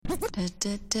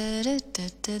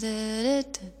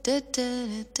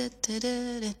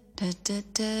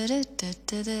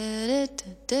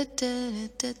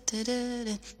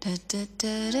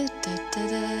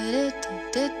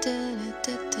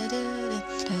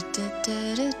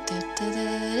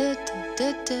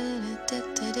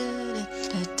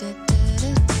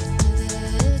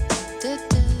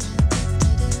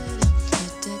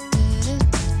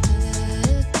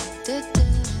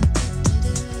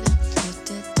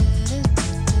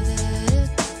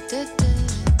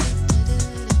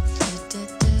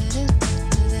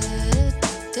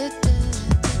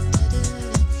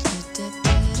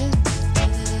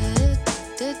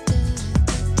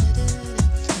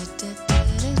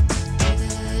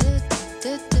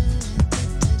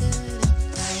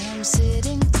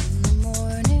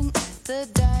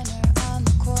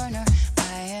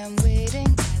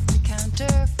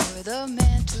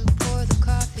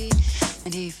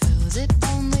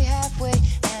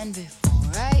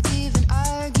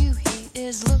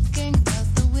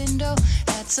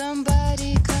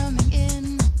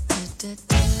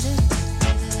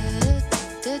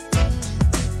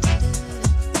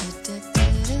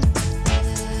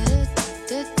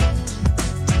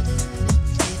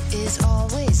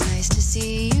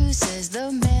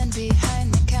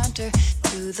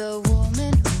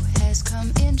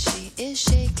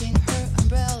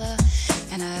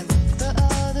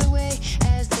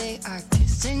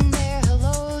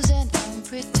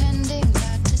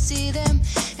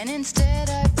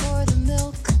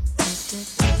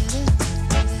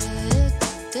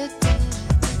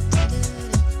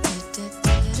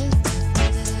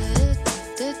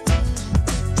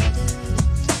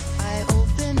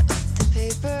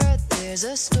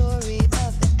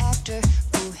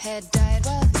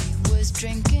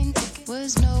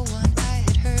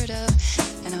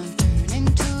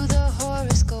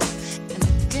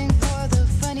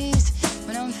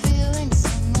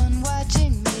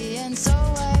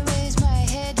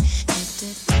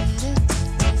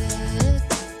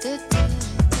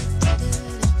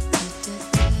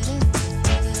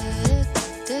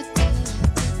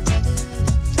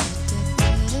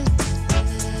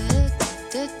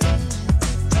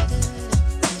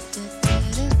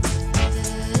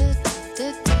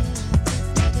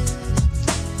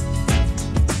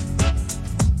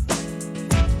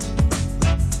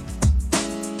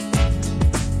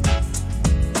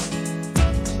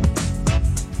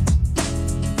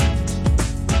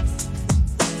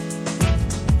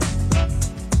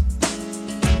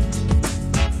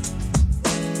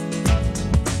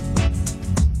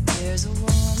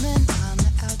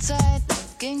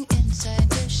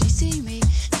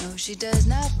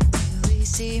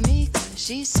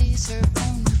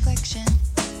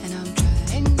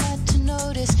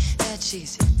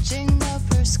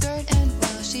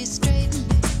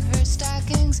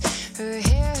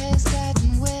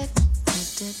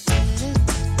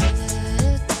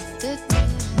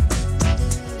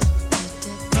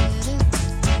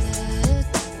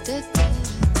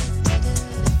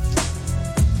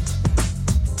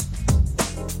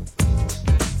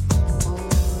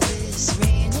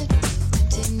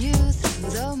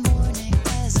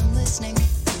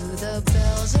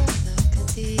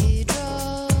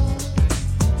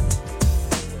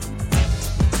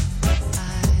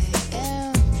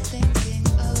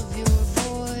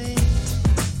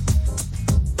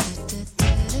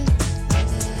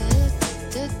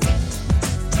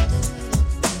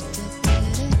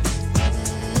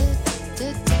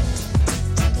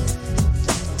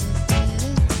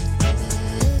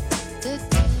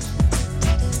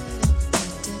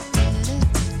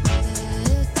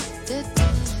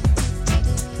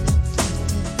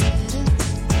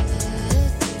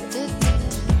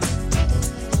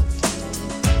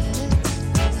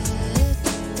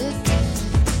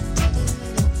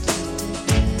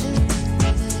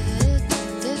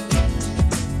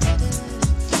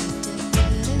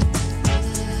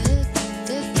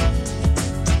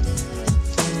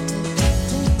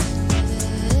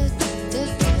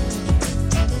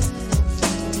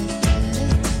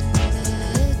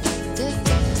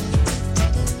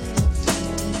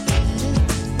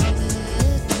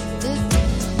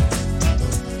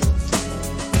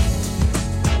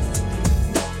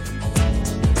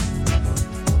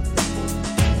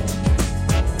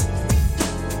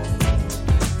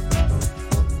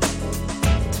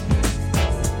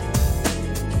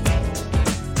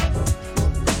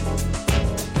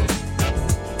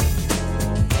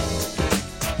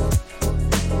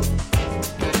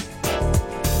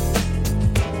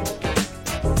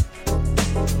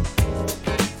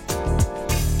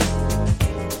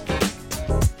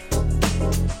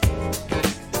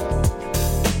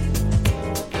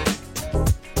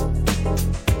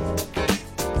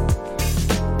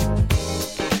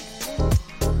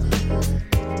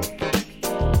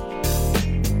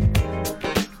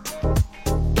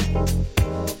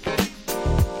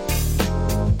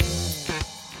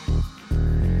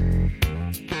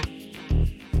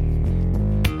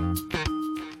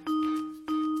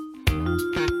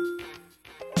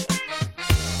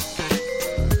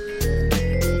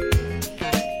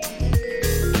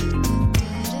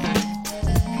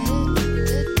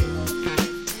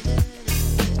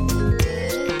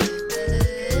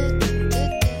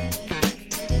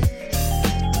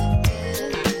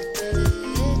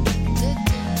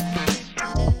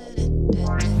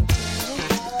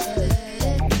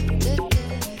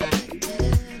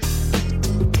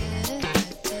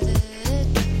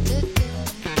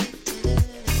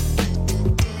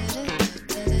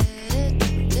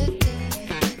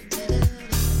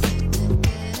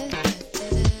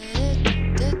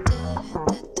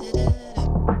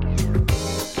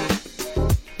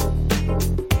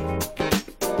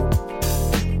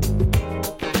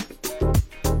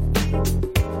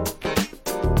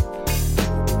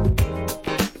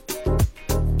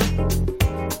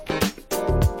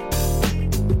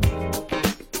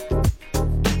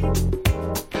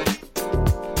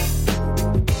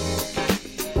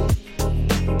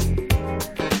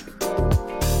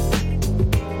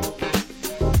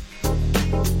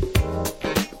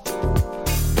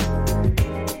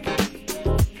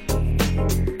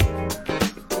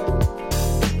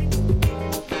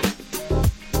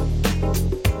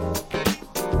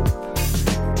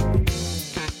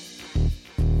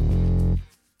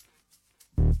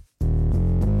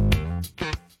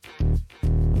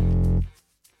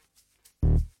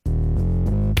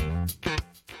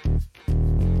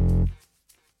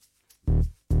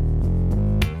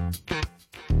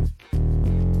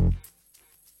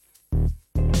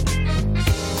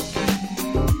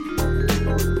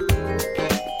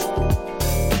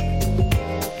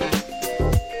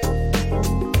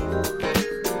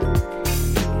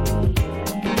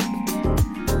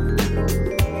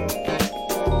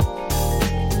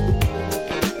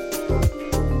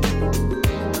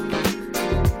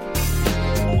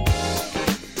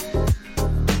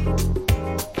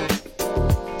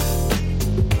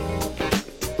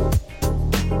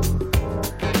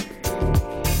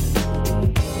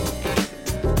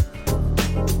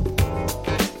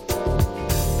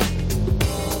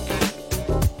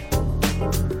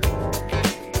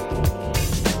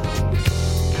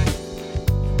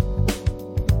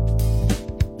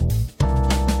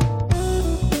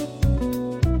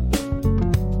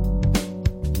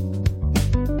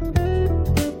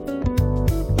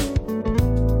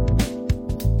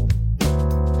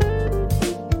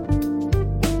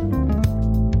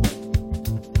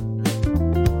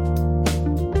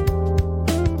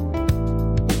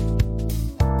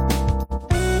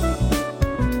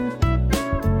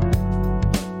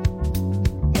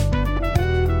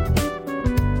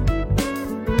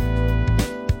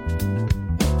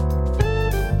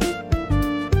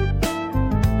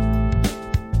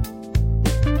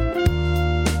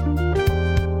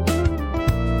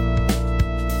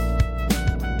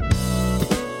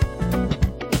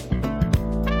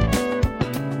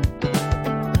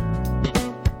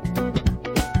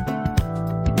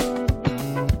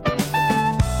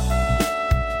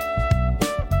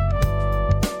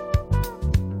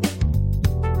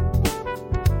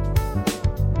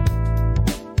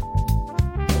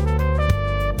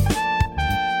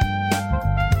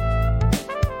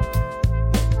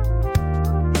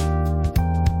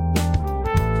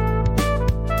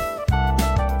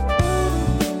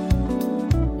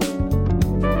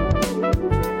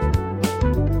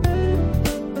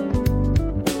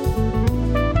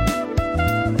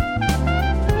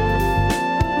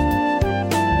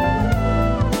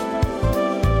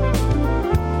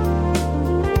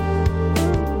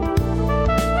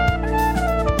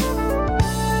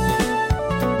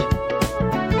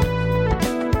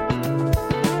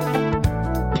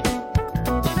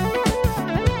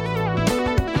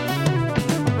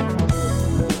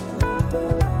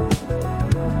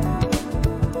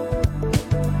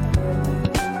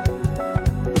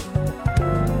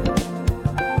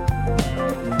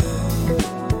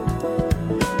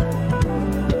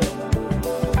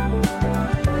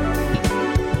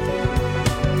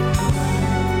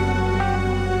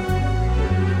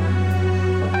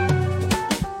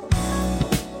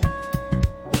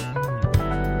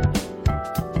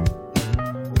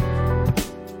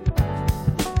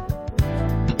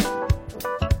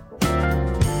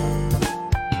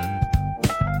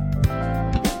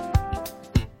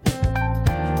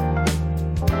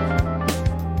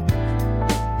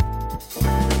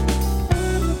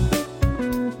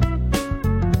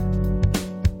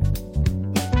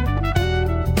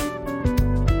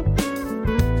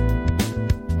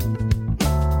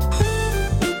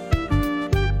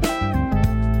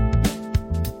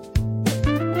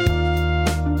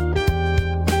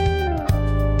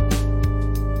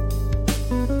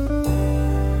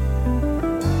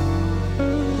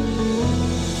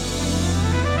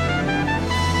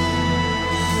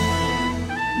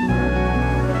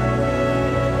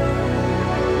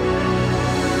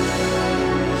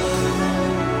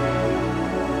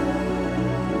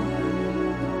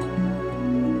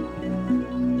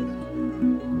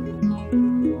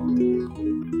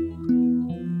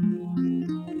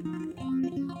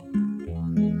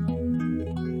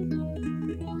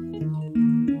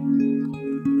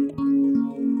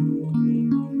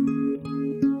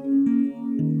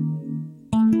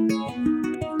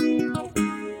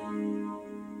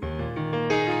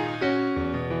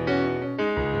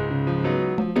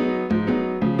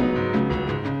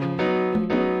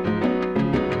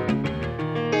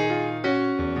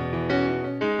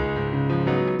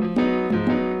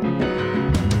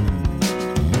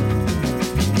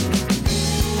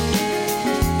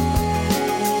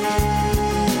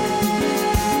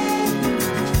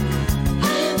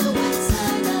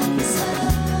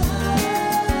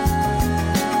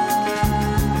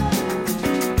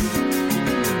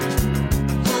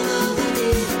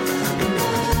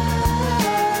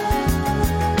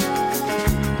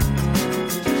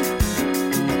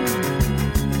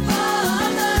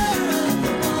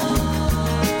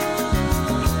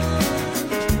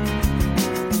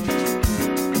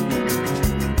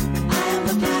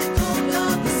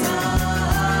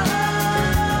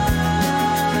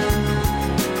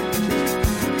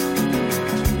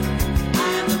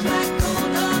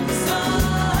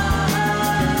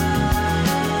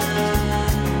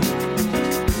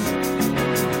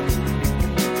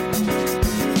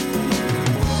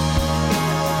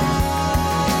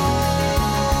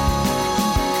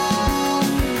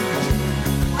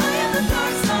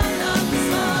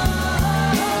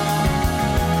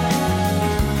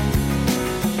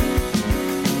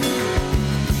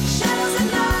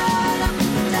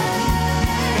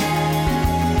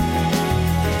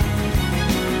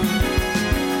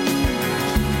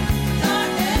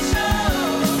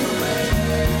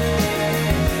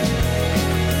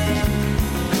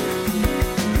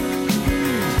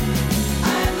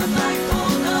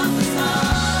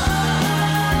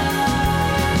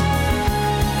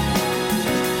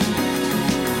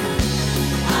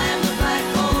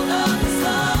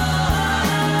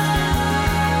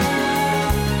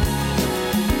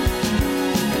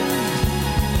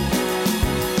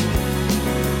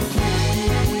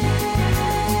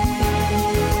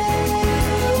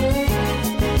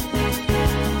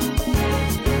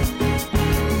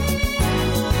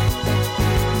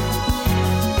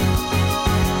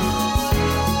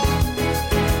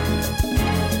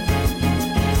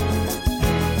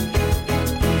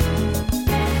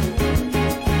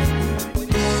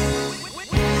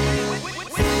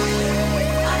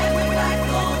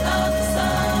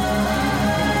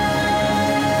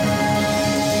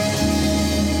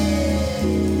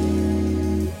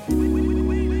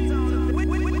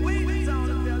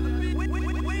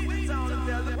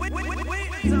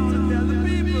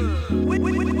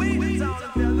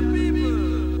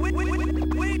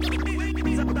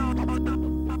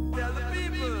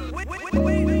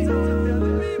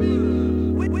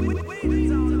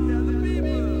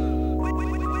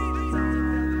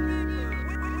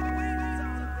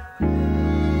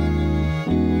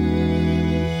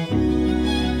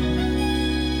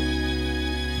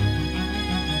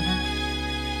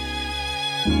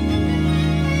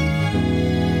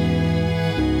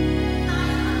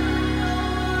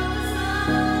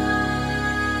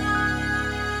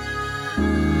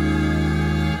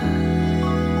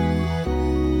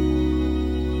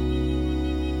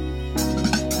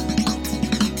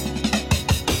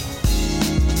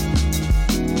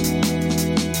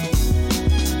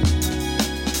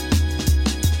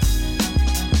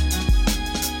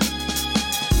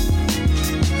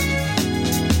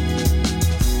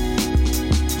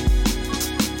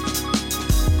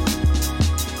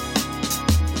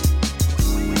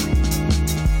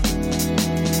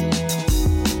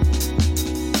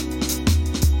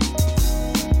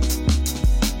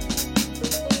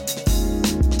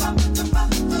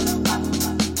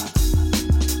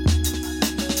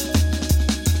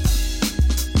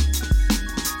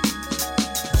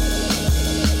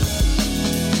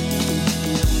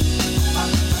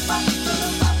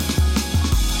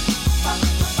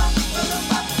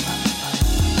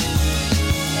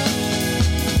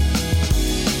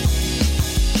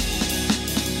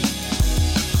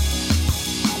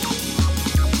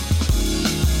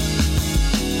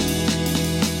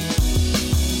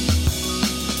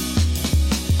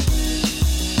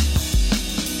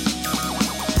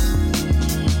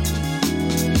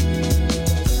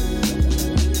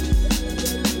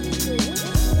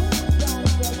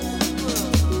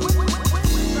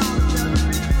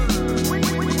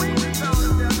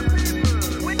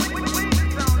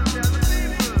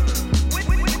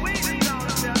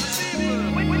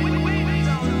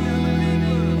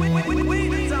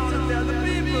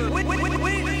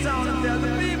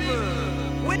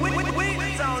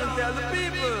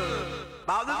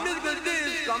About the musical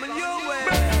disc coming your way.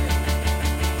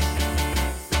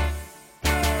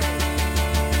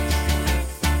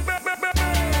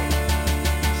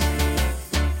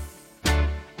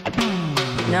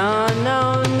 No,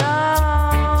 no, no.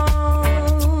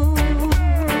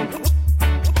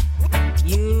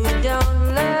 You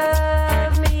don't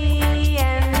love me,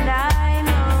 and I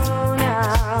know now.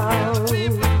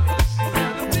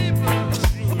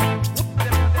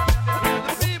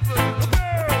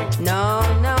 No,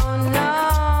 no, no.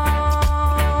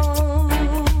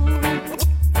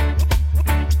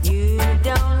 You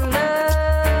don't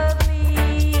love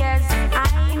me, as I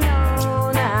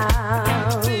know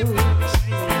now.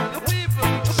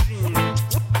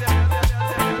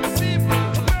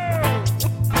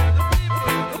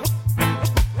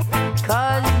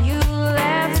 'Cause you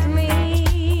left me,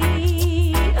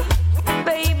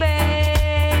 baby,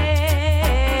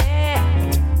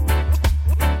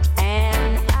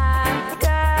 and I've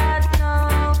got no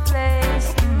place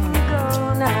to go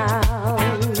now.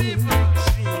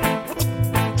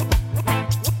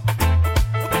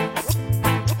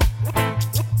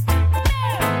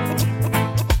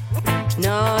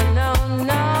 No, no,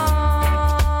 no.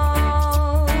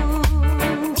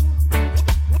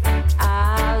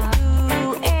 I'll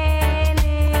do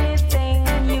anything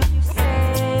you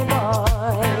say, boy.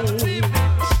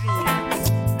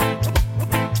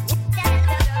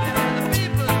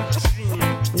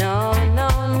 No, no,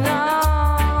 no.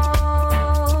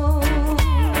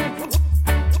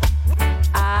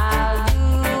 I'll do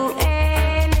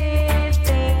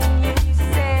anything you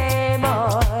say,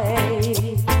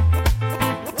 boy.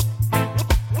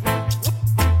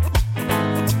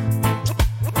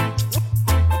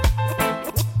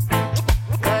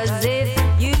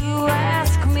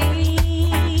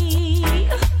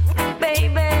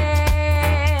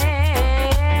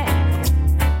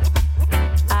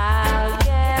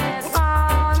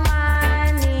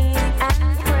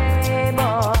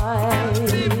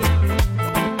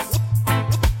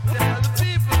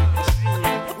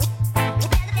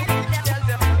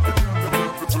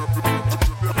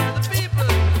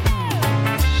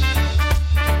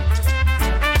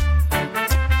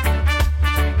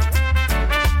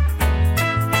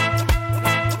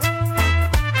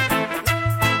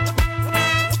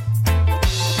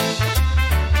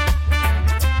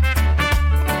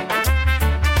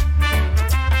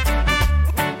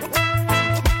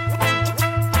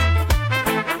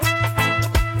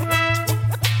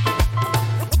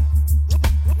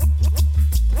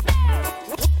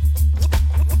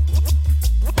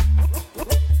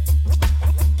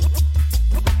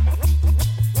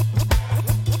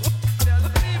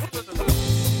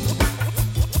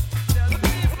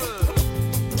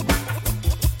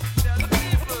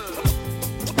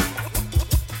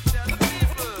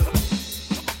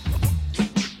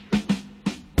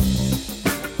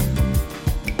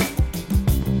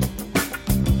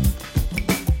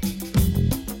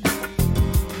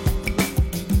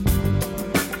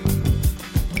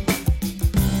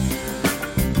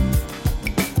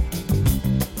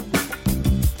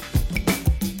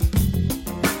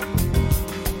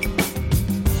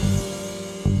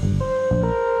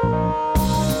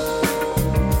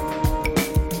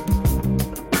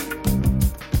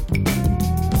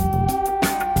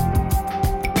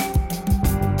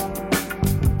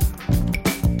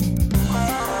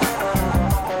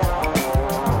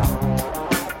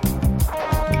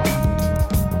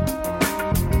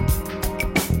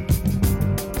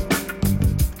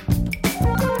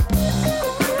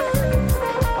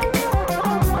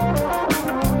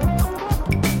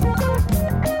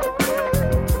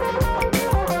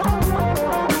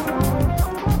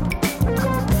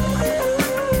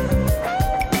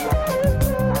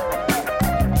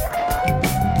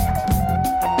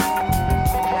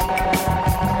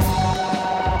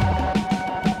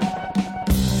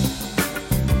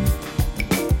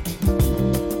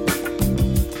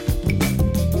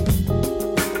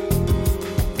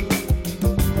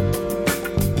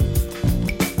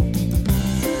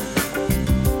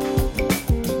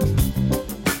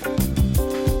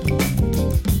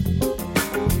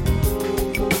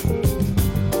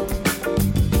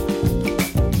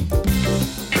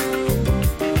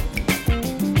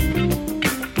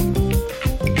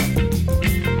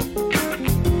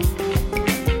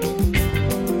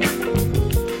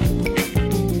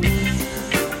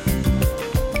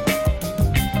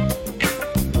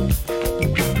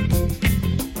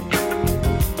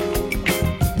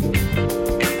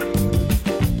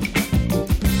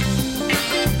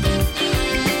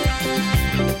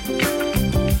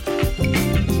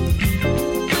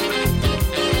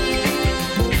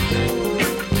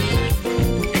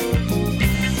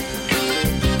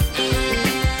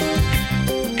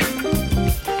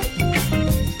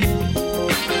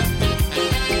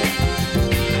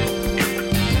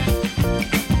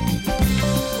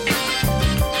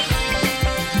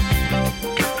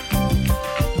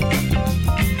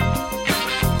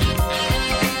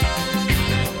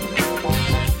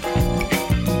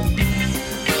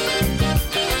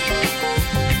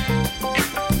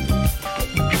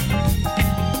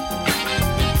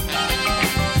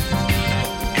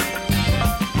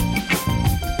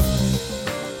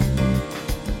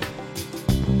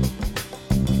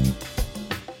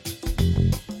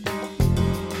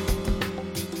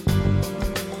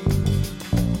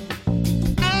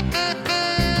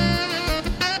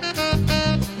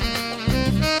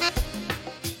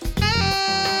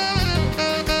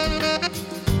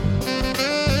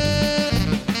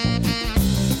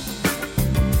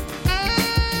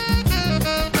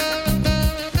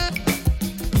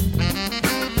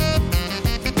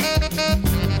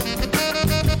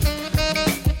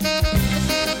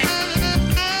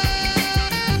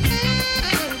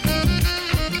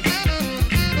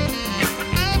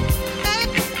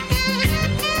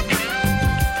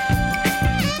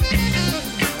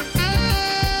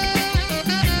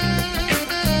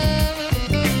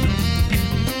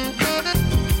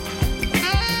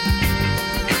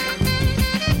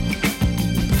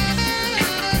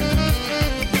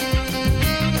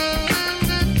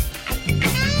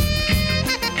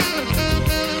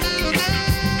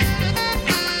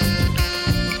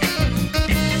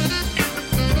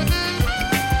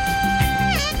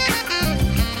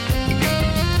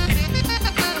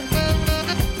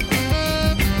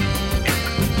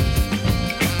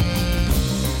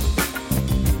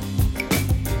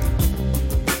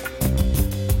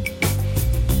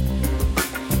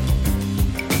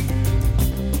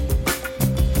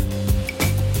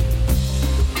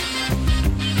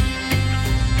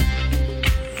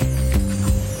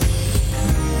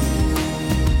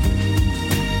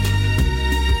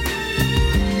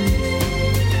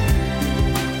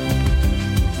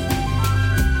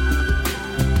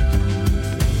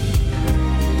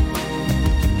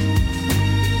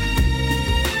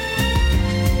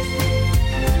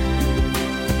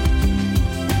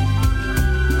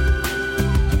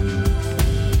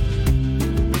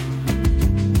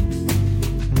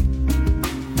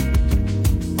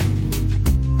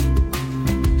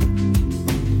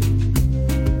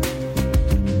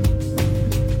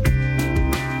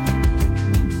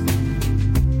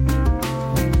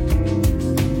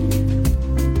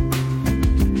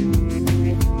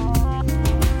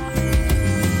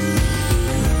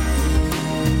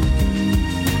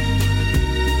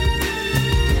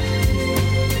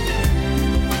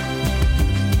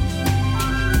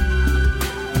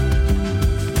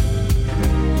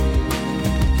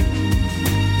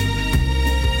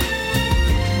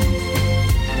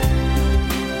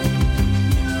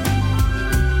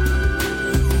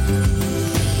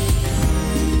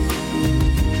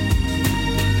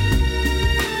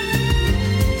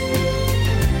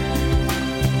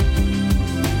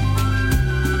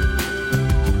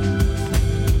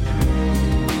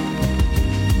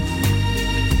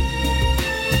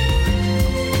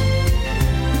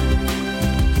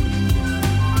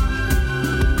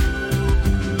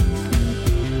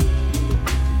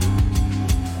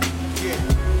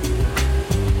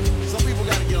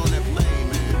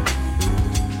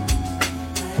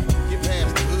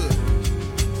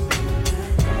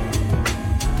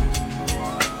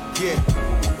 Yeah.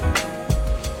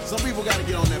 Some people gotta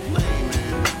get on that plane,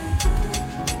 man.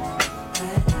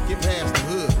 Get past the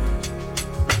hood.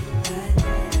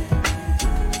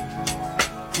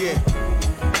 Yeah.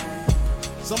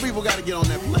 Some people gotta get on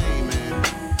that plane, man.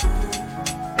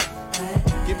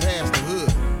 Get past the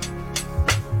hood.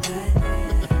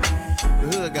 The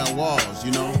hood got walls,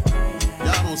 you know.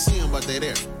 Y'all don't see them, but they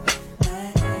there.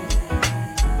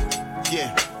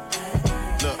 Yeah.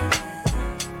 Look.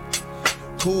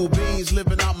 Cool beans,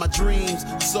 living out my dreams.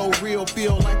 So real,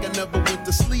 feel like I never went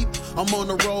to sleep. I'm on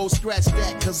the road, scratch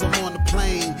that, cause I'm on the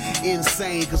plane.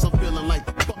 Insane, cause I'm feeling like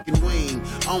fucking Wayne.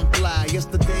 I'm fly.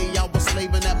 Yesterday I was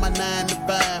slaving at my 9 to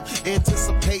 5,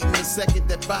 anticipating the second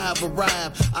that 5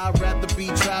 arrive. I'd rather be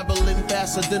traveling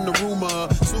faster than the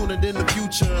rumor, sooner than the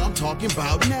future. I'm talking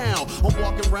about now. I'm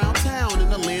walking around town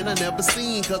in a land I never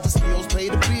seen, cause the skills pay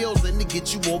the bills and to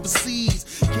get you overseas.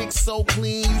 Kick so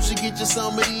clean, you should get you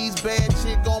some of these. Bad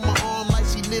chick on my arm like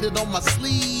she knitted on my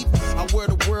sleeve. I wear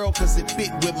the world cause it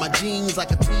fit with my jeans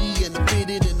like a tee, and it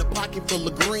fitted in a pocket full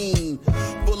of green,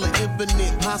 full of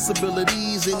infinite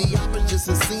possibilities. And the opposites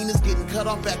and seen is getting cut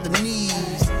off at the knees.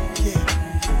 Yeah,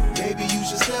 maybe you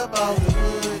should step out the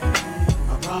hood.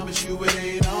 I promise you it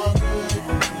ain't all good.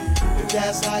 If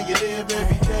that's how you live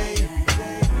every day,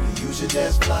 then you should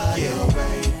just fly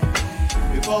away.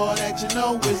 If all that you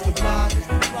know is the block,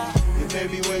 and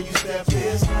maybe where you step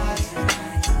is hot.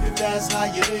 If that's how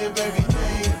you live every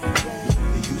day,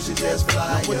 then you should just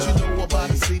fly. Now what you know about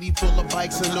a city full of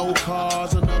bikes and no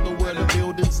cars? Another where the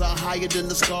buildings are higher than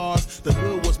the stars. The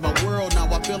hood was my world,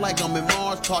 now I feel like I'm in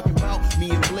Mars. Talking about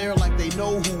me and Blair like they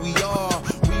know who we are.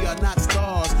 We are not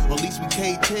stars, or at least we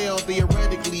can't tell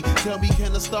theoretically. Tell me,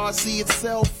 can a star see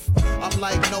itself? I'm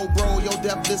like, no bro, your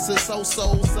depthness is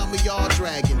so-so. Some of y'all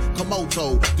dragging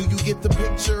Komodo. Do you get the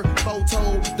picture?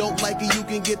 Photo. Don't like it, you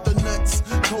can get the nuts.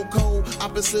 Coco,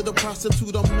 opposite of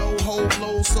prostitute, I'm no ho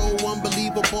blow. So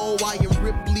unbelievable, I am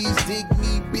Ripley's, dig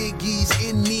me, Biggie's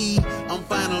in me. I'm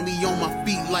finally on my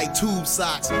feet like tube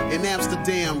socks. In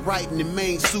Amsterdam, right in the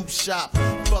main soup shop.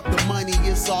 Fuck the money,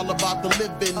 it's all about the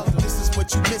living. This is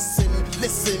what you missing.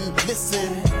 Listen,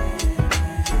 listen.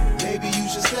 Maybe you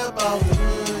should step out the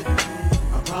hood.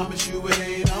 I promise you it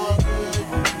ain't all good.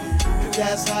 If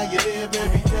that's how you live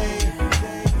every day,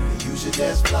 then you should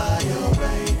just fly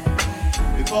away.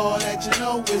 If all that you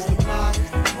know is the block,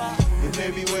 and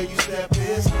maybe where you step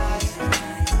is hot.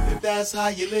 If that's how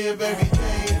you live every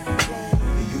day,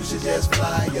 then you should just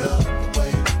fly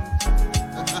away.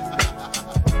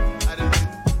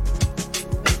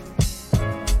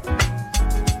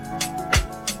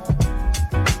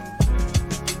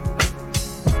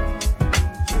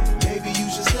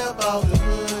 Out the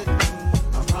hood.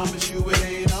 I promise you it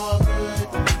ain't all good.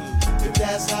 If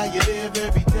that's how you live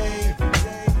every day,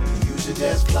 then you should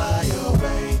just fly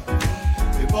away.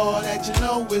 If all that you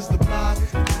know is the block,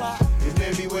 and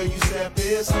maybe where you step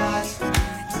is hot.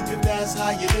 If that's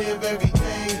how you live every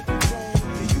day,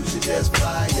 then you should just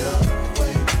fly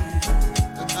away.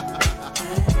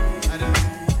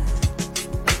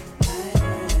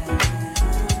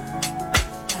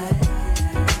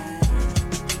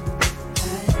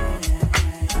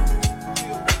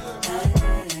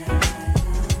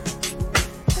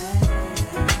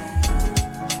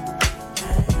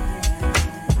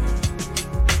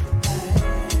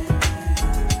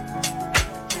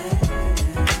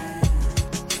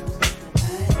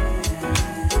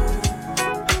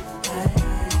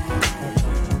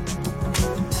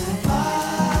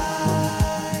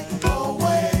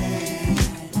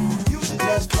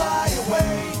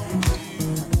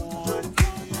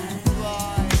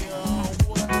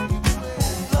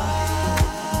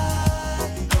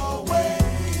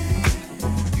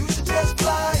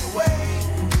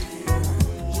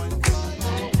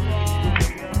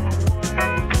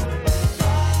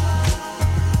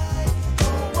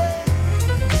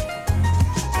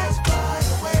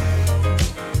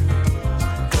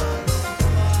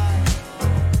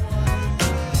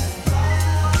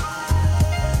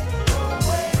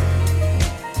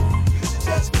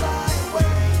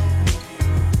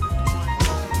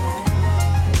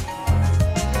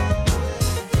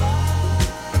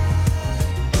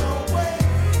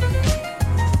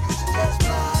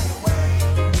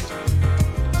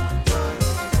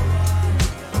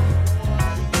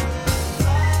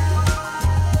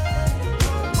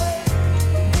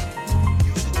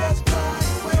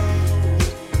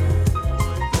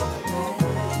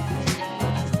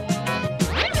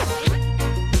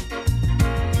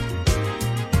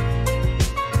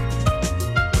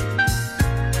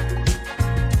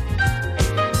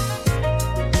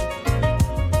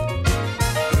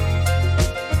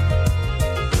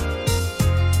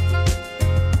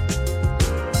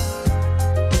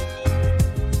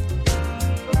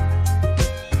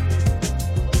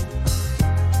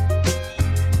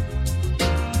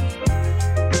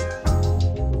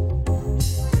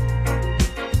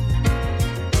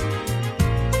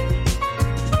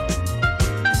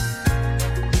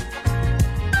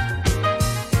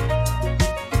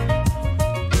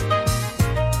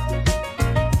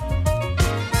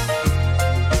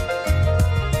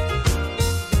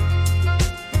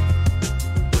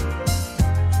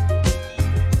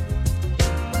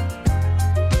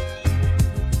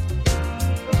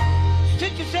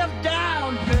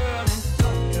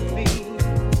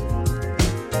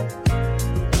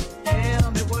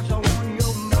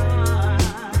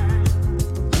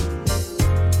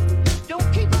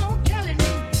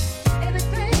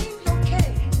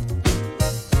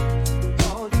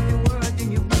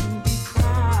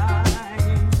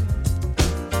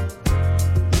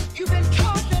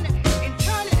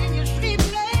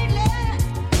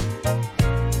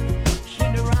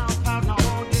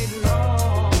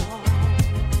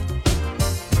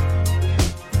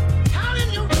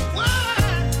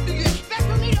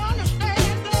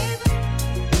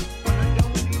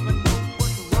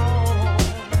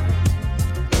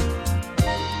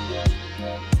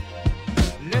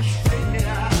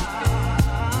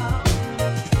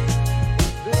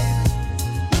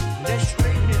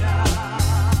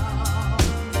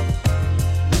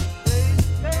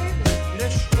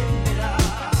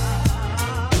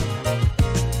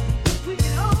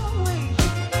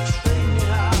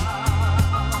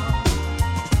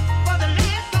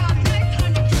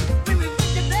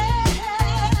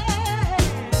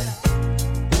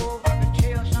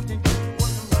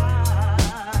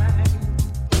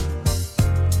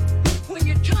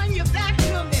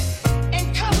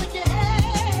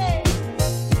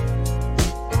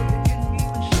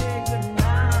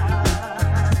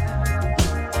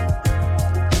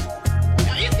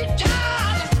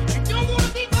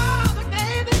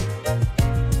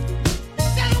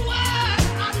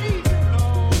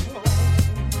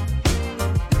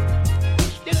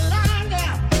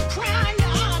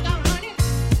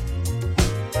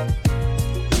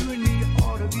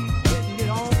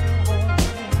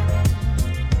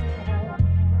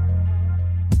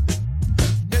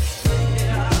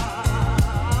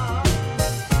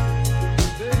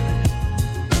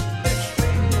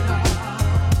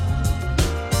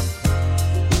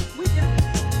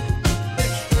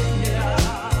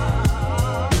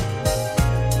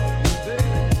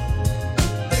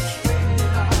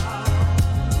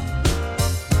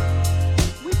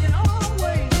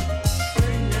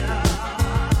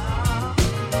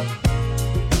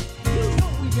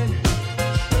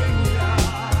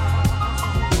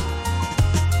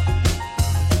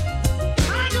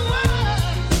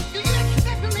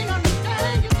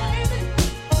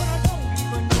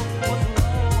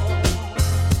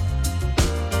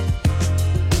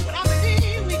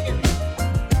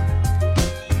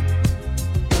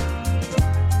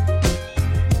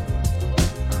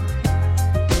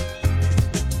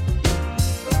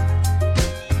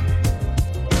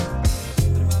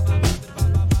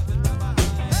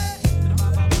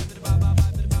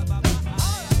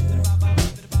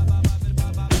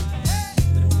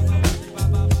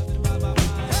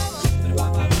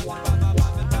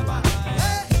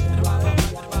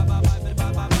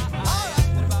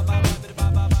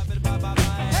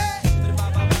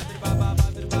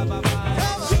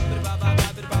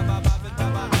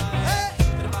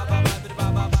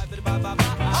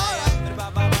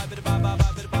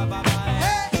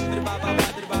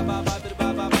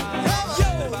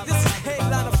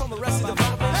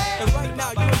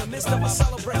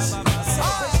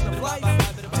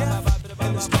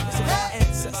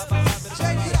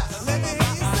 Check it out. Let me hear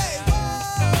you say,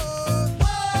 whoa,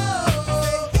 whoa.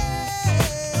 Say,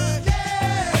 yeah,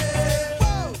 yeah.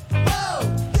 Whoa, whoa,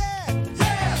 yeah,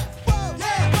 yeah. Whoa,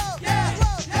 yeah, whoa, yeah,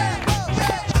 whoa, yeah, whoa,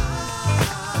 yeah.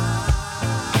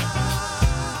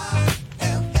 I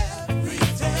am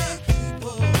everyday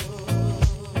people.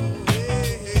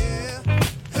 Yeah,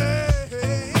 hey,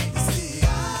 hey. See, I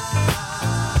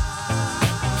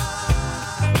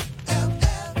am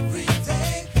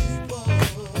everyday people.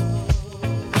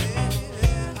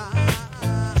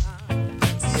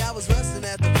 See, I was resting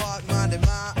at the park, minding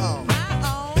my own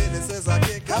business as I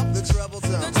kick up the treble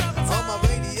tone. On my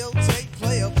radio tape,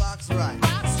 play a box right.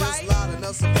 Just loud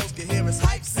enough so folks can hear us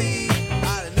hype scene.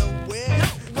 Out of nowhere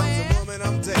comes a woman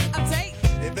I'm dating.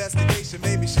 Investigation,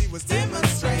 maybe she was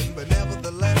demonstrating, but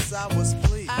nevertheless I was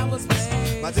pleased.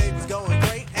 My day was going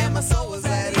great and my soul was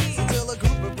at ease until a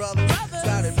group of brothers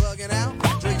started bugging out,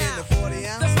 drinking the 40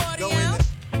 ounce, going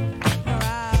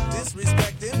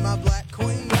disrespecting my black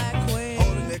queen,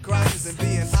 holding their crotches and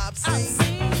being obscene.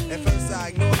 At first I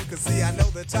ignored them, cause see I know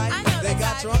the type. They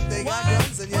got drunk, they got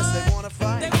guns, and yes they wanna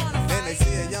fight. And they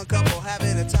see a young couple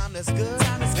having a time that's good,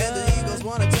 and the egos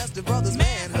wanna test the brother's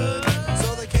manhood.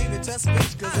 So they came to test me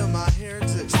cause of my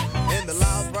heritage and the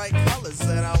loud bright colors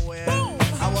that I wear.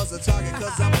 I was a target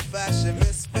cause I'm a fashion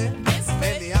misfit,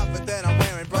 and the outfit that I'm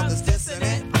wearing, brothers dissing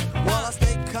it. While I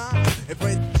stay calm and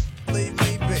pray leave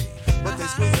me be, but they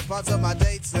squeeze the parts of my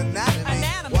date's anatomy.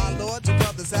 Why Lord, you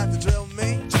brothers have to drill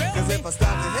me, cause if I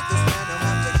stop to hit this man, they'll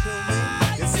have to kill me.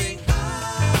 You see, I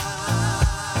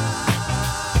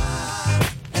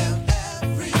am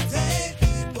everyday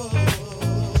people.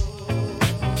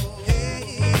 Yeah,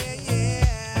 yeah,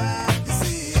 yeah. You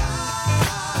see, I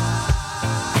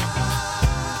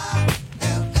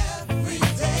am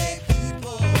everyday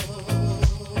people.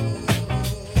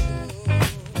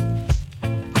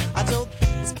 I told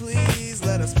us, please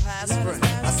let us pass friends.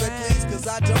 I said please cause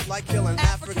I don't like killing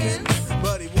Africans.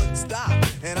 But he wouldn't stop,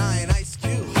 and I ain't Ice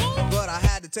Cube. But I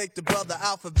had to take the brother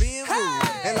out for being rude.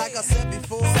 And like I said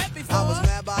before, I was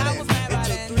mad by then. It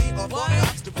took 3 or 4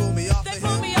 cops to pull me off the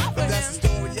hill. But that's the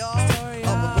story, y'all,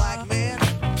 of a black man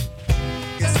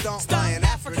gets stomped by an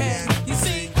African. You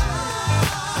see, I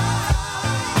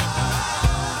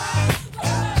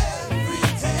am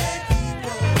everyday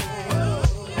people.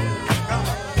 Come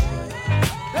on.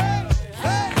 Hey,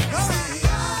 hey, come on. See,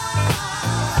 I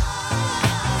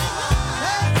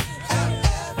am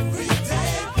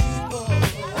everyday people.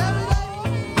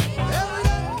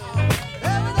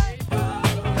 Every day.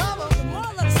 Come on. The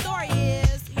moral of the story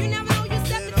is, you never know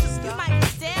yourself because you might be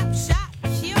stabbed, shot,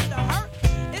 killed, or hurt.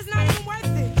 It's not even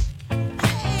worth it.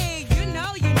 Hey, you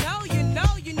know, hit it.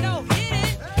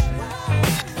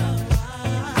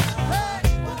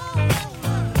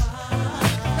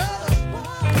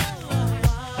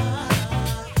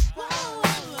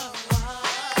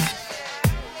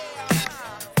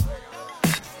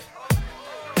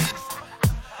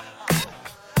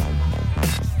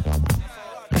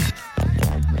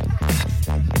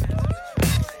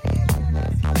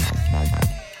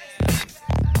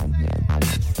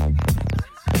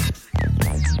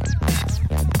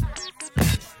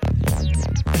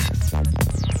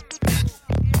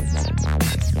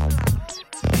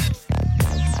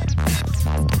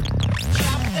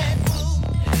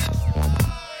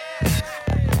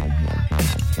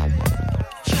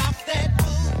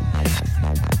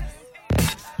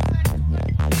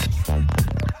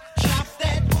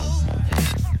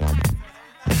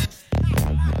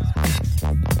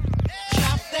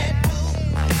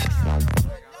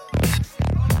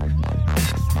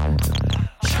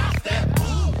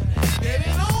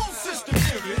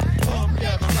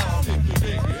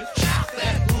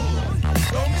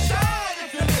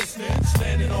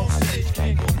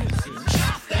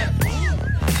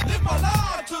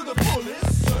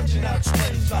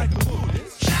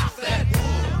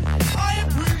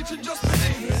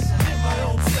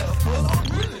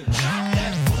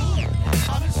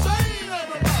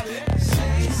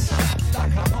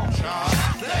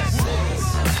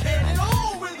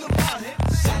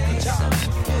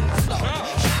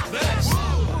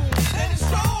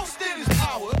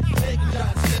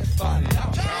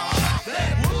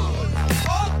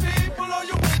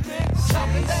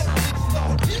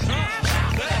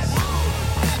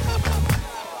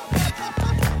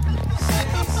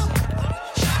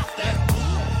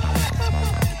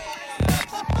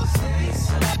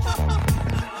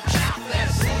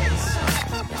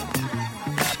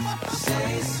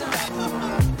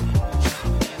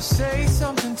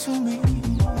 to me.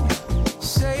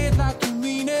 Say it like you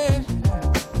mean it.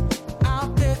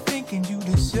 Out there thinking you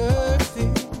deserve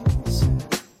this.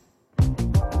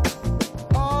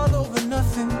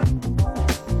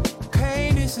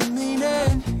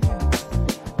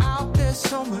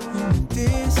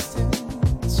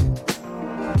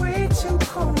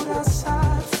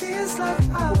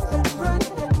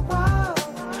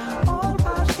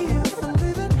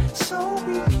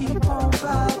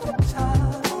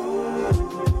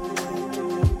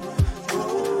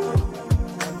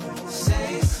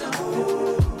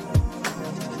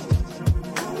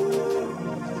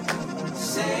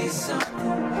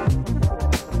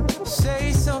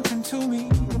 Say something to me.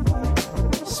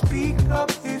 Speak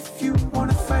up if you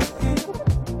wanna fight it.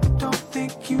 Don't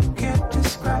think you can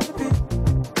describe it.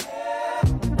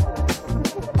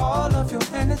 All of your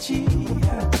energy,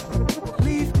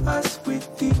 leave us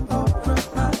with the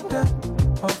reminder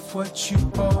of what you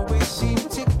always seem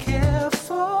to care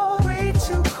for. Way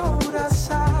too cold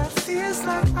outside, feels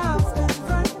like I've been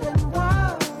running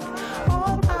wild.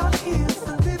 All out here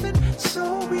for living, so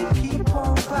we keep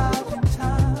on biding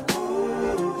time.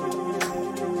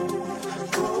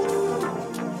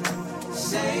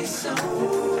 Say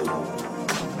something.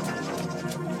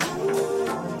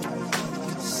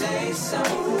 Say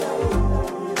something.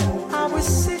 I was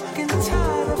sick and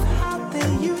tired of how they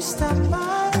used our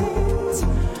minds.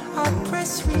 I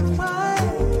press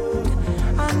rewind,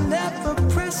 I never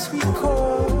press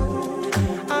record.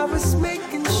 I was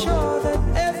making sure that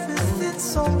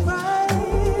everything's alright.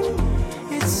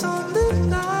 It's on the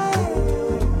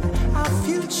line, our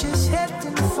future's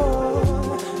heading for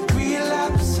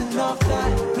relapsing off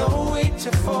that, no way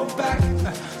to fall back.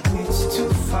 It's too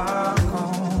far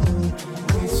gone,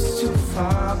 it's too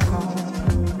far gone.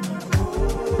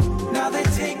 Now they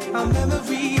take our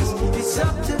memories, it's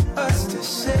up to us to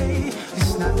say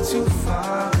it's not too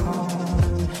far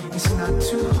gone, it's not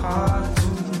too hard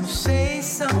to say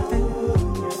something.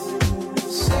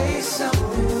 Say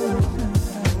something,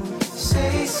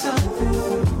 say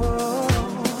something, oh,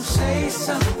 say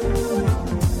something,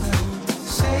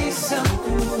 say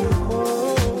something,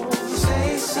 oh,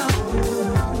 say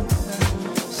something,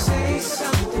 say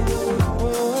something,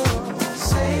 oh,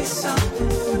 say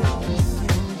something,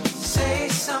 say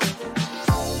something.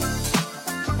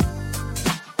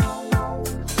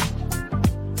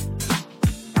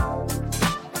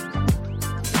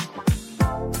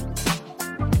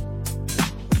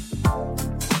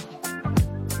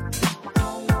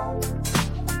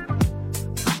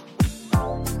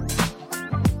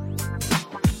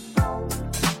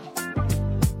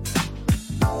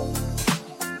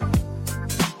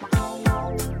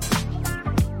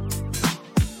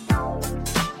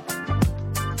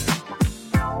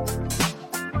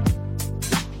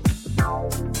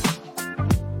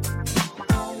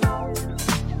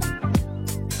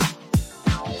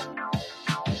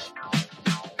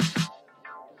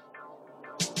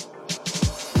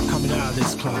 Coming out of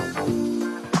this club,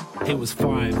 it was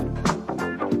 5.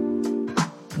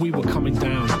 We were coming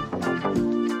down,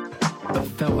 but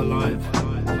felt alive.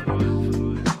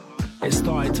 It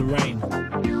started to rain,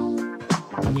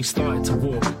 and we started to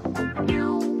walk.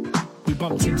 We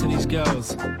bumped into these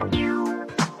girls,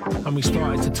 and we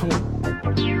started to talk.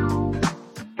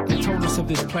 They told us of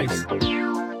this place,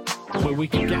 where we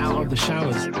could get out of the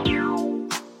showers.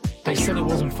 They said it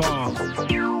wasn't far,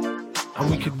 and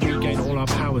we could regain all our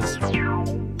powers.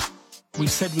 We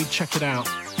said we'd check it out.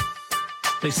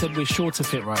 They said we're sure to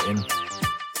fit right in.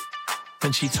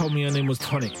 Then she told me her name was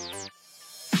Tonic,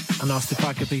 and asked if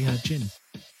I could be her gin.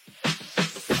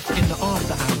 In the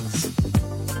after hours,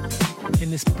 in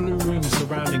this blue room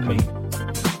surrounding me,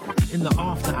 in the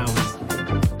after hours,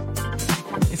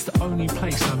 it's the only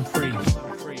place I'm free.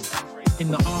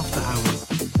 In the after hours,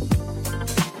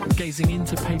 gazing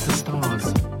into paper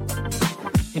stars.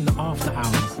 In the after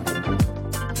hours,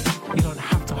 you don't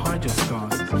have to hide your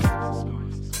scars.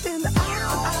 In the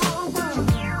after hours,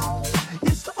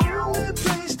 it's the only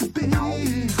place to be.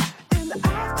 In the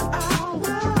after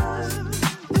hours,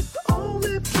 it's the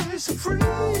only place I'm free.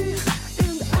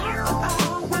 In the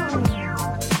after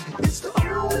hours, it's the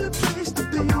only place to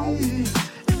be.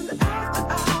 In the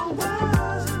after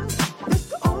hours, it's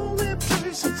the only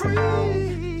place I'm free.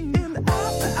 In the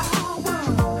after hours.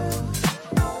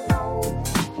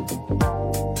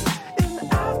 In the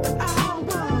after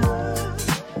hours,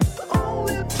 the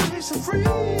only place I'm free.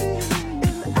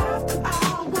 In the after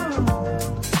hours,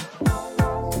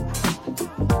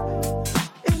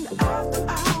 in the after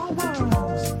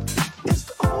hours, it's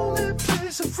the only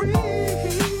place I'm free.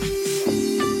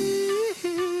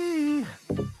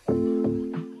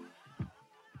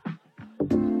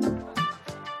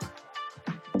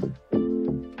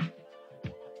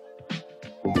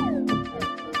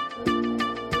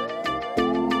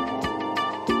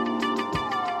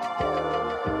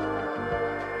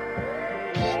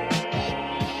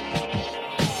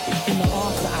 In the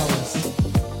after hours,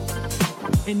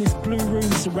 in this blue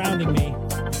room surrounding me,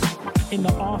 in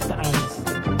the after hours,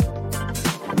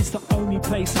 it's the only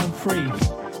place I'm free.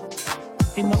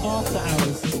 In the after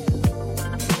hours,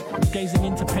 gazing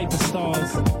into paper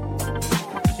stars.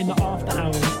 In the after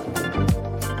hours,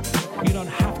 you don't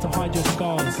have to hide your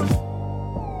scars. In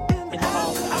the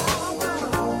after hours,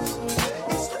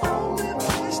 It's the only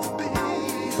place to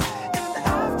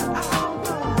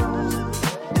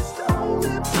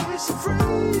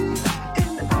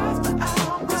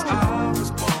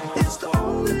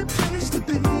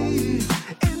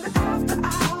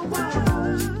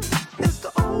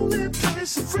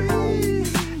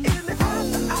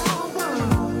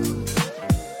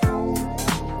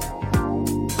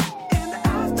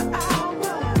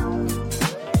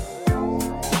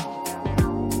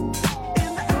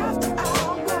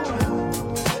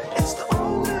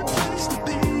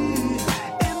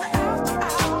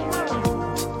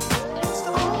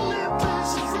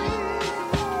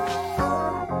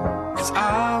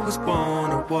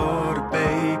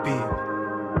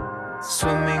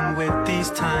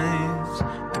times,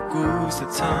 the grooves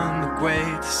that turn the grey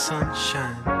to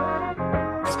sunshine.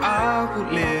 Cause I will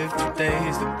live through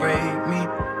days that break me,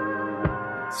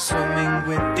 swimming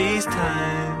with these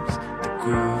times, the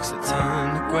grooves that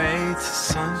turn the grey to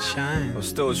sunshine. I'm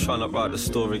still trying to write the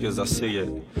story as I see it.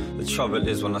 The trouble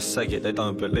is when I say it, they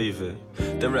don't believe it.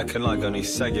 They reckon I only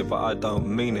say it, but I don't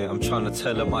mean it. I'm trying to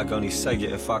tell them I only say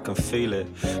it if I can feel it.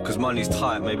 Cause money's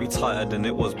tight, maybe tighter than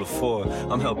it was before.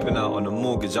 I'm helping out on a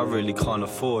mortgage I really can't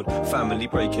afford. Family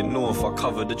breaking north, I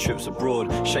cover the trips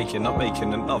abroad. Shaking up,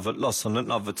 making another loss on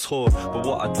another tour. But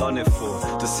what I done it for?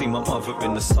 To see my mother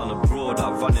in the sun abroad.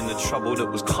 I run in the trouble that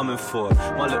was coming for.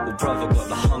 My little brother got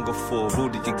the hunger for. All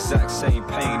the exact same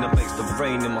pain that makes the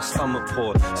rain in my stomach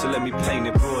pour. So let me paint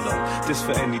it broader. This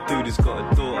for any dude who's got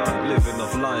a daughter, living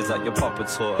off lines like your papa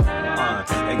taught her.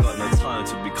 Ain't got no time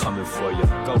to be coming for you.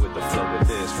 Go with the flow with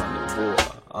this, run the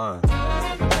water.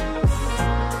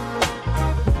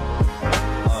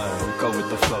 Go with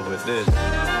the flow with this.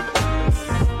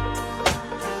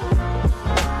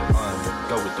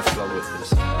 Go with the flow with this.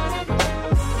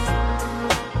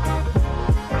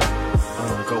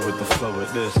 Go with the flow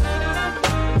with this.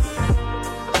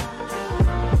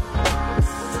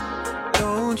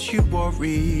 Don't you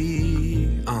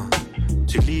worry,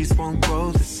 two leaves won't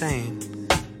grow the same,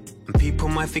 and people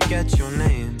might forget your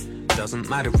name. Doesn't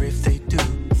matter if they do.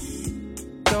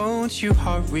 Don't you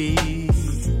hurry,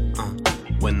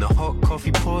 when the hot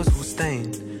coffee pours will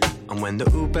stain, and when the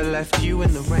Uber left you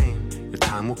in the rain, your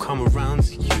time will come around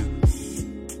to you.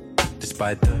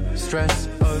 Despite the stress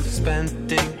of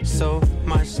spending so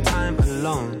much time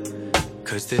alone,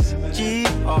 cause this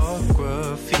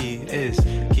geography is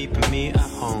keeping me at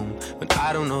home when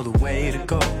I don't know the way to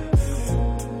go.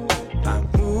 I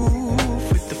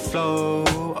move with the flow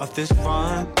of this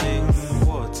running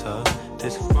water,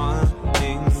 this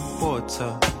running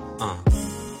water.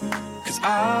 Cause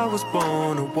I was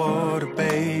born a water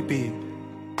baby,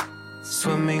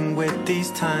 swimming with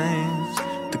these times,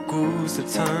 the grooves that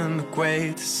turn the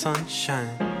grey to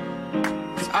sunshine.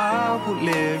 Cause I will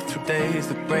live through days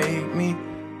that break me,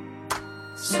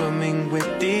 swimming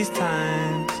with these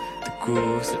times, the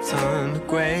grooves that turn the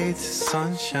grey to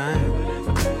sunshine.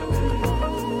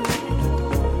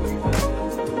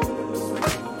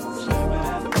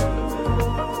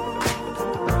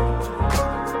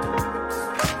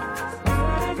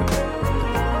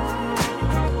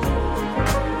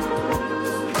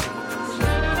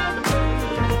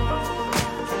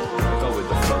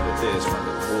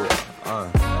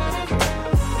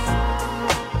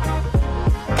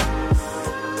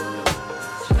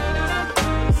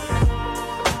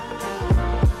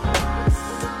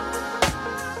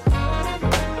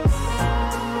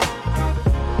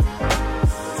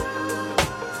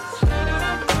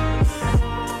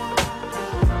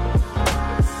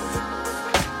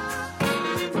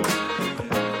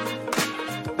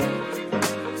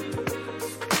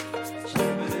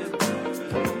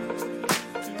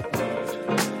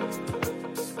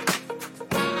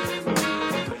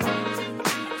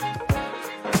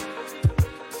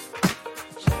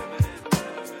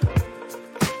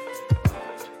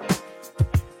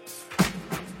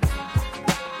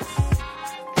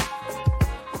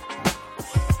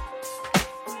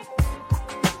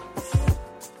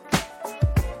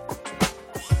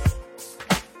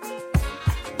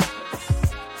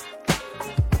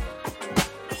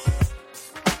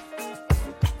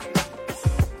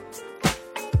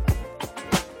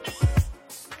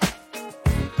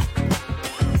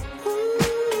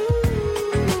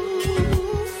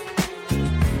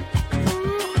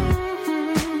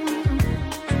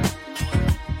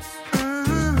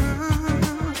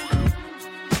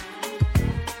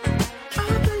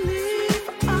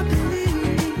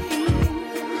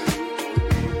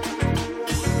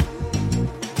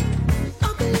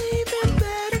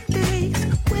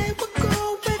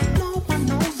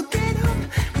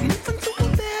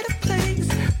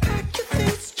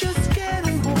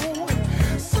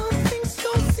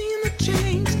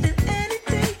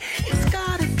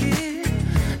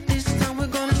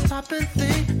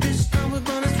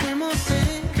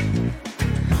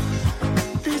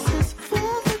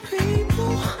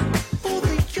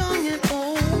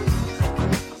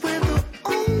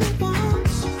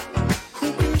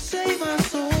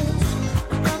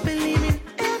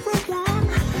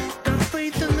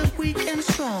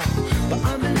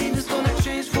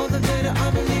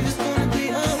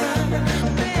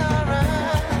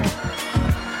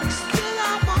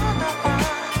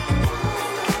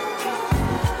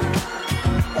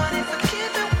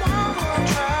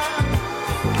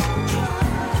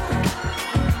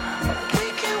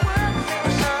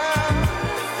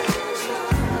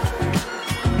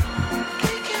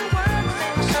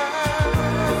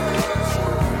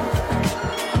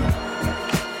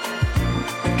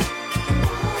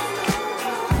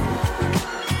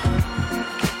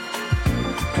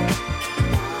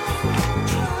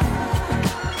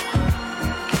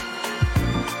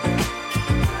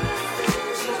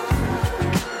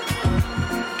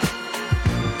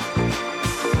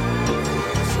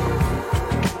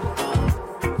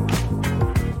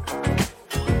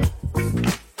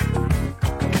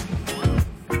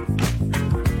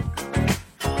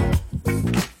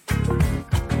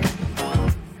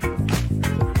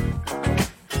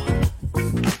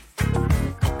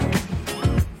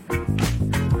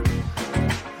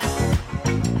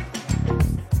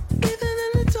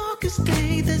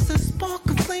 It's a spark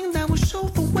of flame that will show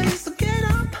the way. So get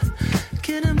up,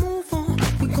 get a move on.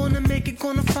 We're gonna make it,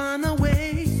 gonna find a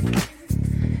way.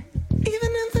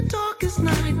 Even in the darkest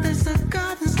night, there's a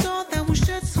guiding star that will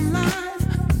shed some light.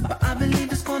 But I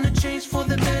believe it's gonna change for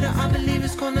the better. I believe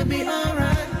it's gonna be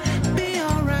alright, be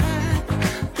alright.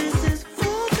 This is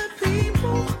for the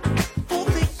people, for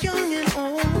the young and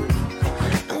old.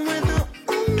 And we're the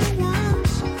only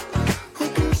ones who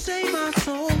can save our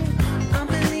soul. I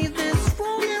believe there's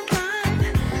wrong and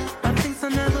right, but things are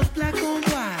never black or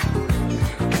white.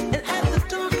 And at the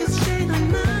darkest shade of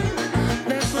night,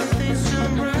 that's when things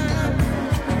turn bright.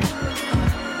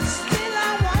 Still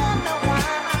I wonder why.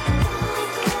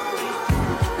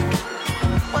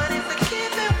 What if we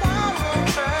give it one more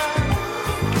try?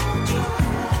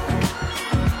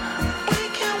 We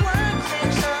can work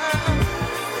things out.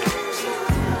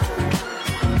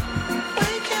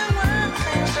 We can work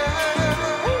things out.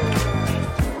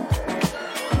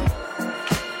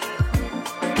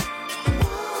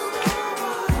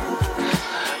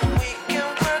 We can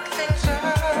work things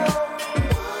out.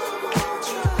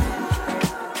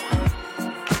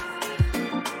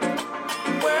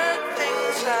 Work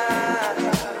things out.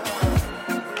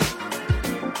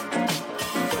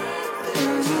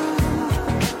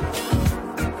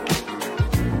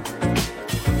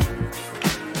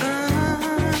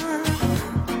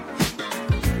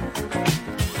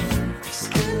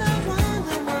 Still I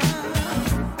wonder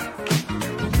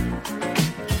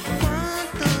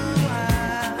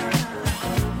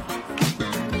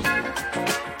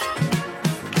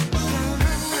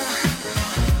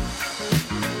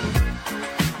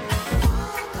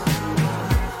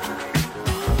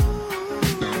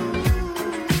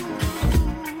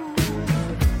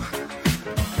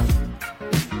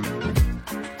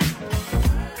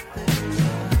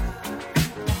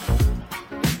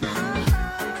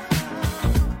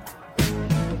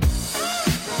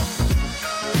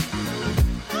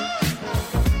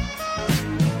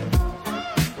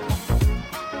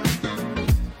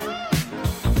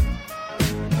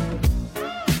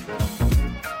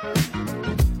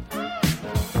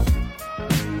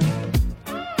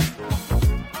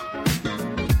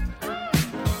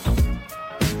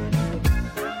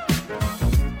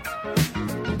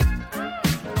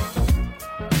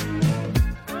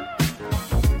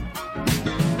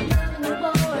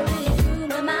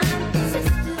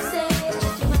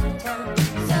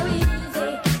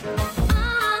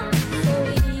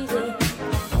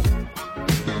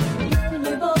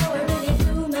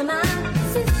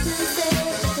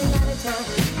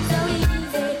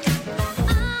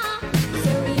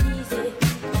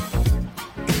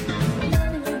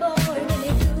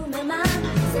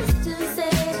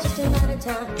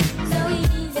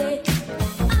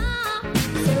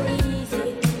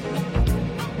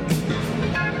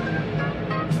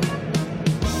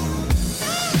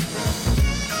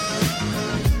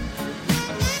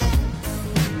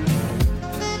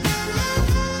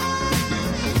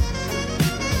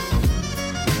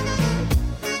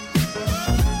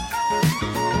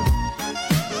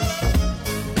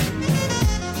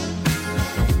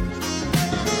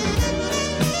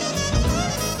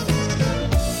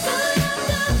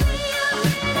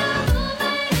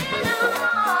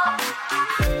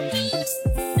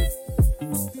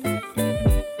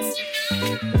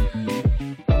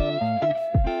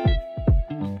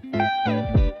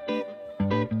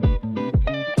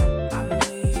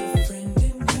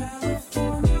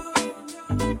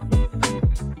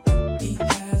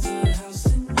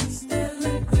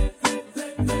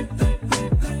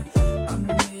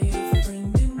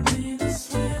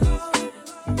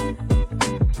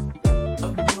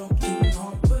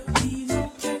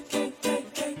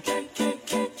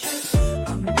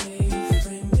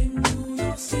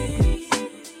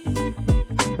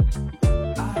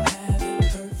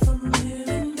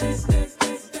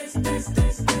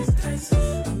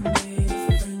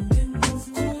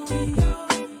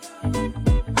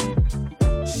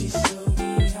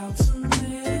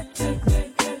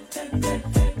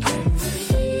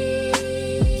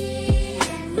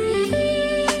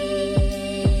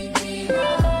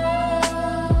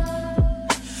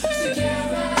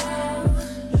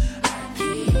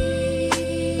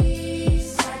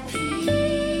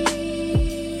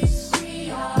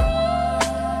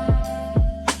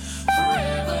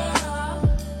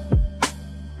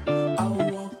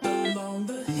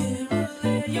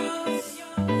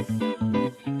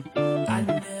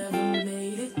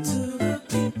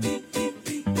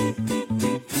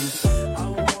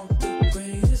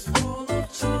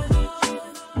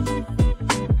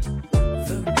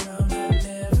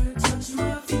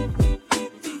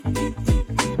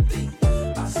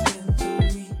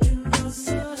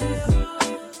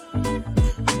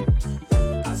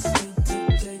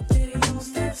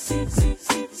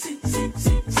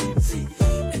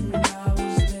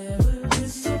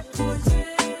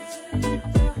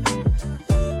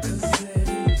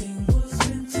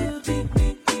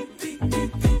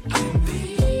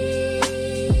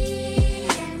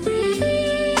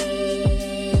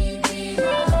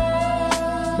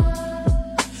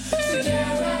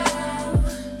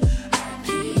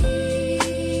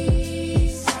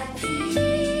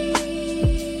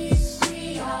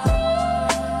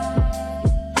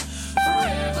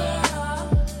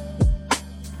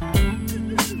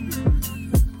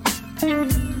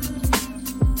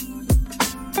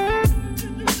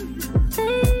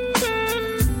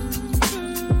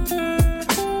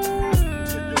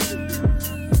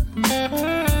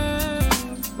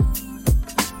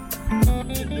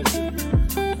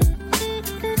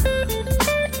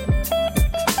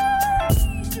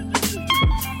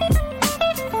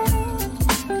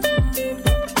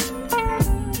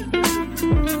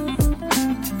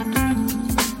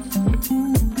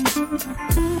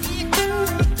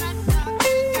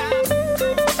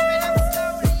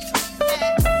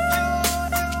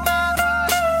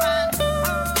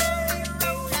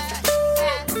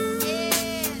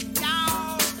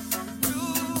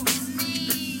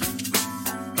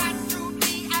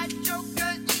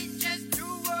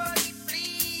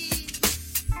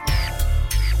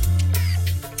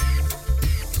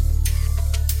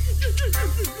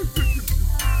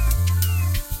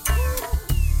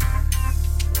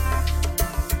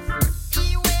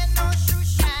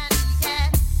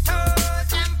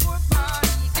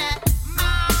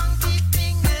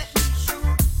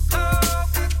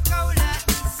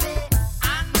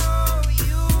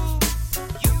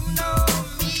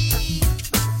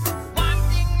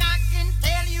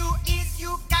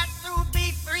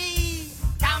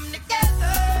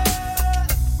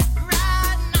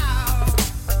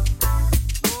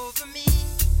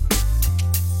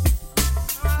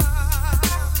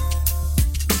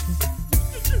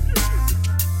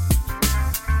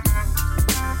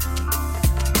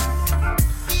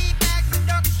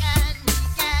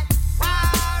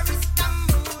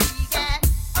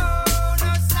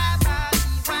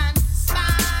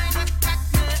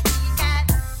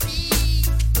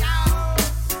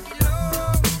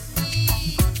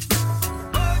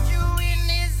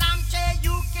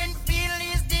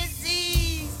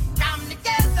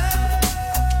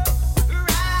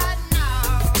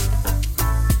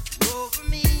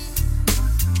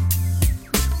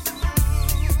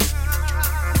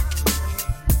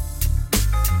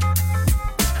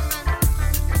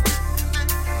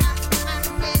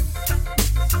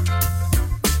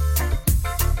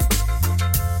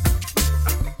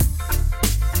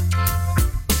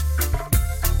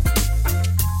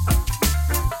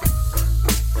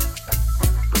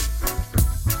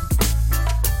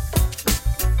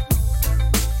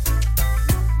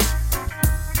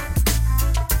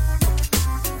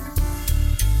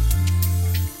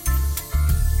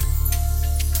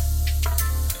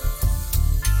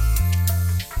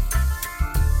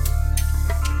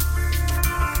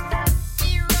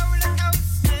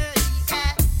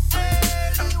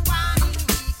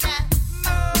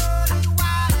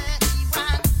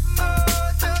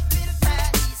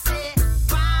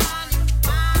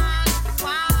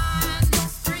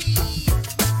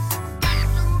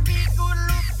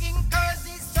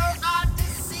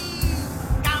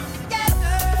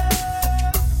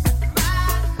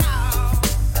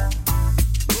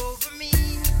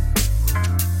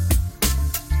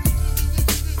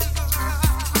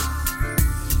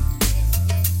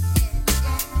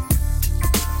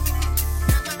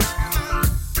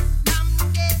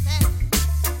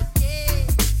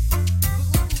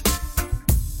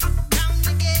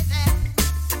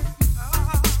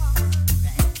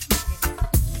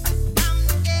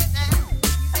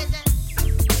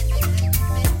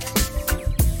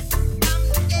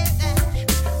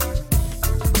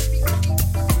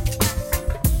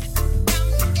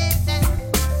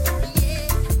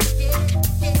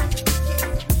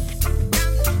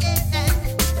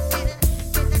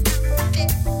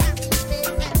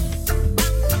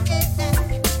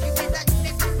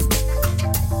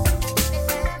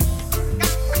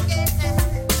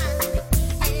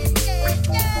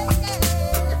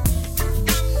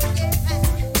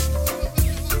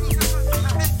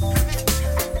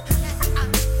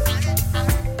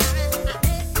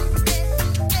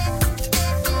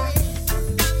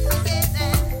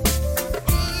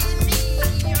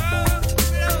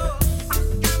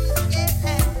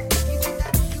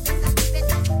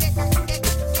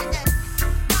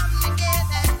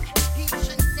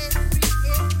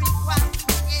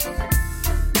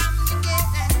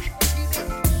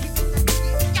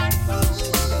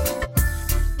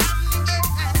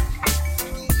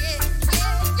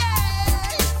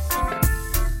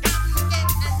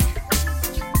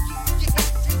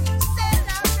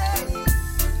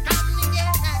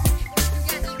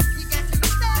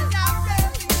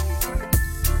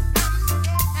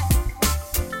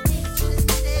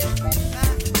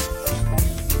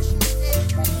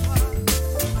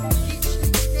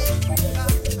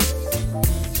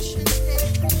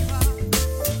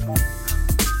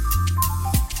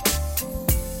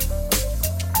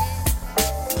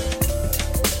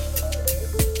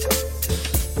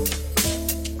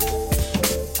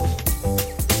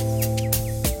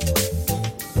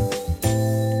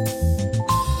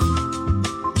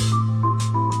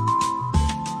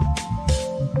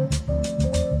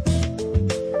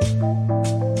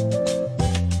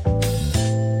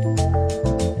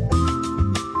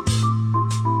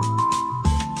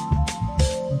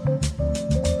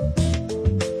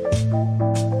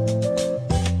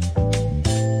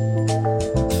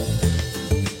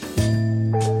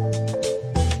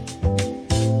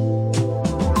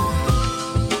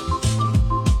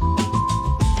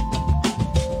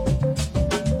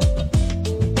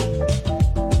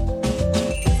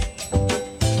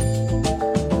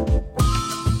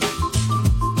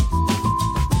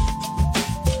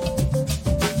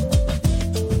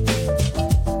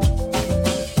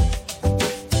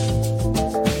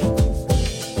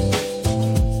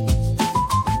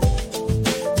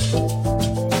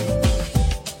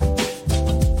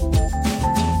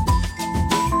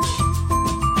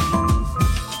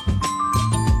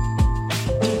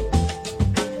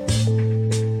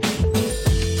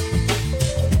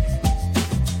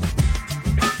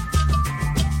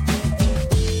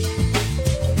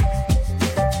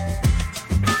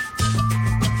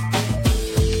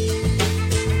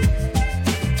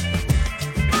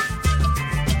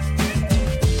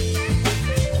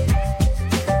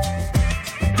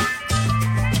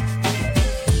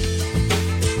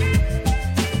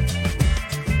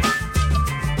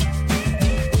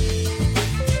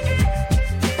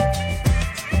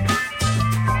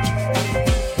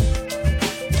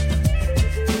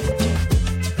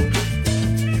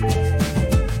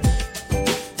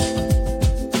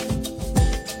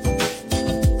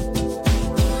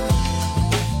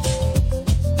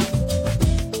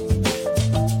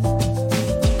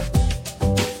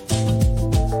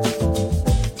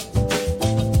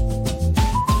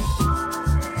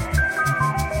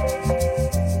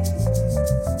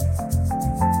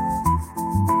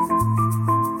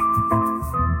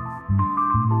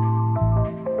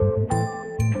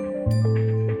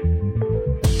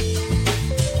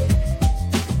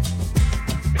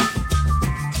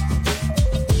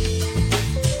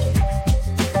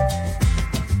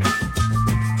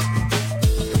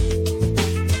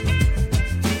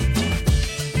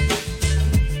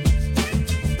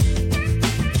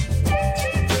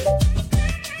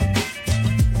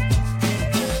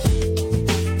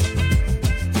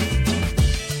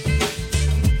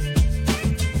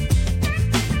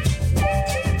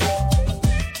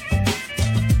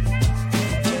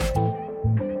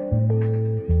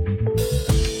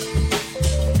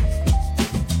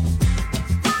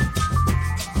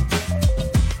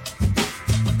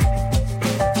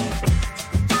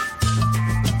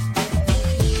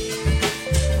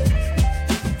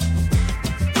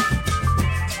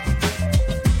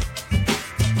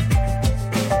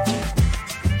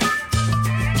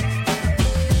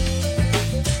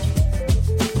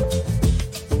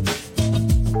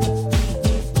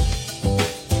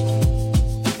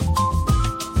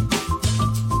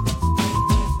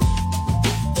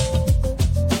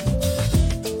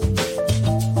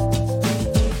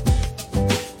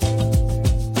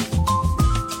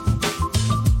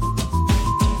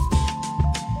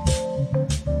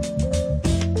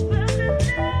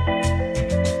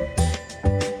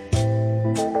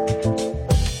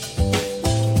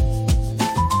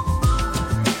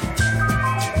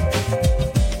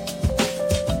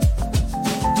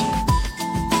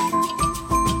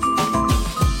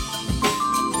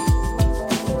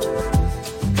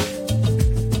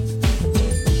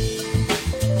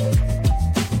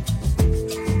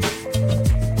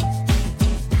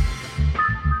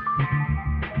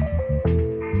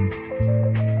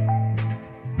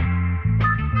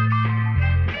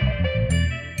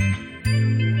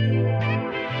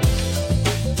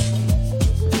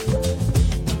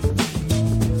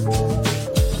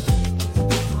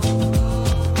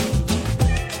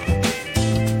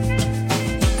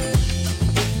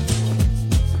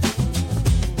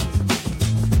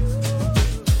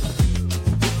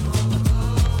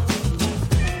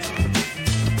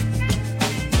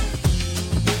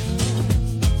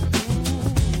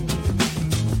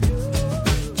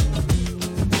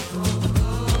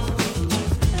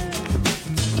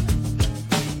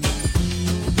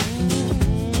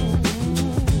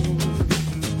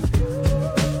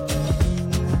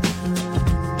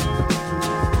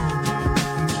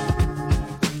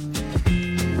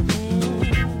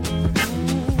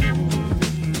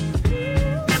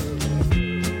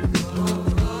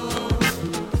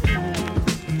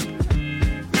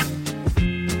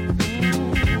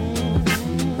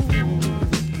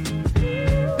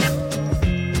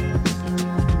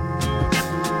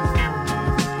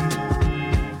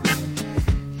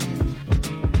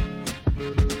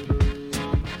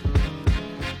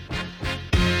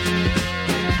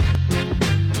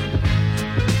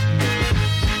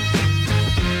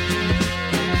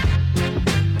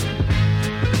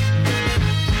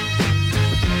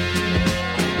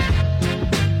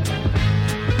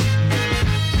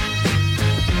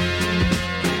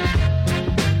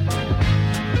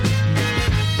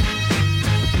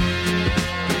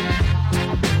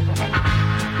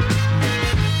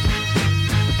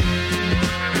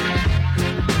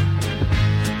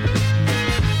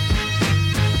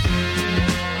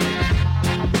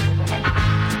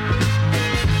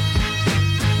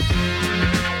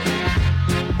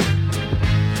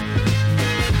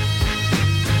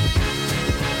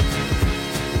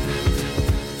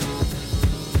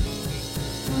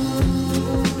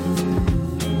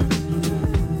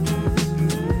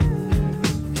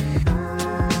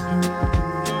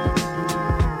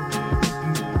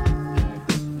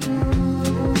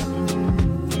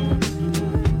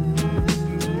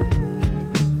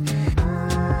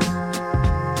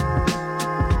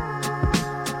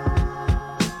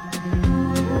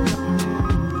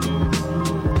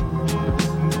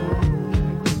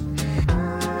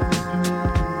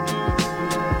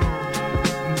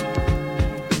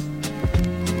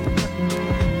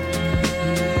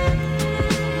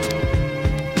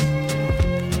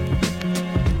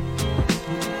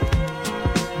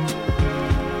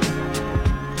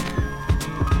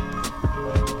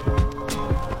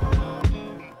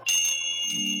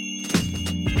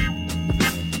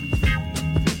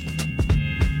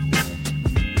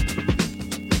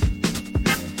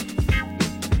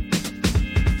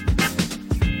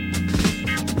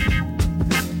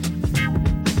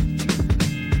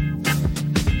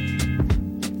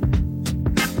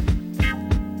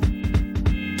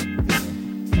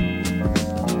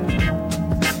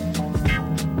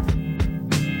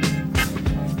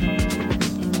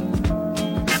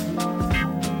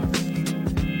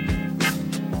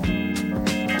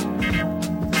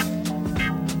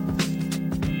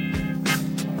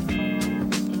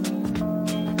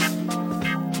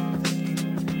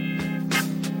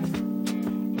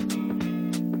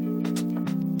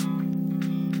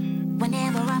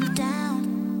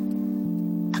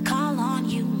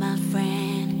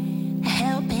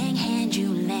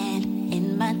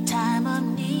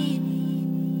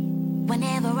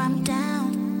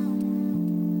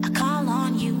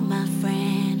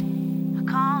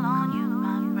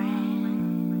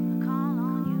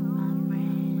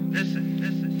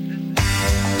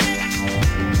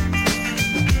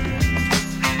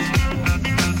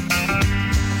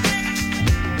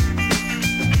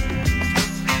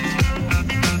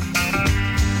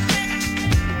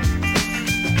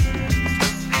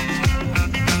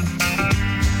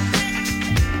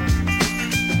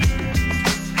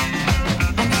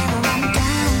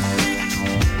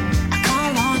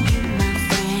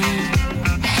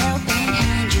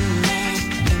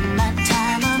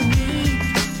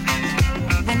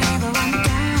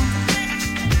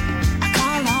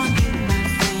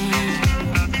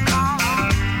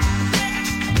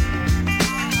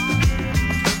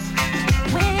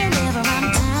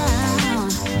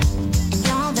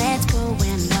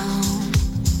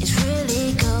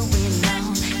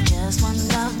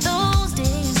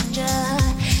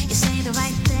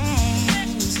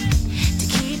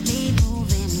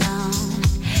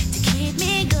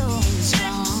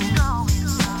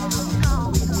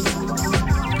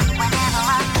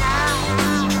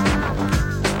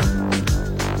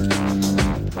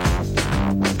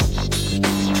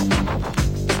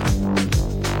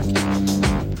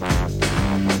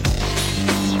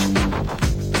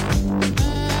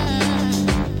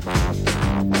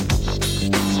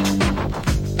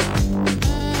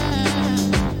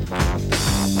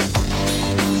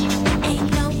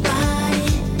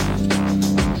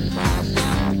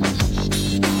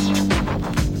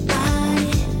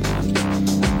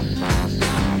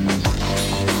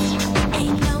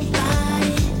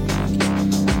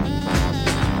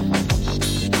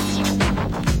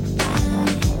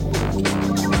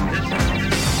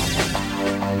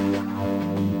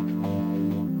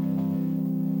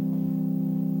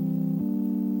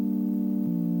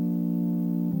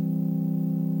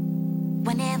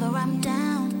Whenever I'm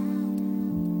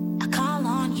down, I call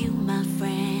on you, my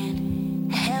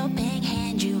friend. A helping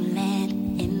hand you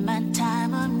lend in my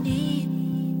time of need.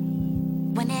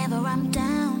 Whenever I'm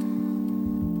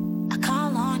down, I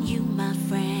call on you, my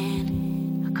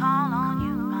friend. I call on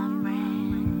you, my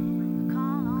friend. I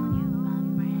call on you, my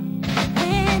friend.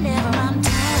 Whenever I'm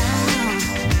down,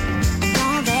 and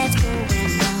all that's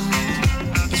going on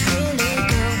is really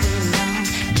going on.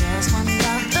 Just one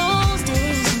of those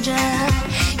days, and just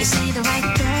you say the right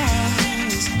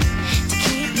things to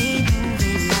keep me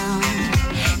moving on,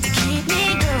 to keep me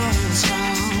going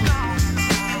strong.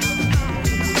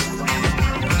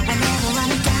 Whenever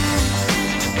I'm down,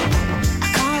 I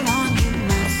call on you,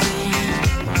 my friend.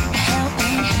 A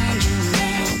helping hand you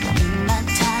lend in my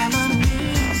time of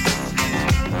need.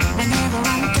 Whenever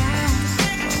I'm down,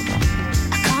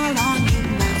 I call on you,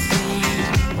 my friend.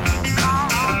 Call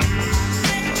on you,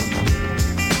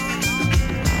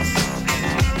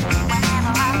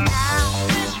 whenever I'm down,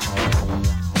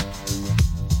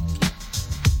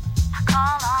 I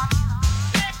call on you.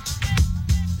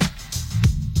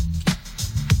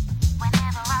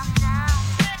 Whenever I'm down,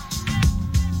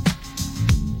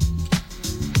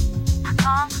 I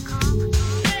call you.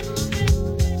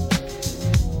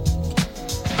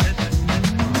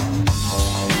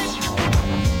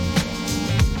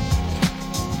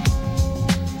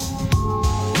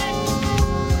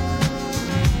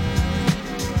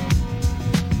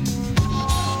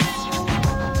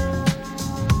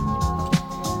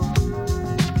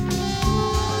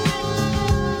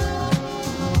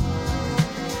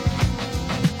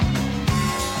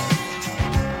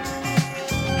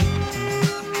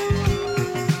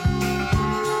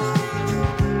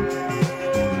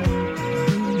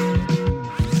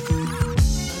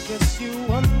 I guess you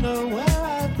wonder where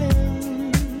I've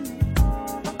been.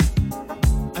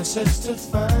 I search to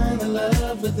find the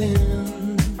love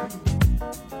within.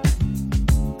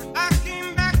 I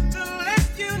came back to let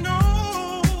you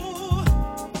know.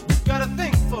 Got a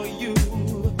thing for you,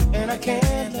 and I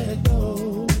can't let it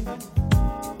go.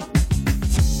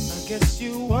 I guess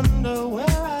you wonder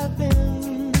where I've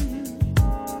been.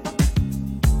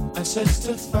 I search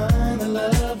to find the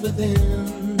love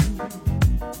within.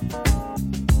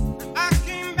 I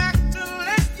came back to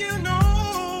let you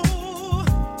know.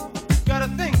 Got a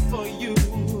thing for you,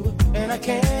 and I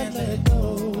can't let it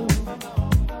go.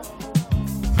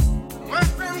 My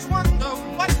friends wonder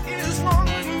what is wrong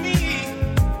with me.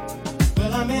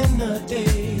 Well, I'm in the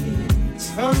daze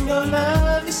from your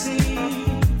love, you see.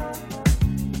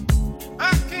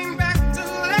 I came back to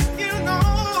let you know.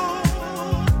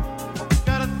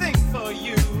 Got a thing for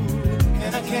you,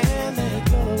 and I can't let it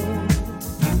go.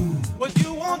 What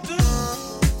you want to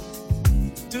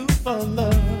do for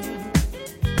love?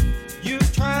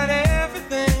 You've tried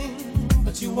everything,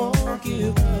 but you won't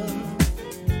give up.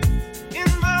 In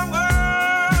my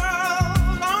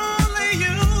world, only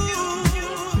you.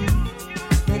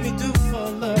 Make me do for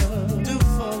love, do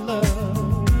for love.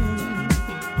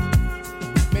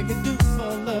 Make me do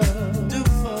for love, do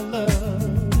for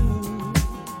love.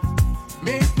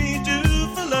 Make me do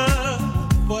for love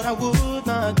what I would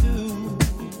not do.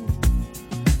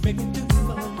 Make me do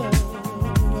for love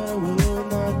what I would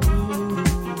not do.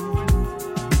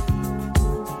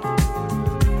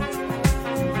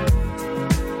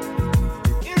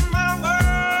 In my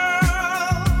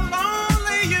world,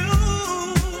 only you.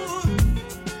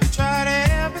 Tried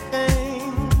everything,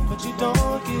 but you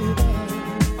don't give up.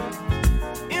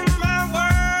 In my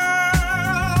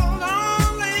world,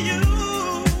 only you.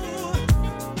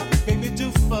 Make me do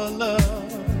for love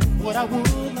what I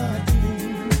would not do.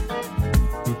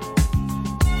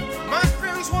 My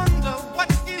friends wonder what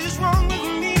is wrong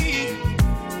with me.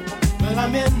 Well,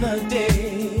 I'm in the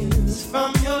daze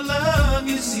from your love,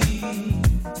 you see.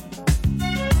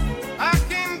 I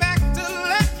came back to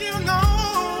let you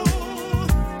know.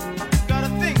 Got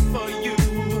a thing for you,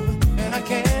 and I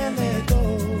can't let go.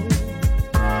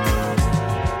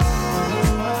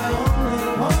 I only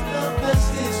want the best,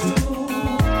 it's true.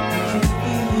 I can't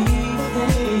believe the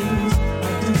things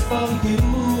I do for you.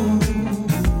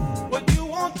 What you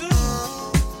want to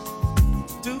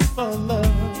do for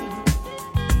love?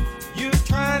 You've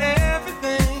tried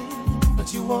everything, but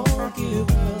you won't give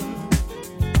up.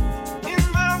 In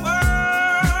my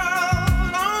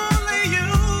world, only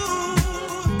you.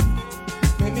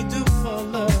 Make me do for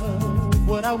love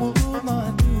what I would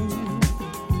not do.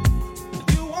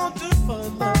 You won't do for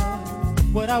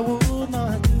love what I would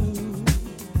not do.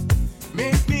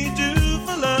 Make me do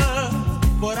for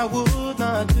love what I would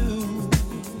not do.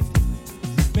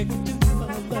 Make me do for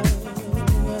love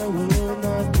what I would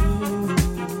not do.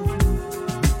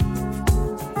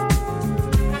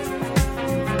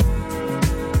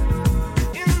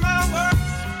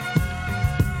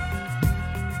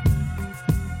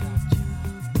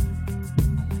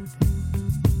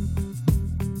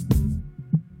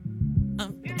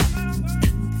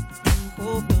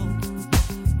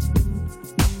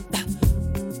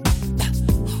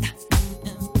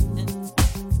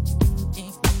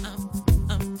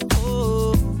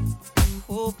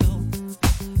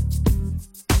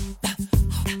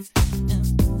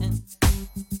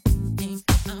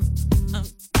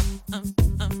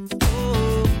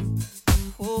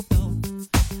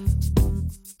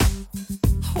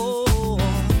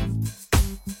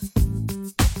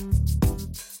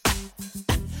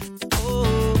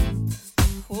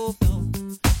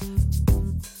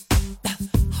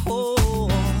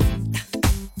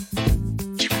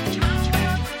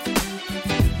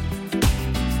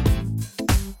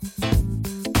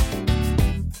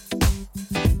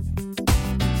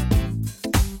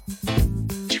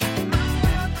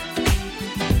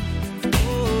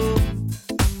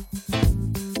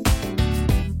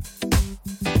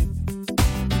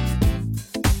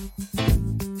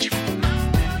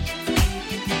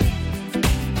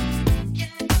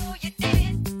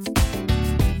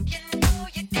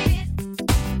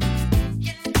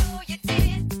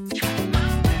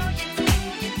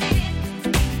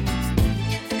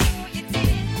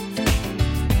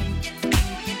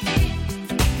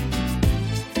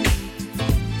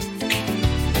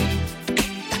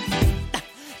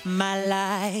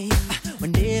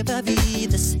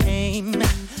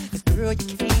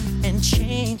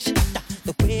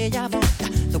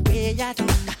 I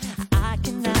don't, I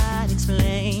cannot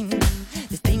explain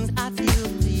the things I feel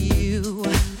for you.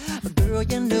 But girl,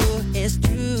 you know it's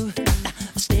true.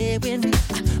 Stay with me,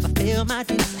 fulfill my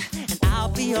dreams, and I'll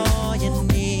be all you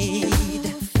need.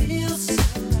 Feels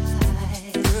so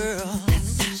right, girl.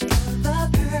 That's the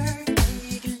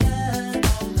perfect love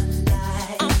all my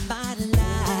life. All my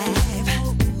life.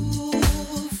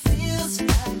 Ooh, feels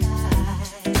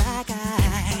like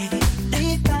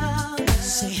I found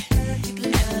say,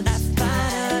 and I found.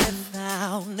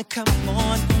 Come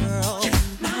on, girl.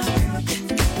 My world, you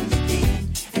know you did,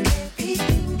 and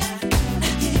everything I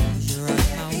wanna give. You're right,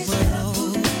 my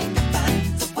world. About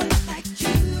someone like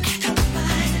you. Come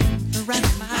on, right,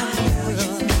 my world.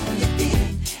 You know you did,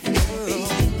 and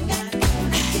everything I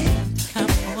wanna give.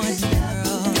 Come on,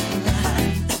 girl. About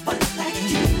someone like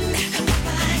you. Come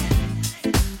on.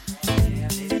 Jam,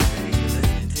 nitty gritty, you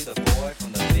listening to the boy from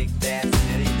the big bad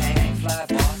city. Hang, fly,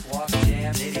 boss, walk,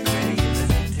 jam, nitty gritty, you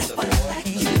listening to the boy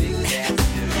from the big bad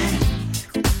city.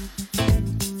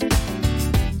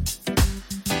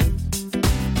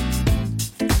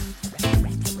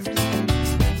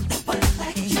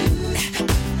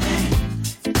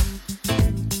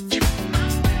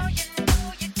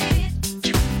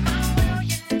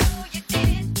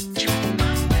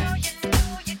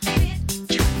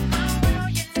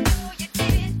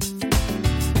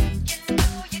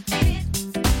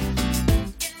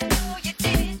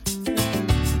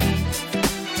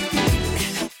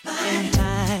 In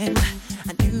time, I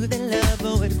knew that love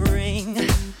would bring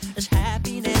this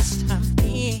happiness to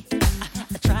me.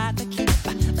 I tried to keep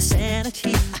my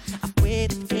sanity. I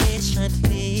waited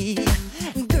patiently.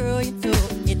 Girl, you know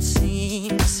it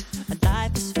seems my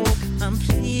life is so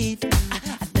complete.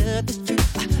 I love this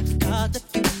truth because of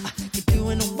you. You're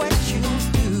doing what you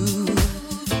do.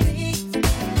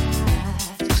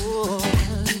 Oh,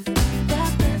 the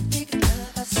perfect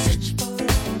love I search for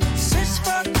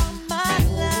all my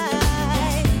life.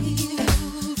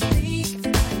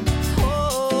 Oh,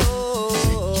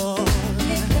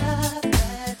 love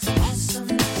that's awesome.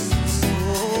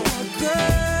 Oh,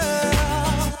 girl.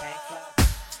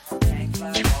 Hang,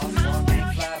 fly, boss, walk,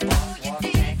 hang, fly, boss, walk,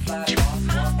 hang, fly, boss,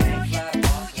 walk, hang, fly,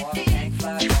 boss, walk, hang,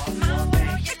 fly,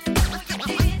 boss,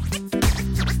 walk,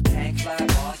 hang, fly,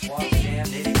 boss, walk, jam,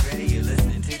 nitty gritty, you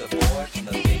listening to the boy from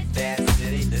the big bad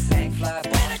city. This hang, fly,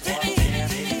 boss, walk, jam,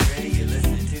 nitty gritty, you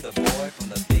listening to the boy from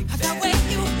the big bad city.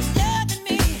 Loving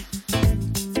me,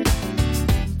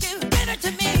 you did it to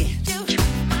me. You did it to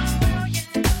me.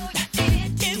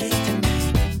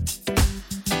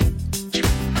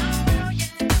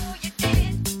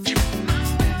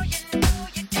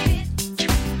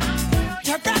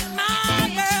 To rock my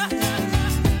world,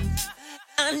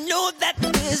 I know that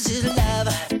this is love.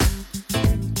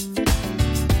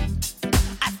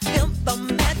 I feel the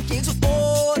magic's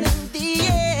all in the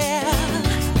air.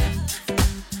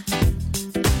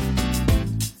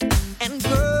 And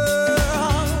girl,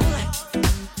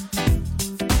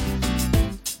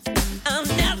 I'll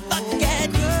never get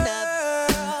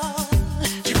enough.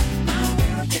 My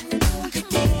world, you know you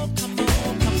did. Come on,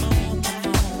 come on,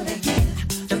 come on again.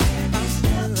 To rock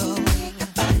my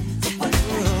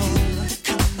world, to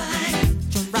rock my world,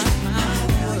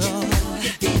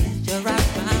 to rock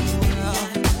my world.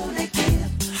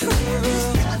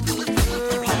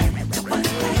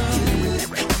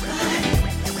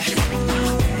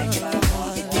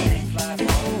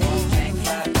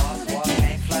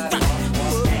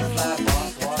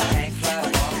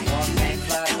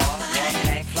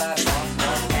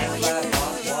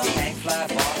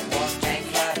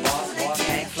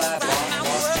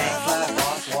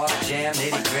 Jam,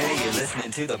 nitty gritty, you're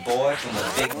listening to the boy from the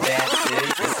big bad city.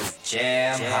 This is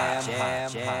Jam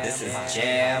Hot. This is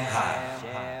Jam Hot.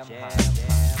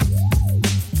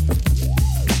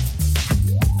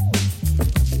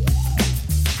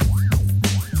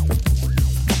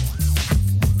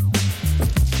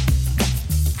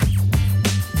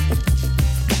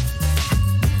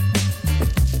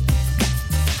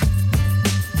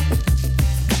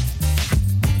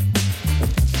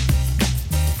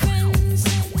 Friends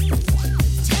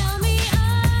tell me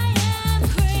I am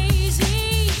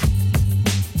crazy,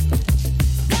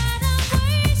 that I'm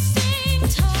wasting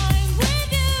time with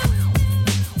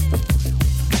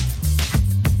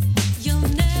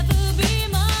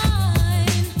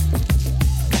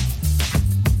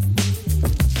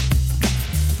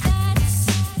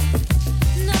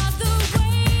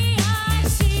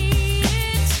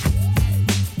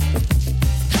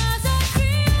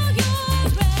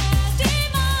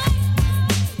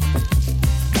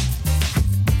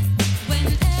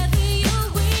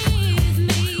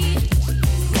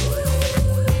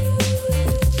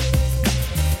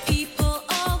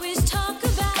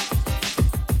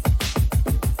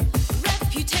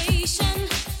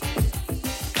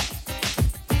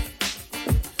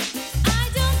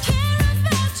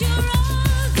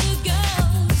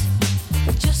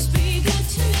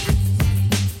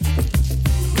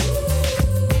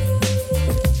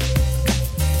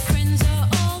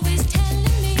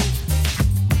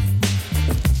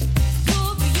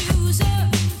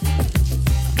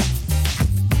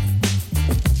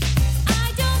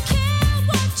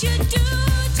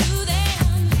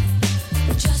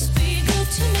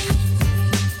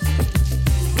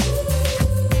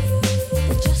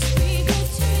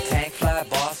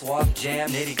jam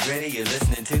nitty gritty. You're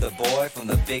listening to the boy from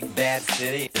the big bad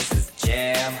city. This is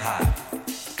Jam Hot.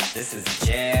 This is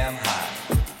Jam Hot.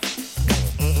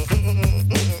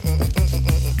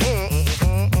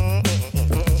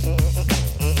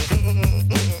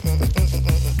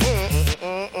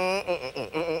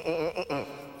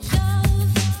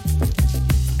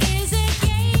 Is a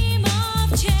game of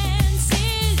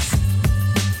chances,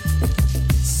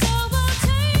 so I'll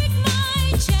take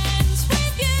my chance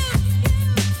with you,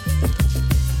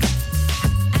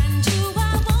 and you I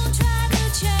won't try to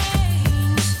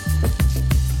change.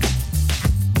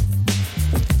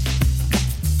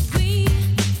 We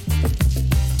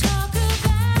talk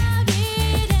about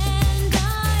it, and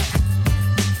I'd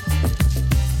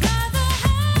rather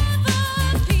have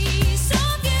a piece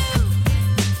of you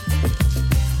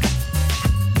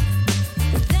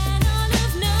than all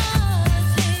of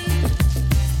nothing.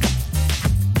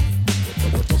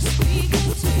 Just be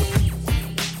good to me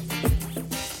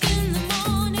in the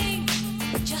morning.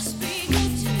 Just be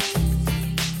good to me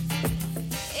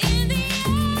in the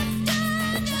afternoon.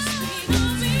 Just be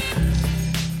good to me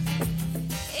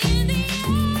in the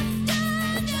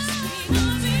afternoon. Just be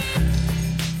good to me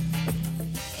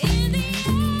in the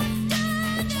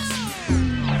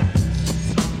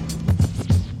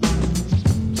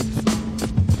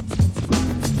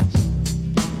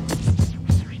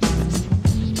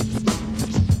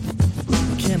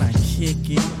Can I kick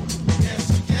it? Yes,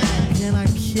 you can. Can I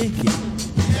kick it?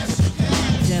 Yes, you can.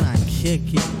 Can I kick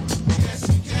it? Yes,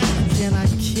 you can. Can I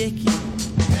kick it?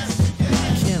 Yes, you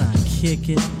can. Can I kick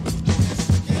it?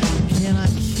 Can I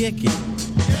kick it?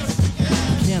 Yes, you can.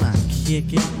 Can I kick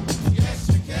it? Yes,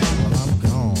 you can. Well, I'm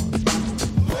gone.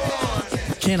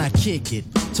 Can I kick it?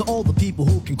 To all the people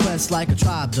who can quest like a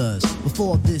tribe does.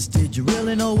 Before this, did you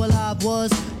really know what live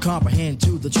was? Comprehend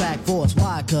to the track force,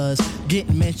 why? Cause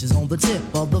getting mentions on the tip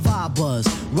of the vibe buzz.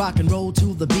 Rock and roll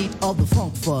to the beat of the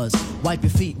funk fuzz. Wipe your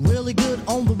feet really good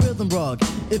on the rhythm rug.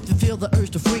 If you feel the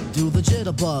urge to freak, do the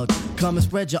jitterbug. Come and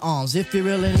spread your arms if you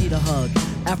really need a hug.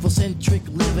 Afrocentric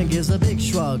living is a big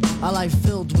shrug. A life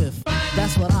filled with,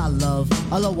 that's what I love.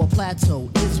 A lower plateau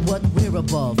is what we're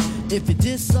above. If you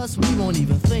diss us, we won't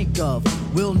even think of.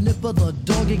 We'll nipper the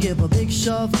dog and give a big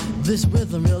shove. This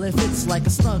rhythm really fits like a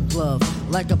snug glove.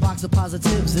 Like a box of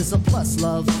positives, it's a plus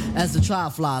love. As the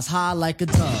tribe flies high like a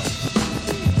dove.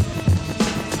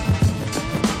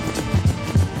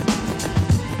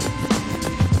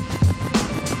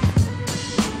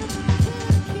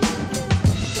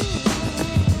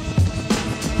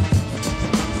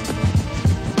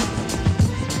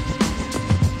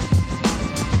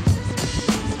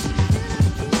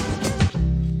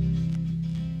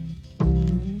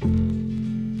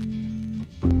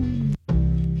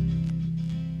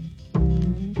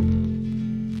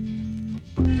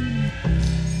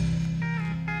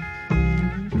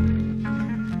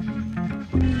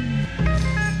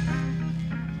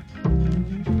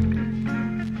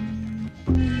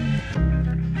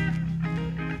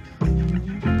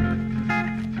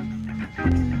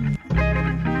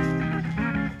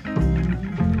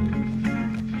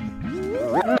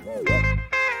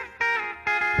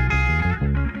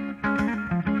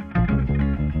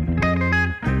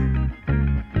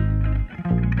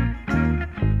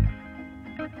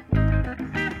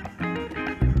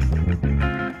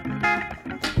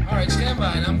 All right, stand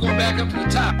by, and I'm going back up to the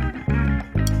top.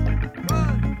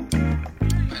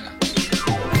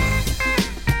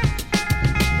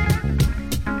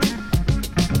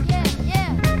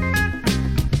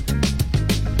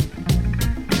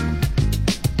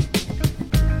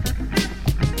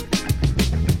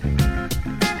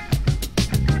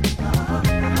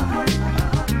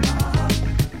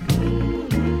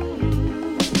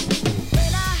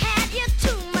 When I had you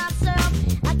to myself,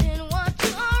 I didn't want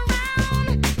you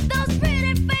around. Those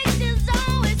pretty faces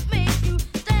always make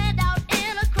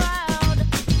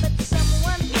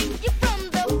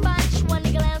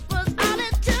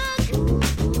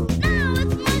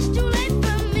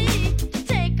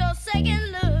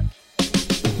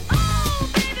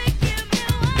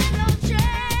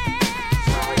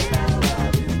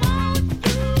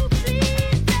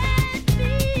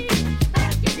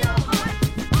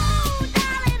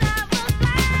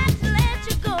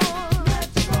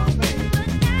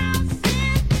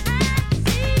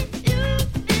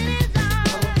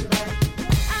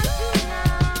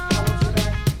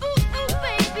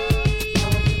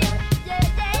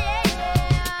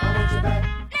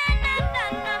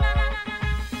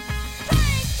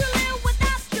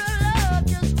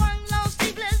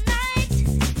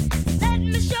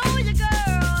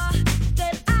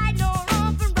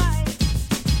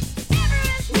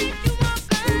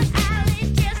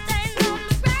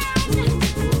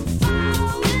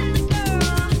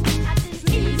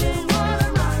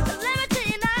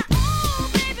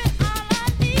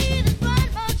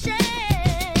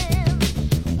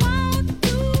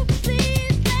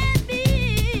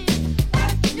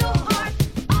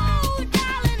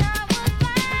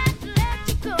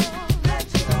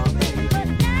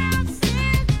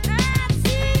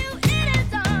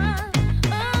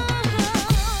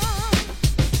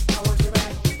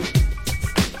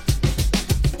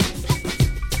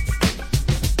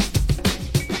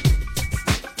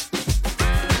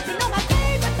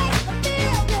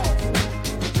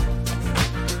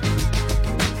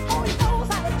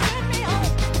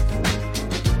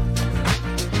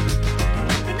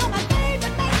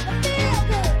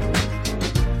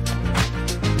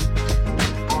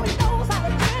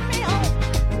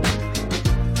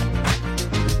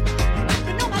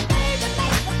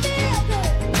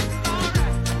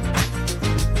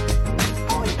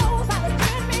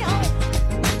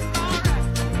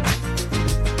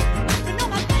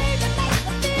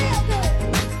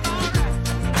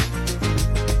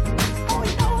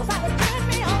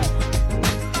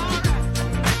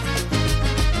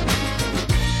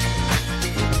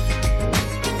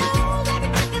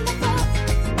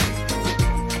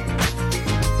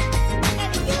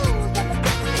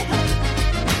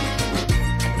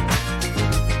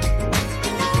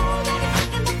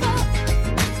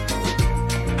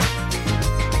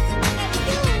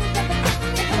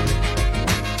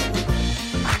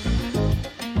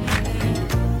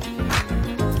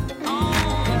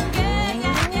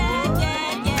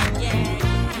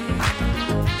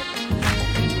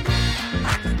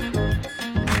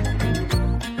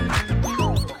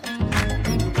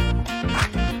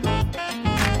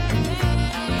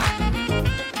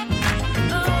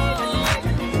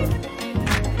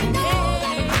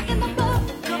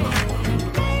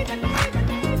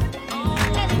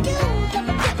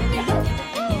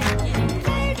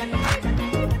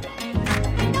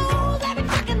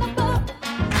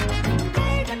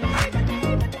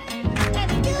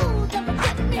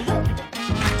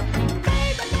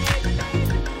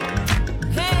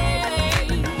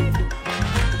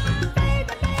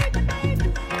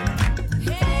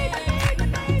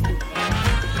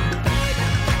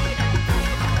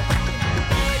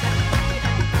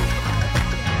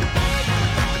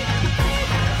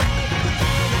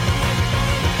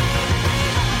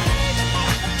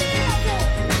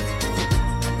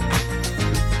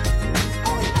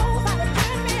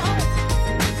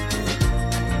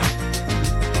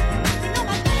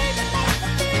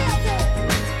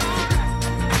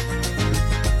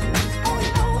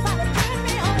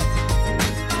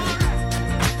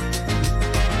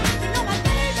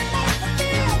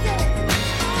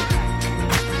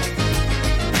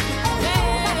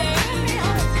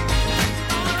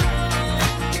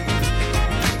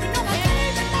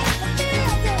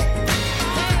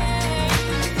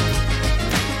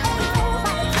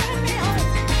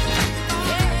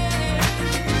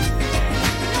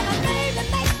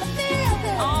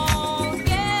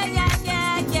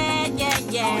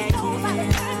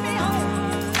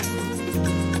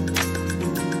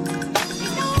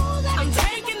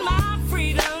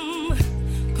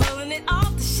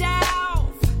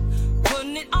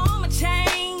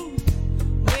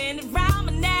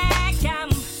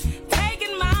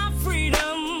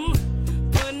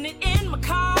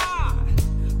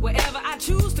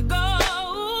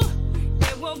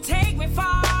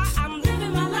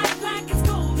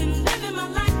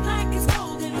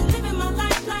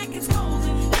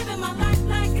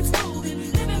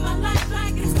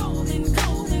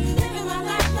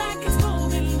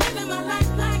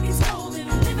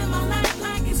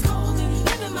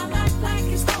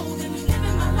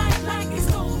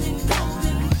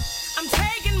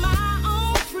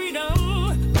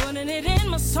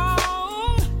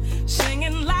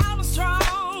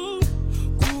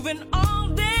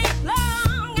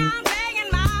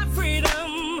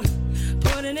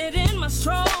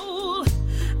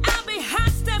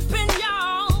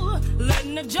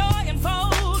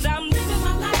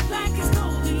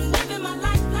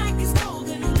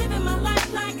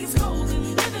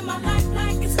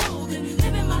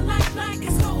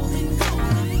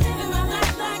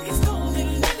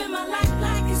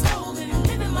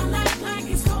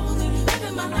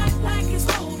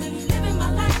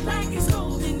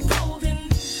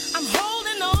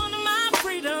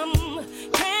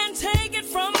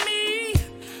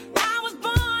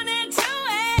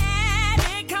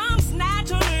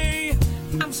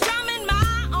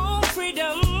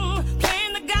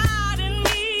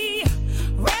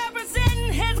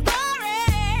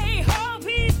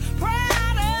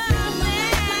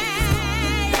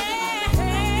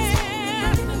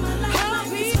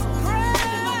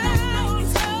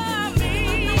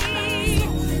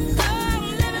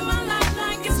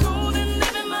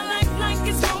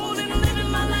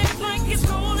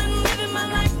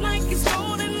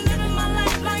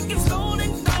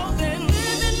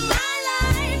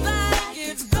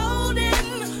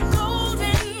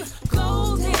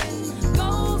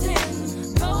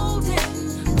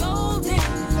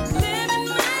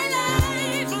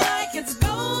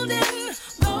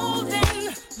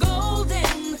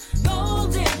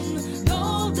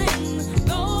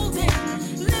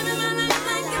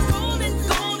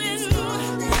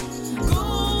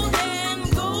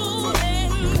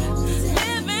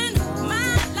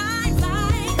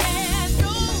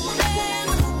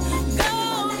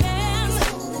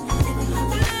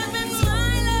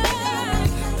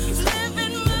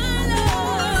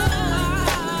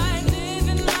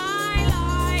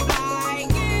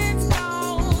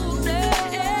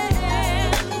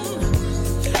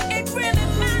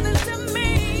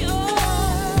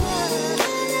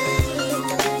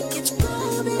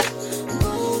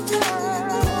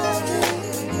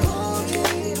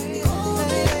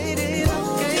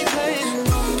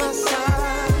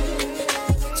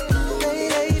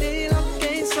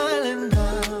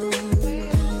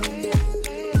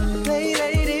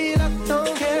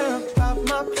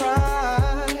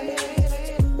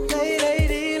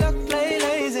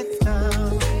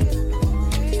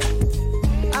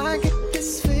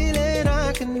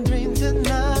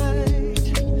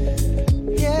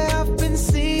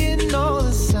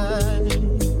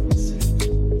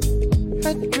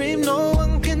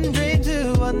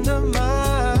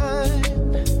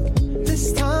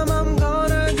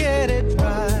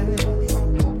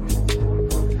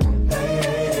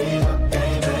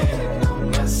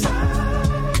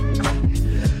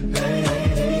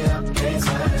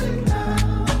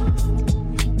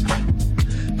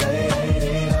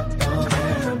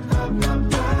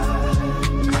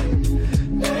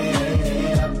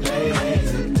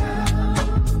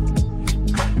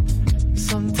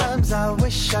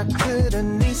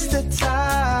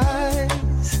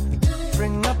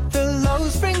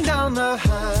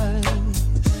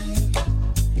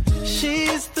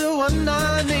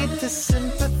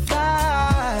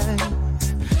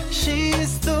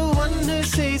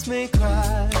me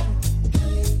cry.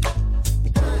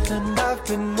 And I've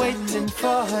been waiting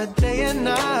for her day and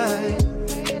night.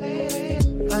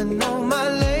 I know my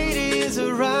lady is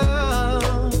around.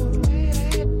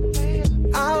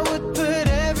 I would put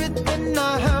everything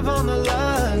I have on the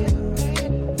line.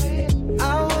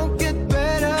 I won't get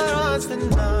better odds than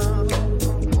now.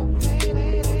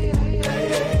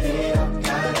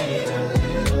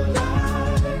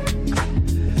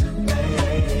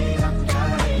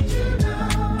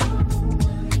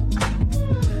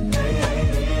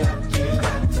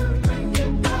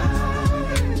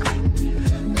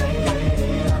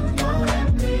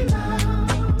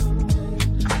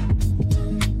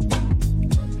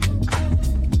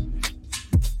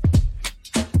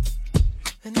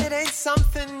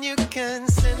 Something you can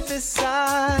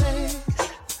synthesize,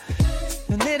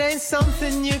 and it ain't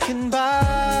something you can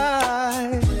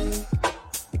buy.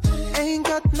 Ain't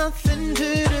got nothing to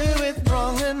do with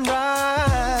wrong and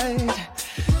right.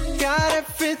 Got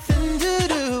everything to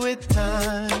do with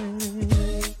time.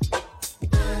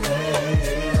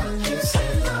 You say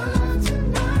my love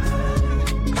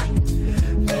tonight.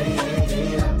 Lady,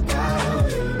 I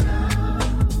got you now.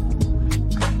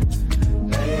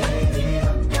 Lady,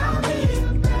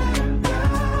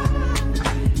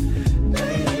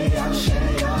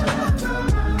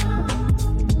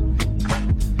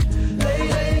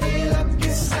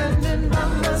 standing by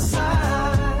my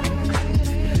side.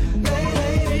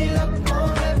 Lady, luck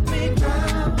won't let me drown.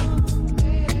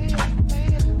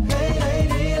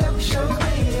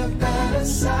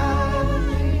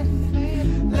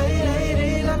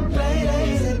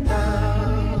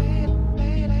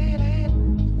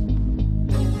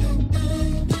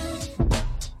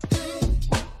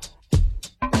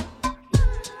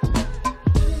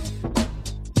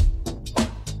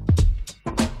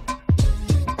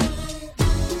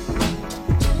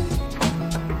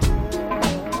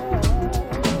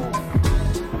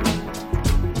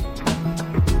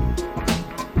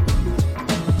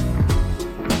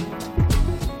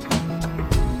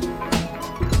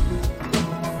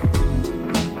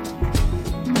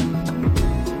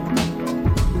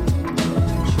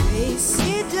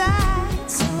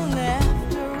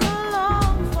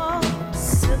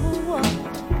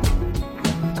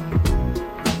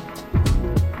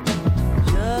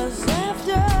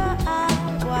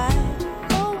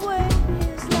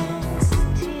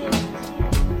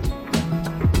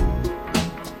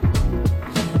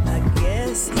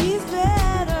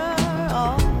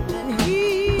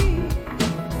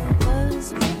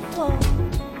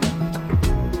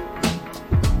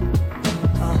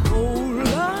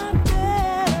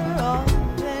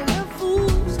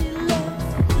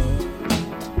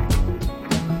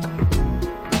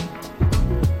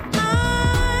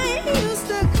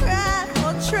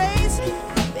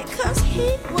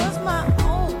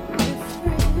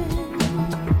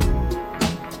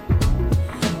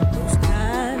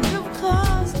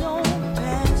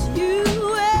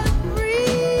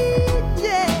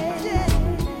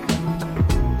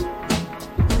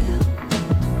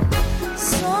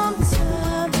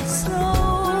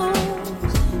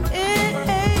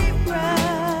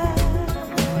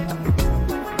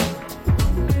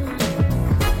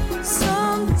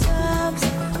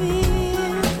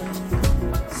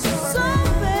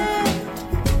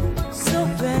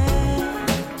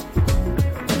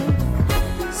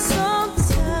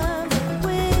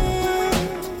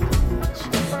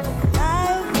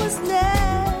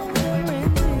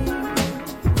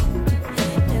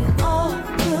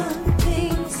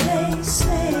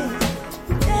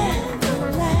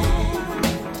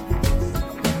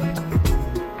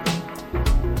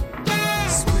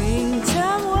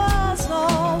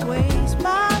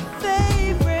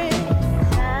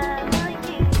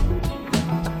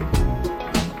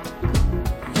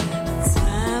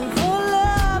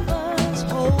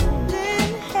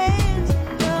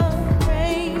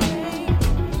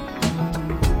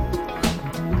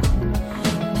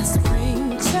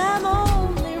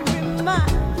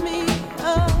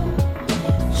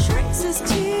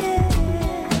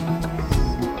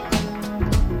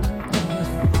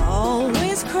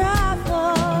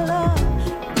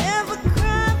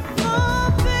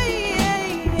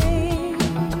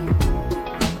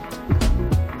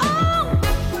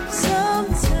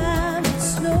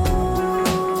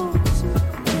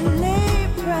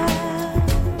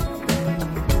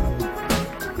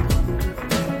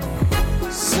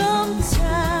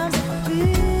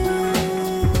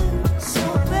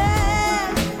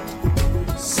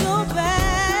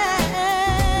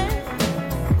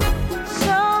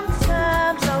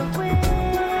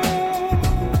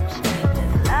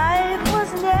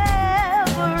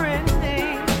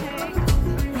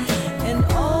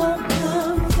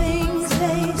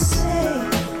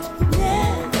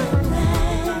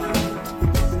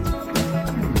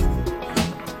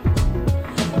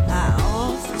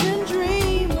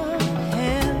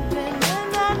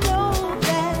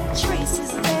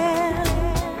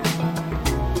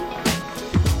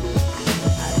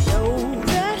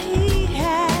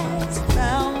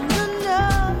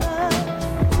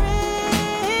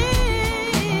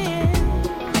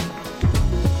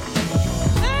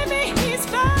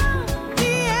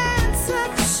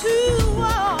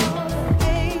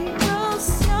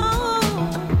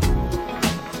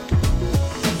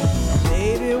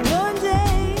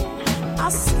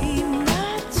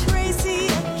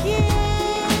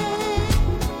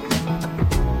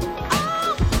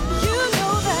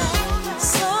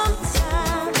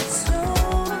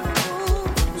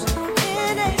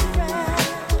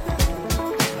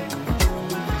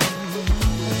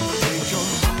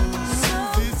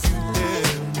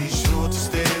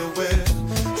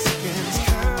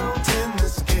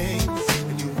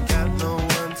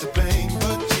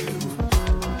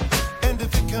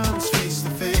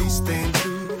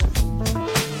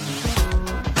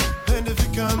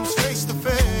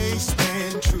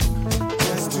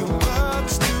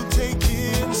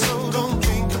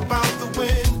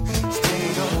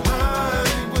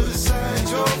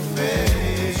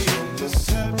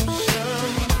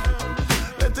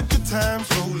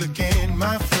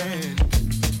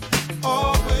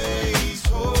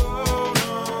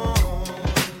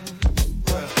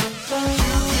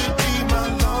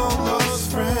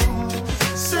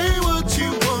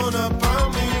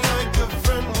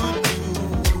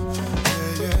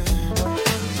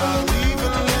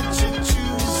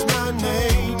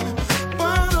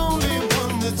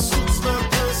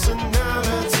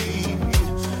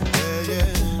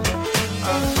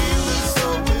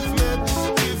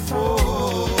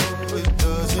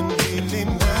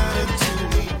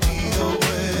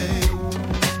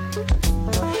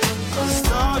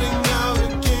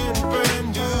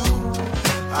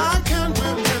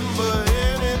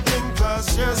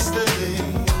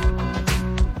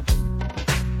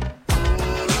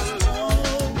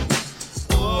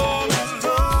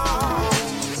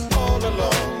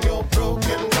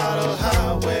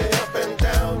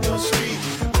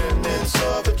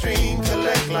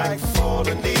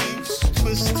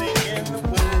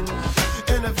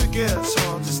 gets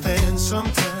hard to stand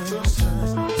sometimes.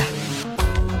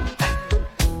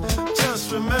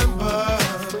 Just remember,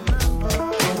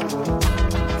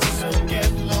 don't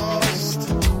get lost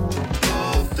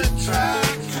off the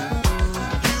track.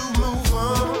 You move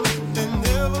on and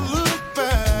never look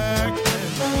back.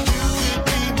 You could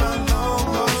be my long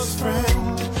lost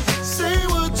friend. Say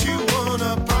what you want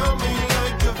about me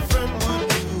like a friend would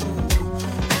do.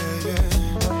 Yeah,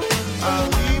 yeah.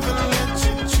 I'll even let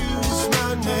you choose my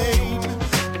name,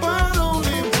 but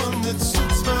only one that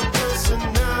suits my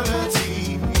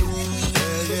personality.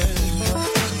 Yeah, yeah.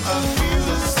 I feel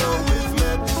as though we've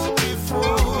met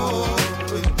before.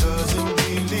 It doesn't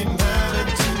really matter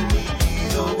to me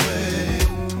either way.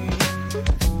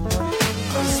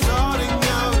 I'm starting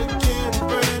out again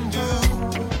brand new.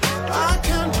 I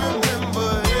can't remember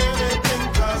anything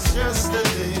past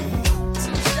yesterday.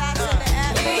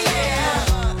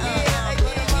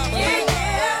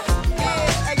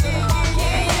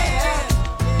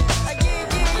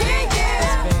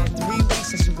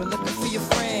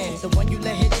 The one you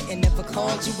let hit it and never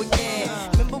called you again.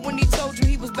 Remember when he told you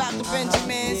he was about to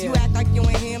Benjamins? You act like you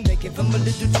ain't him, they give him a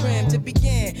little trim to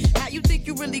begin. How you think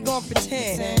you really gon'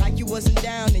 pretend like you wasn't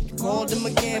down and you called him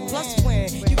again? Plus when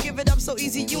you give it up so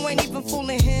easy, you ain't even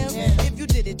fooling him. If you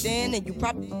did it then you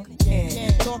probably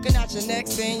can. Talking out your neck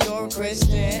saying you're a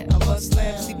Christian, a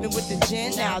Muslim, sleeping with the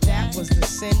jinn. Now that was the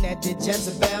sin that did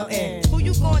Jezebel in. Who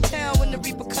you gonna tell when the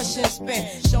repercussions spin?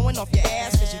 Showing off your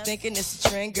ass cause you thinking it's a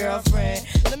trend, girlfriend.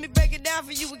 Let me break it down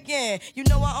for you again. You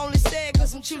know I only said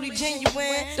cause I'm truly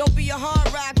genuine. Don't be a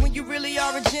hard rock when you really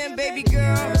are a gem, baby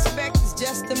girl. Respect is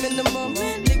just the minimum.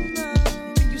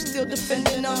 You still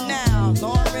defending them now.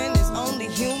 Lauren is only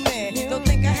human. Don't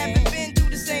think I haven't been through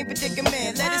the same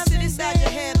predicament. Let it sit inside your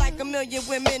head like a million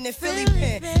women in Philly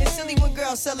pen. It's silly when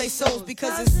girls sell their souls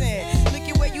because it's sin. Look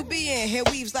at where you be in. Hair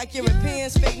weaves like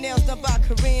Europeans. Fake nails done by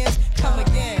Koreans. Come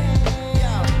again.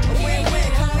 Yo,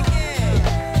 win-win, come again.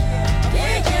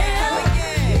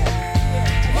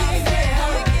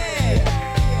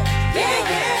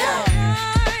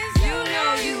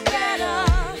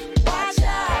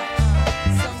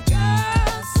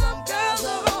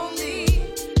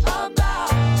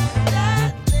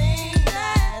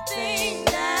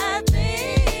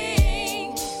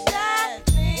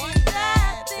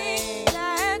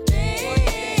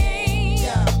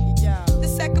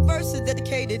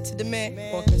 To the man,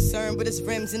 more concerned with his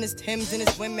rims and his Timbs and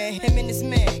his women. Him and his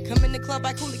man come in the club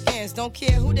like hooligans. Don't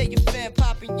care who they your fan,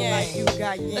 poppin' yang. Like you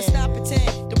got yang. Let's not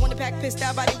pretend. The one that pack pissed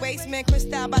out by the waist, man.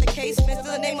 Crissed out by the casement.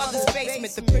 Still the name of this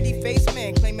basement. The pretty face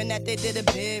man claiming that they did a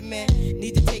bid, man.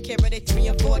 Need to take care of their 3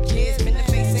 and 4 kids. Been the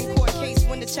face in court case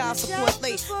when the child support's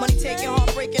late. Money taking,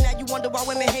 heartbreaking. Now you wonder why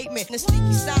women hate me. And the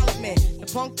sneaky silent man, the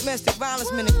punk domestic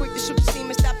violence man, the quick to shoot the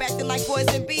semen. Stop acting like boys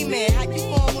and be man. How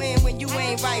you gon' win when you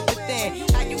ain't right within?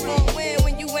 How you gon' win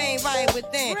when you ain't right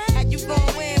within? How you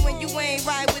gon' win when you ain't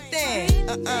right within?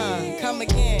 Come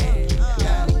again.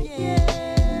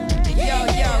 Yo,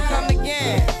 come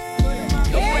again.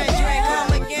 The red drink,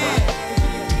 come again.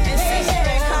 And 6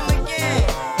 drink, come again.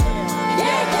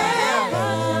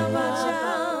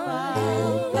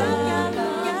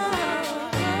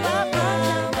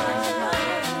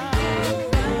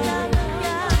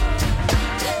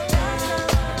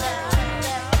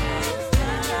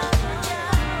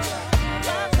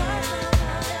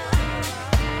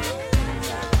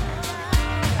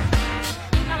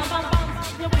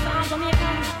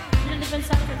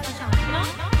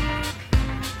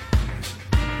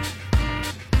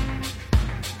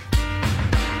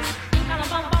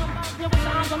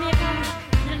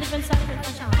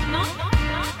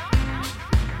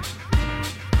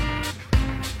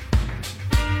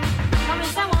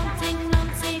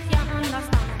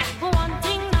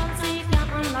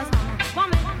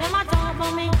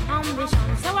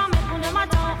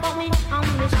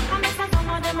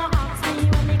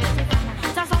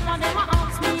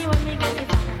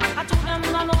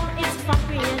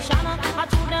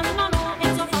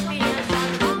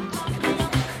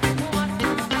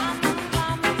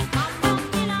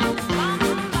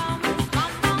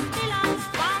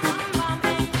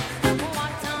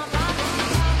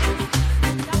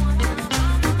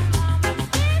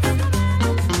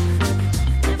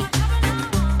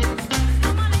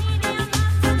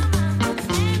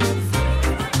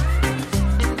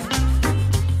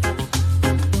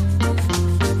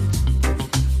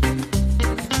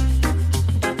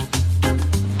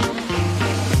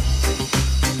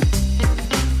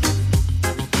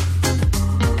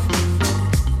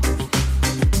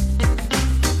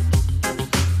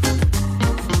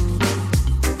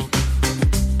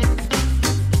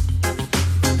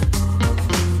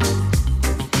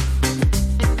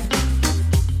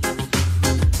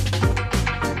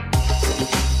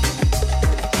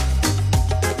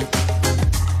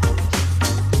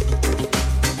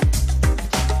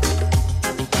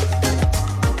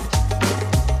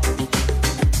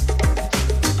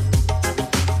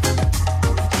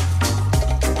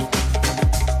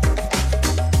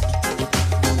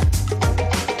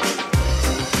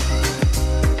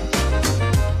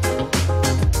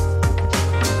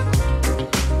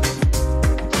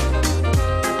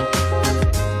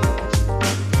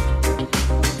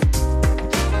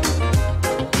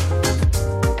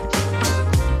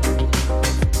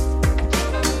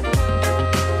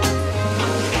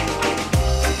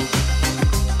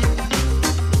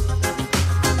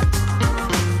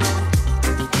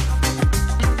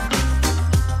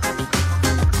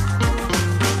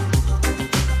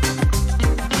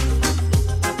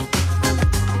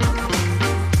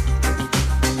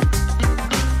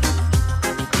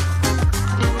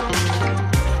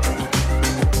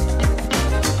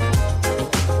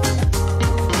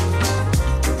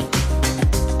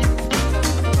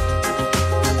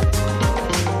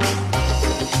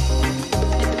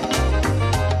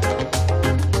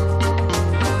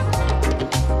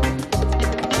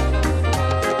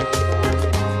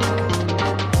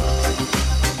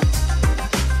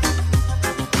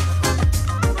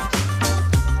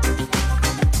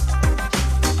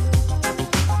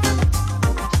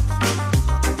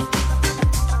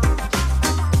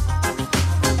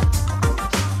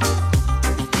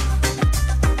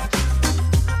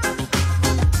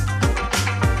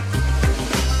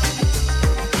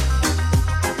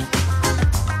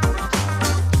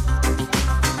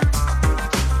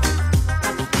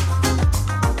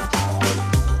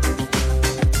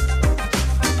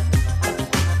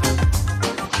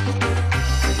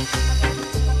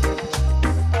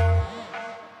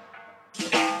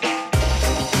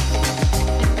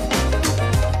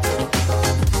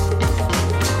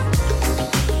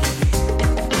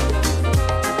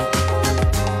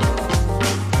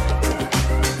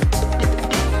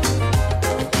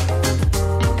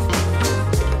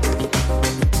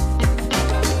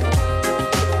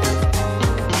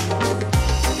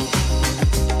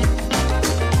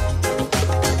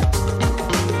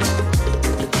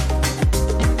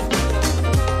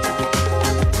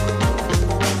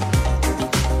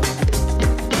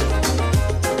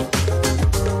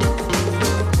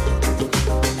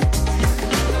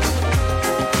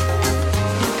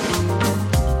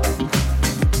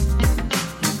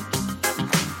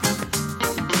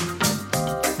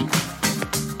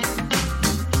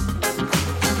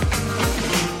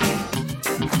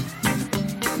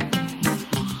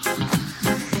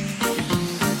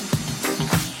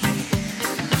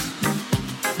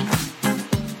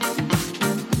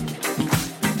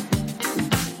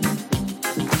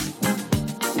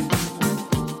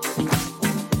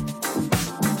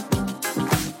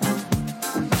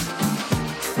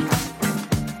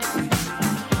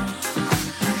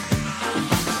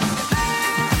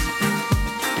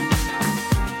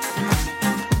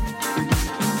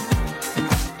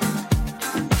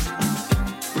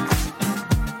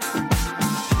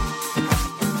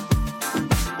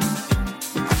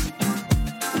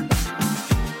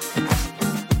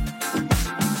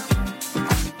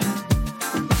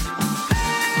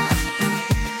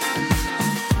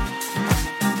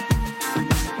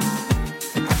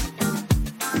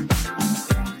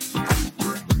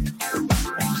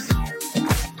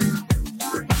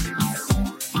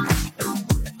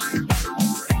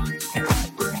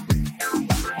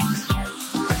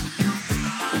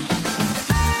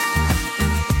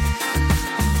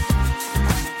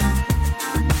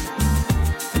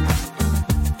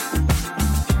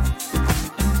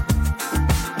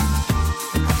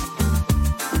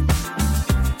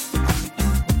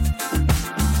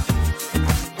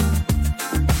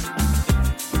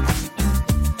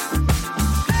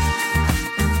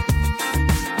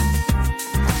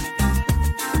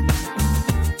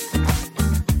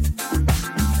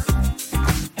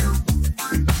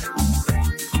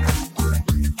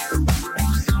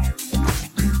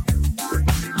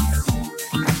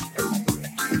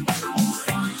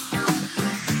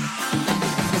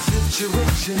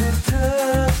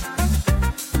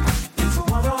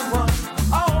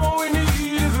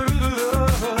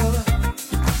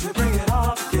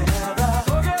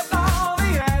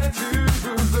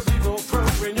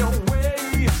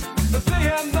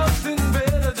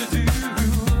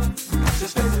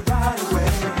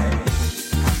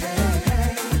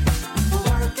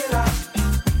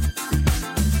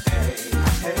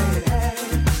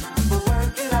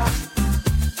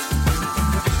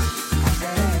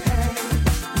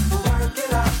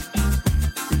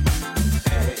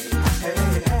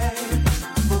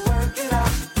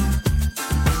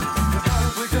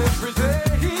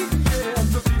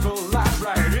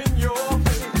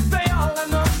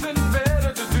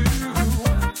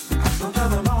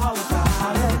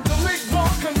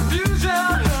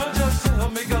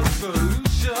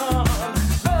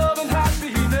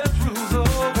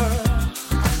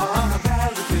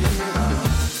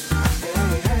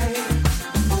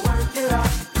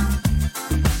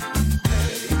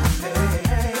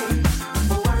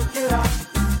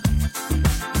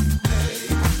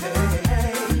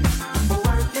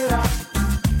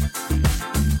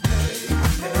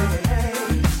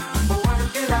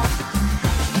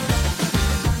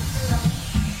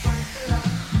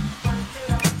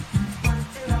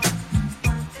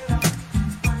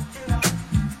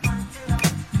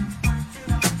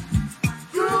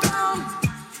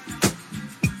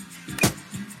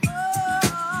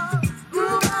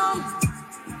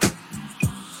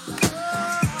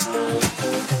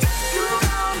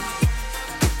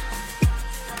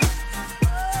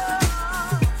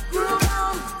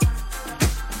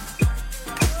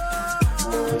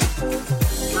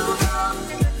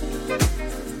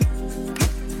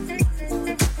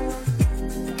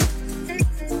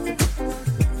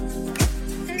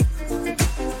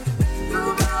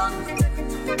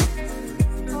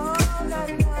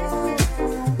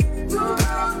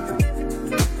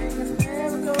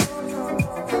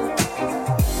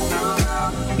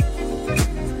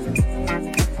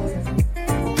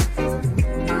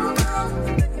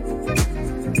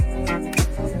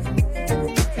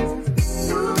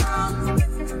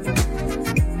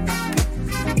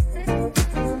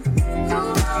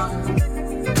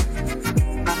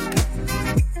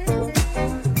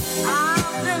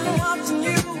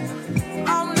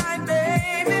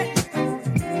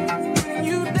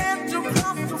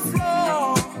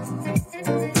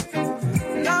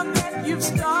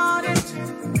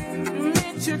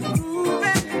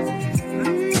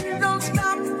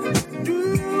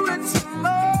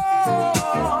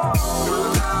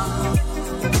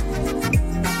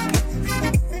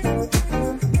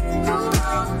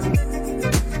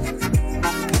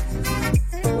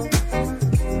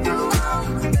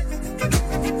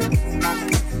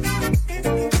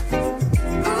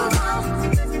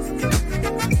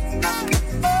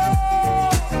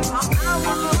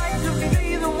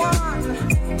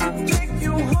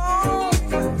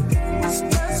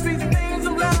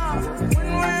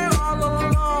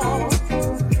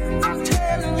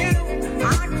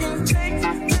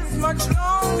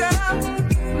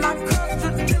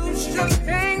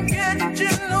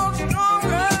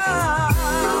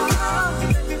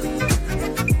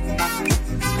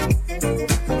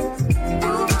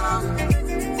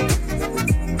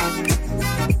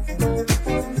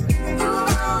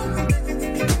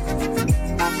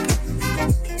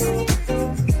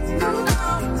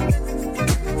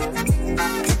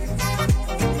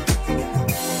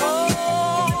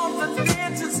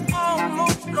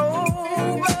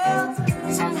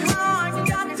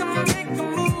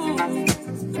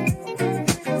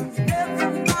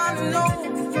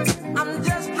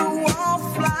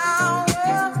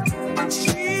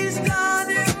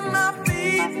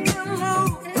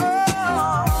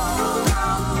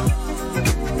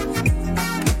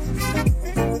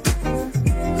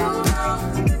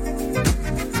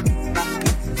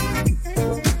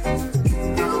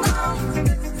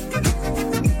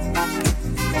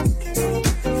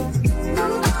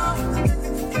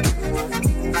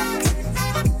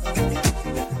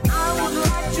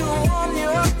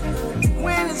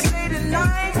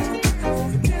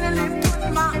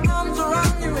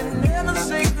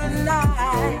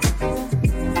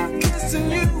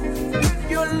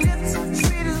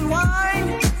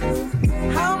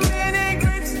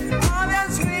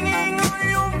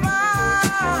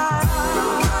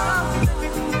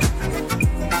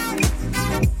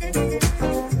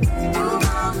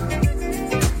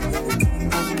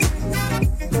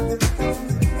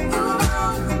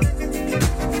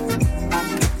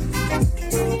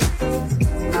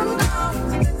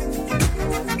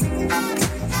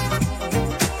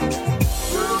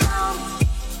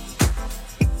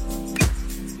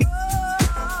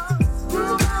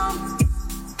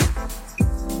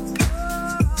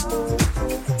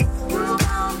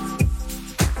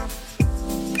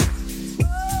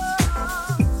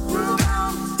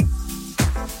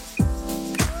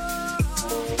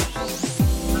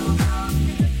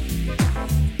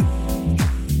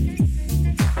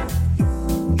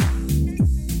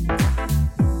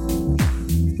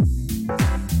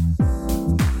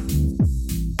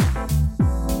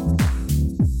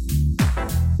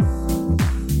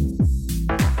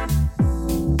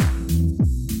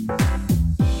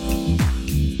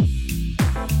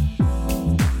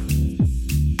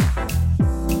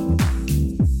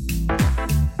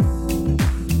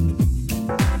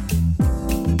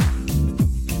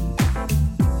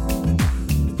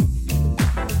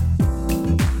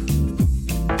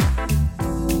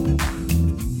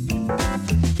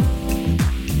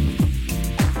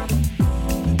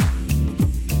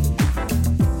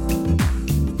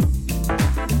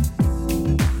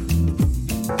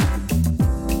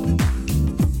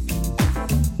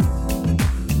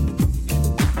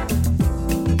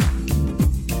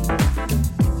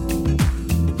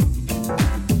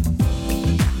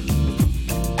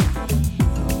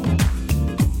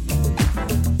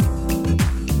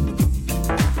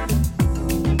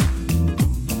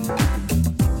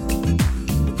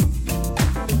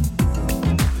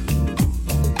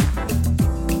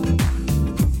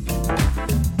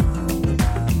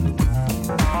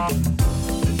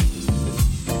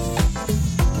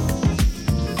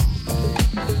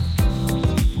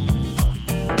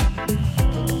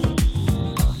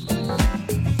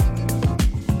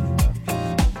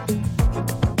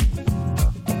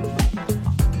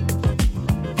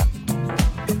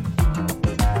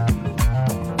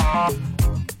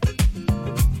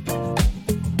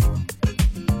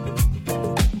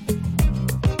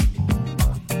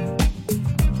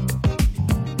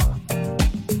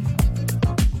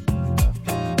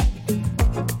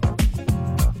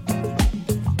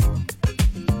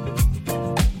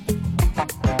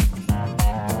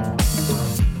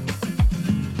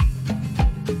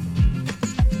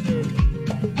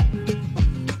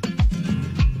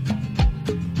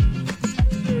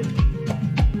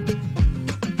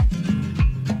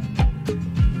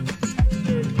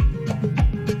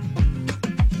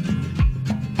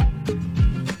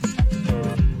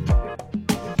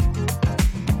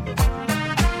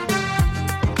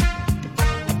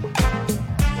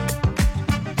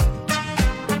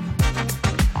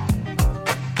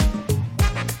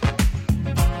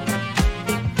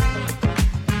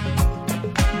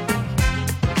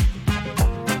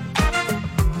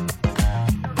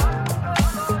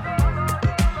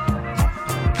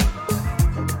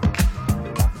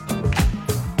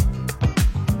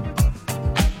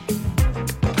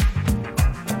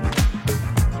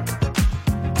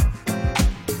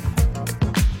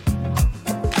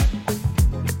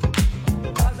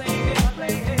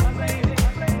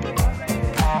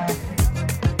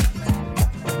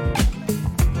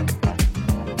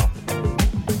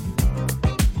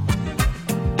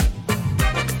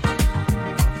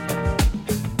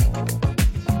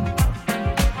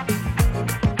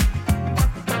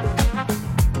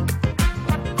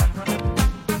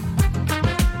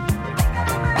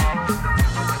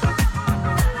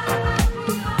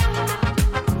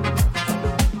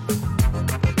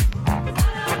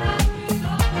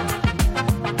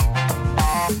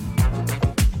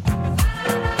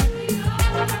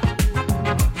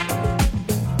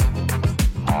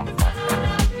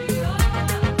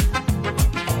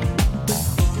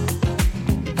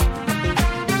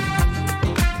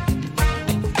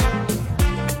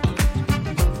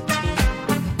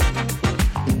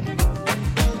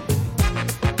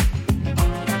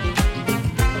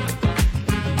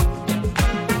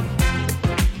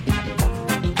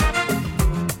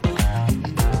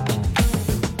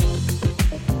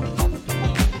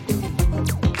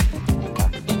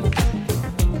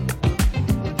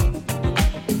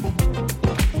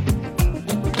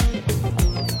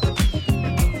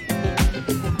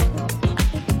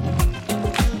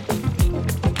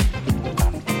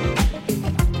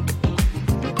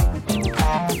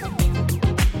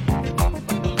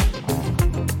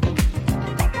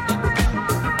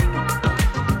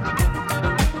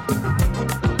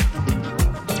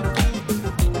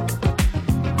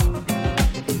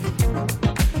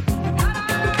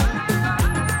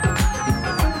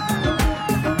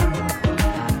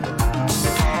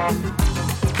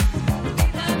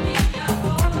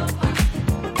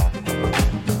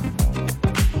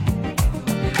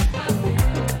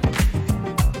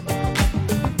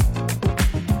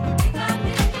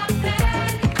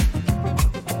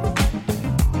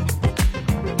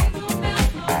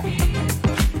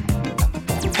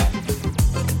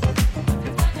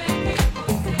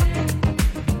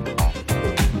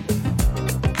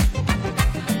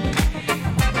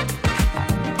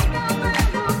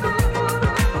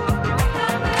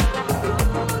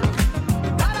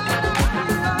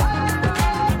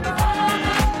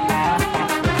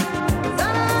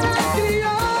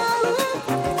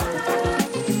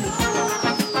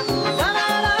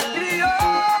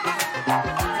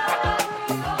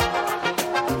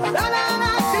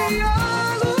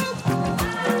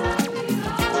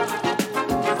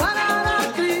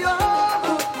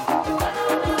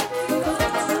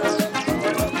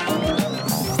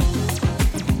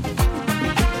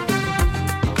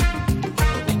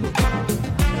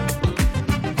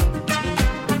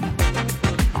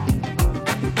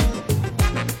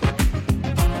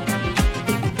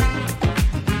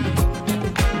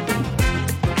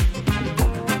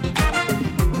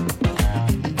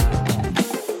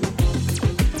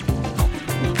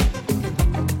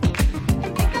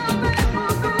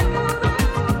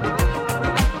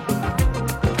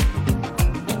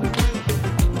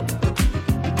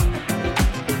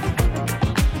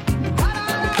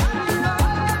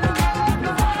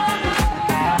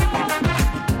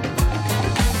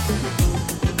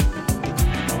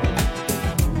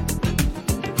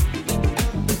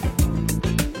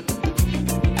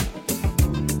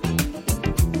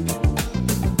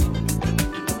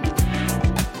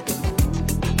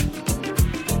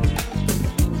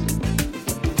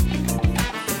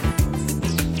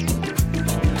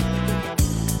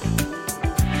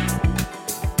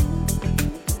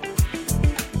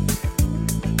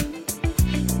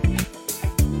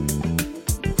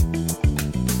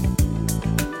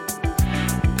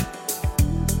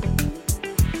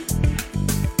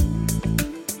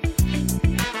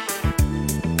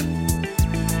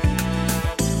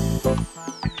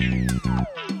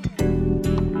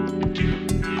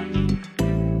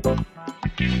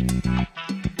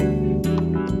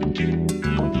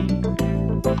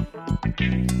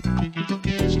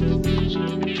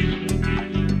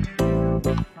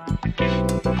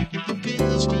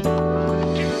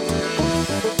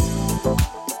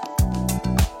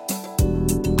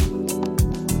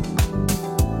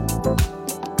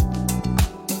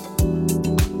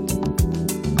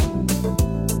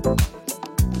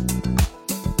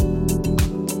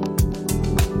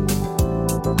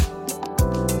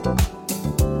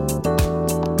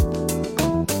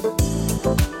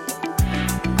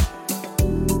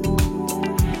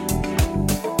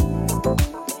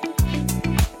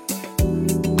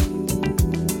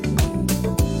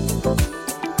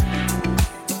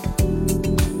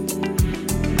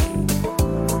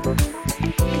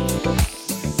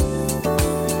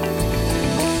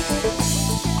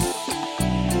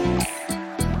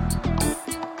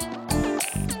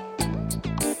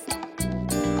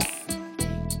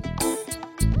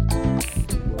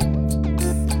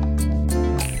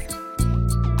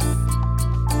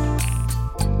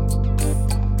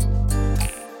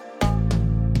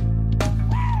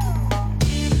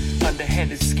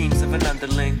 schemes of an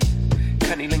underling.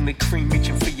 Cunning the cream,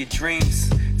 reaching for your dreams.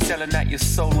 Selling out your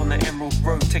soul on the emerald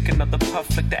road. Take another puff,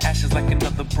 flick the ashes like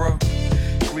another bro.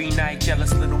 Green-eyed,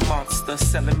 jealous little monster.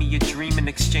 Selling me a dream in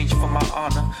exchange for my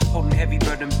honor. Holding heavy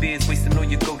burden beers, wasting all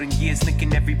your golden years.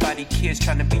 Thinking everybody cares,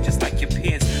 trying to be just like your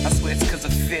peers. I swear it's cause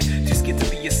of fear, too scared to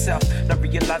be yourself. Not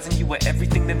realizing you were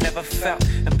everything they've never felt.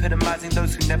 Epitomizing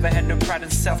those who never had no pride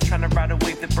in self. Trying to ride a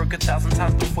wave that broke 1,000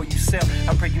 times before you sail.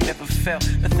 I pray you never fail,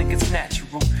 I think it's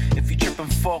natural. If you trip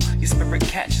and fall, your spirit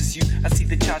catches you. I see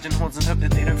the charging horns and hope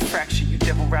that they don't fracture you.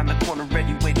 Devil round the corner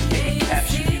ready, waiting to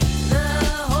capture you.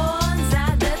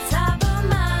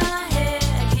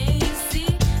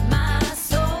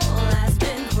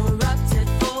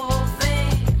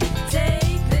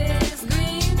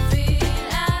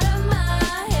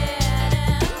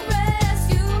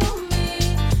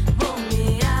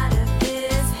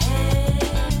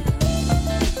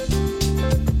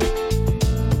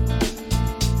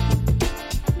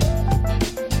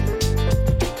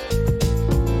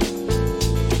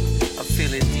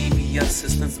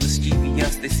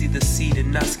 They see the seed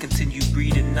in us, continue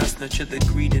breeding us, nurture the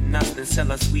greed in us, then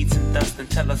sell us weeds and dust, and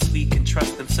tell us we can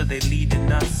trust them, so they lead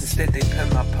in us. Instead they pen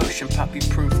my potion, poppy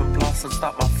proof and blossom,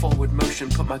 start my forward motion,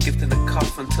 put my gift in a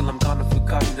coffin till I'm gone and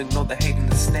forgotten. Ignore the hate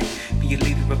and the snake, be a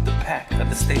leader of the pack, of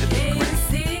the state of the great.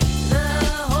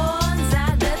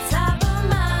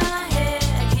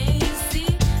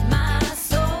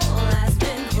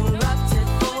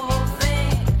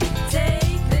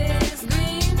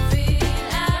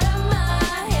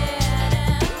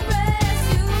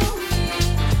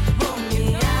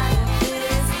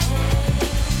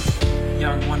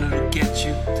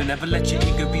 Never let your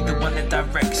ego be the one that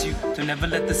directs you. Don't ever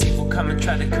let this evil come and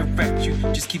try to correct you.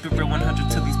 Just keep it real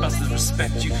 100 till these busters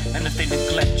respect you. And if they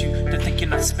neglect you, they think you're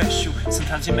not special.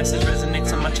 Sometimes your message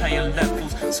resonates on much higher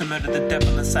levels. So murder the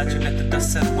devil inside you, let the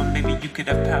dust settle. And maybe you could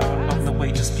have power along the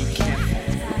way, just be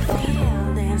careful.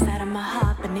 Feel the inside of my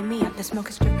heart beneath me up. The smoke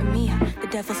is stripping me up. The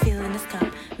devil's feeling his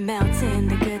cup, melting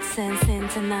the good sense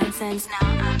into nonsense.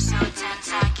 Now I'm so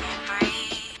tense I can't breathe.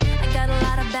 I got a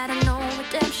lot of bad and no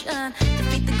redemption.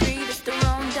 Defeat the greed, it's the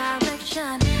wrong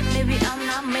direction. Maybe I'm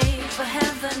not made for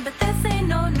heaven, but this ain't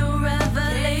no new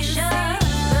revelation.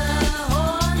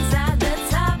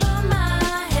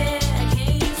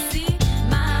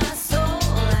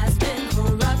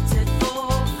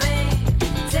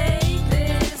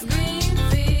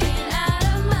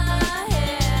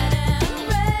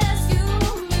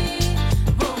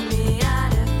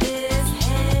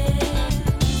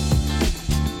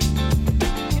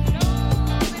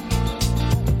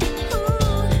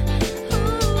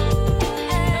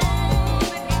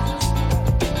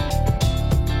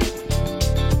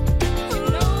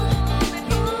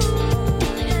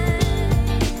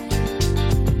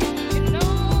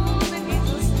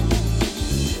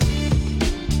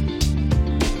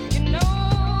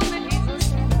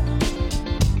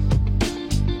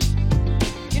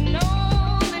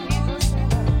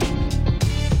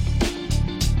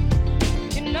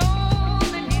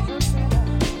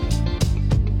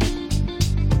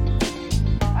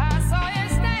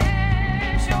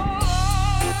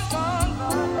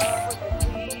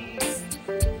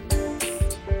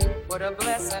 What a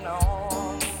blessing,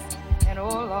 oh, and oh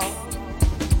Lord.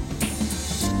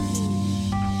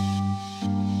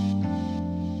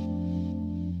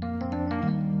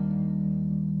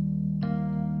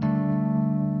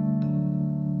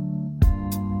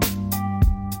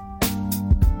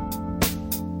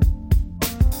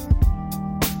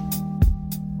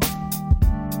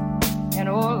 And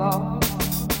oh Lord.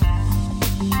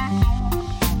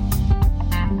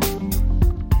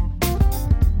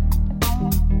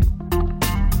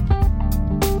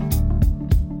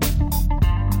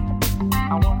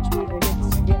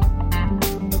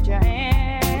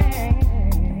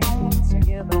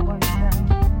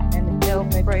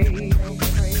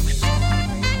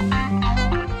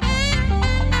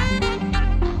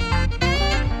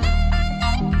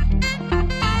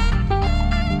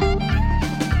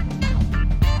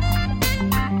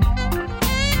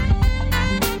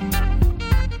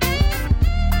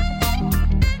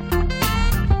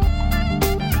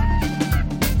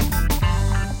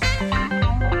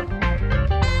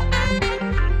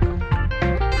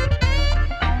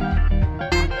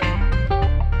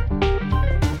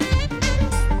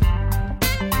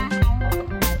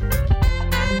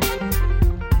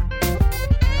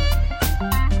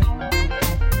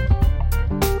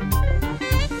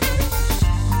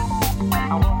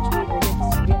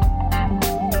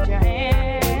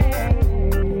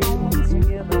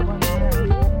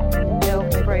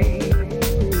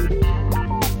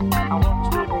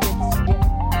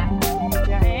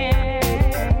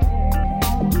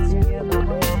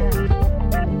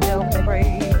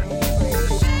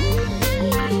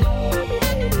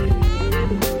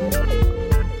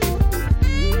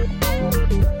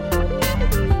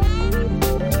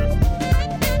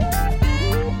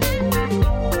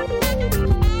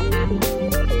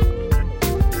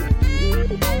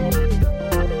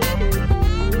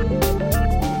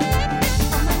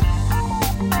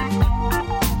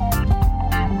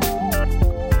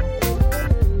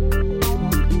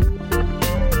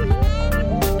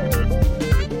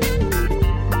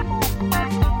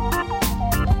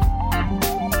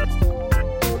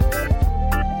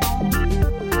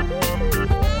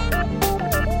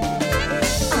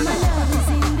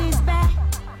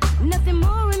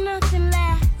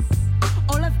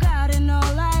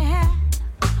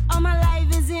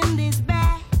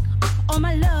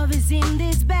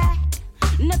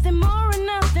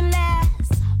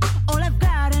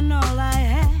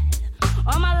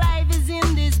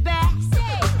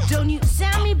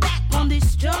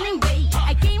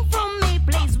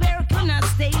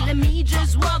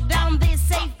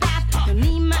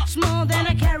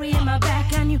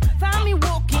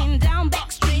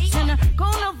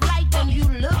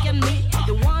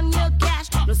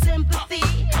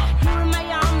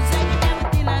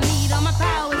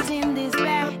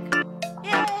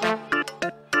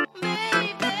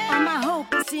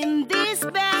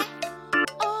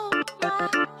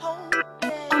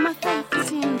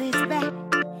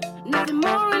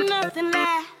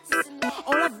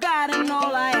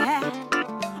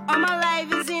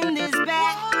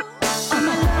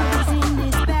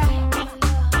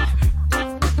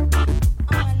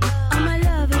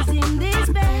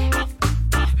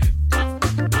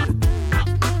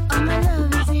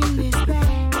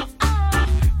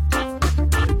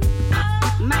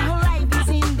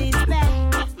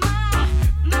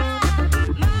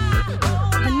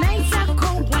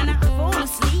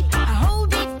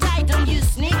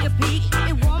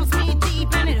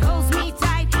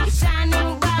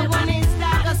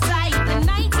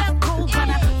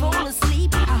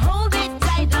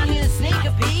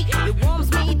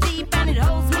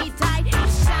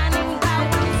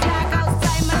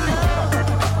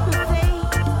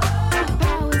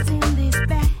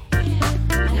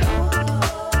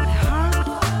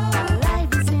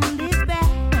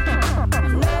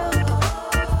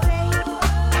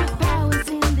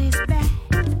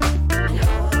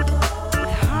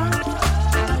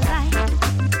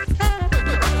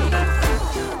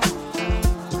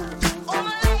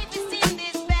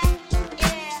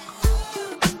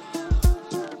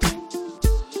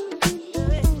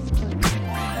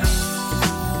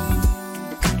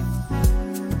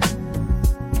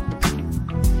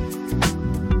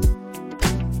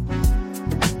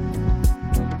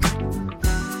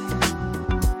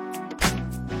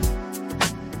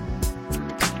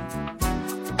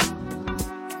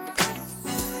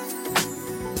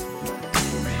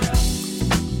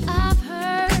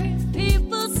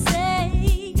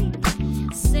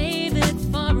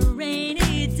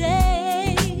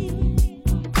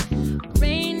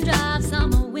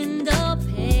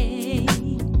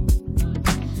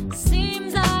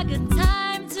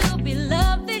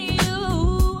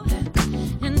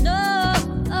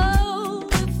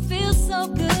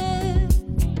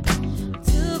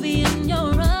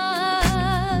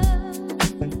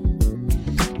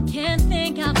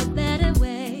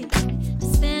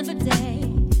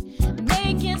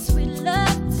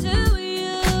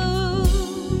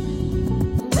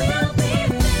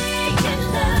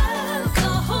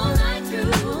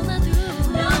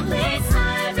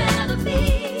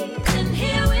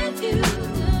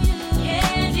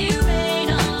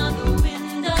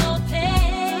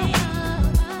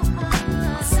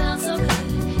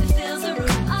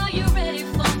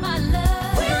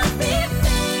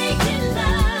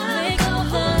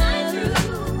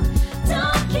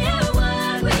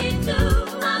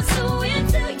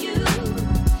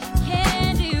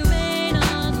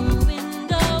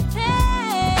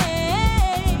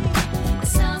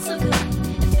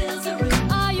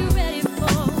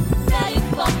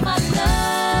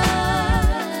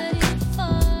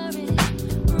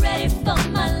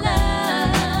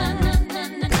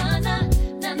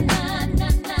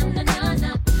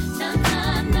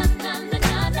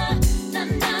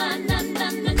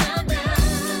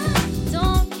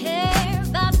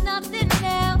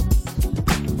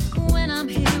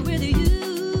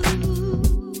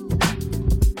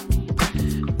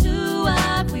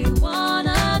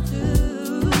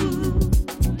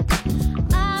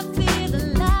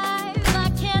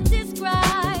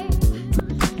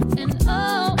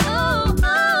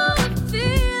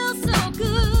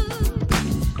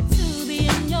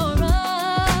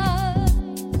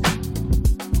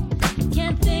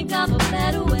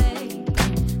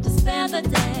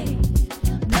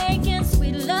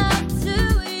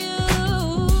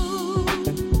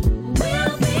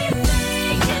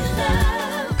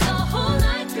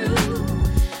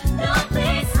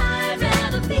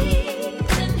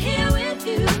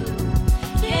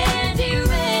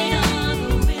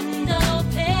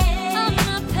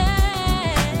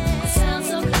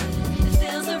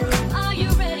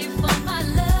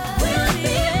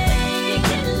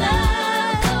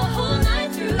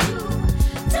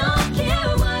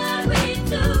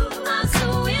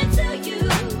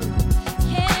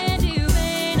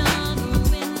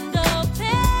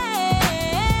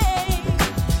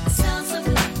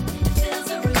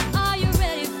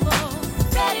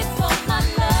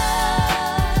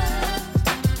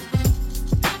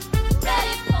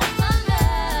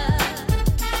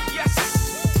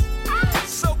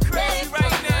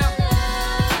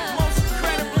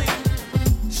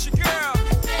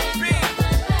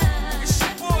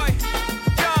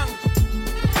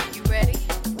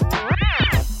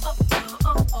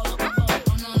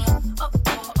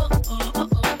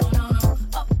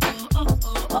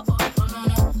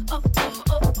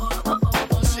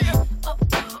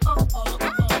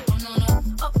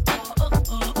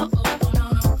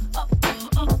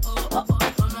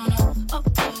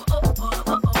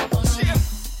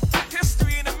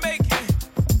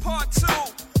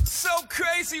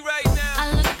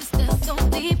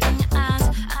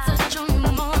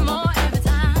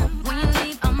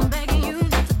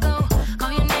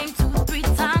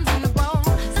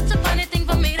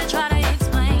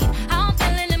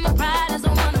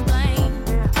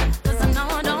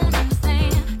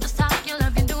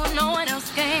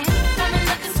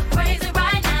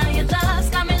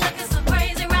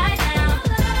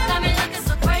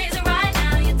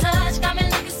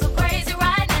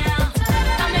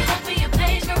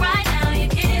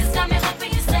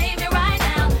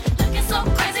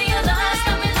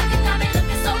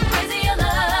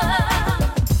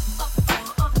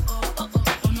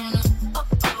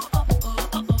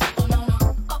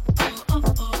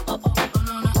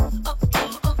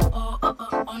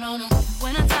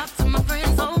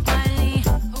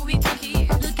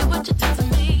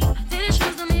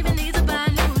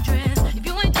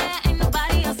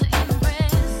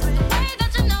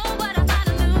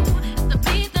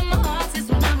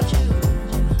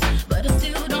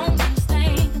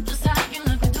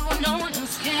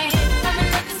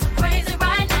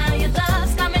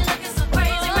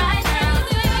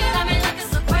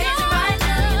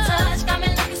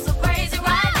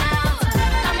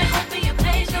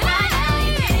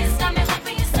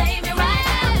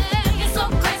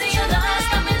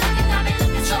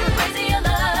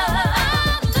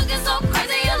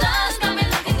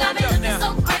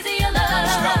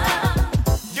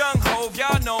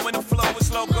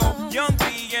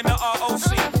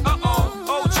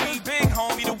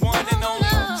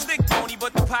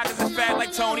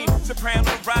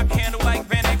 soprano, rock handle like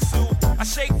Van Exel. I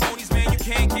shake phonies, man, you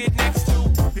can't get next to.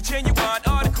 The genuine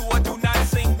article, I do not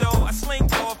sing though. I sling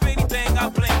though, if anything, I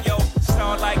bling yo.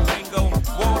 Star like Ringo,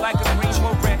 war like a green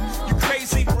red. You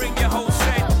crazy, bring your whole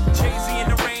set. Jay-Z in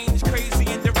the range, crazy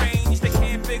in the range. They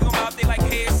can't figure him out, they like,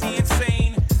 hey, is he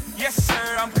insane? Yes,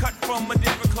 sir, I'm cut from a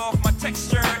different cloth. My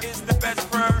texture is the best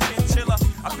firm chinchilla.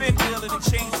 I've been realer than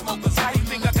chain smokers. How you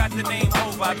think I got the name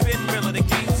over? I've been realer, the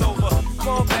game's over.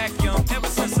 Fall back young, ever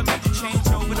since I made the change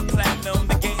over to platinum,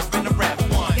 the game's been a rap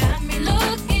one. Got me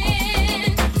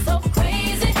looking so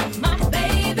crazy, my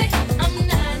baby. I'm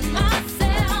not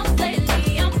myself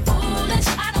lately. I'm foolish.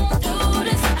 I don't do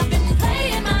this. I've been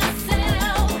playing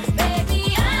myself,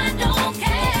 baby. I don't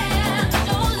care.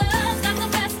 Your love's got the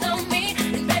best of me,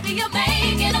 and baby you're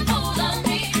making a fool of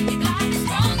me. You got me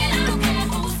strong, and I don't care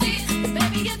who sees.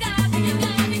 Baby you got me, you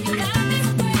got me, you got me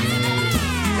so crazy.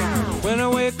 When I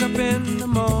wake up in the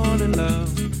morning, love,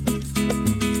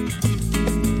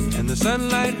 and the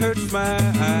sunlight hurts my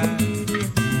eyes,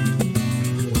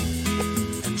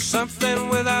 and something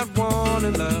without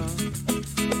warning, love,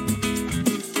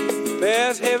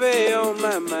 bears heavy on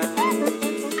my mind.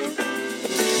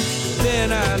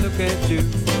 Then I look at you,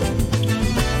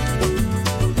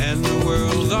 and the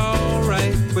world's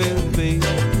alright with me.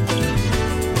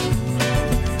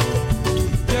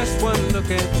 Just one look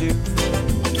at you,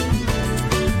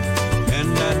 and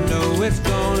I know it's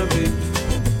gonna be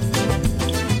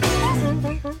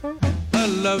a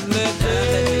lovely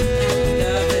day.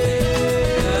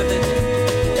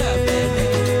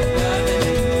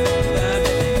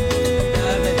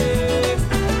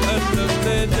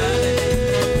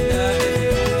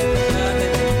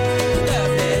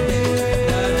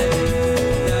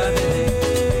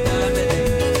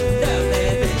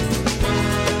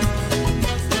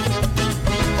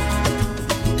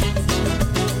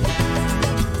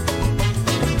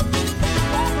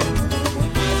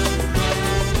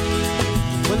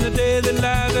 That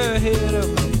lies ahead of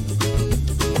me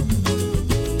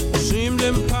seemed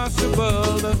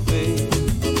impossible to face,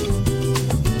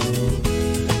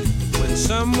 when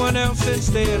someone else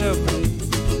instead of me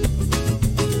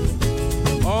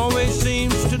always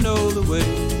seems to know the way.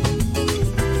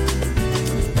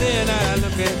 Then I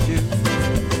look at you,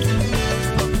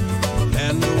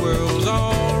 and the world's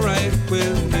alright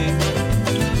with me.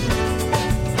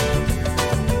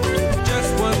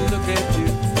 Just one look at you,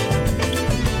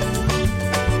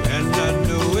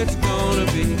 it's gonna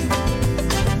be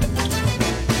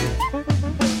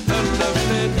a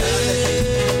lovely day.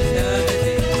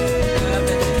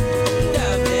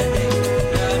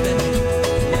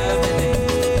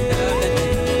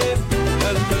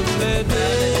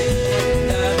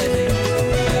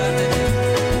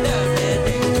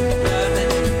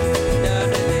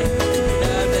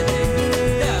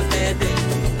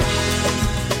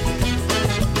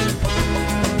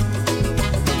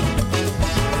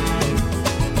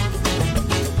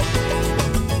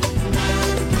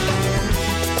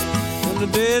 The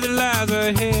day that lies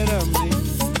ahead of me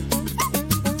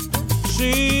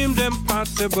seemed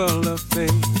impossible to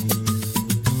face,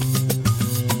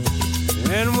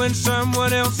 and when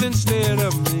someone else instead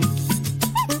of me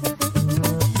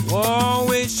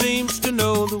always seems to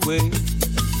know the way,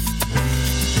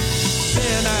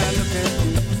 then I look at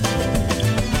you,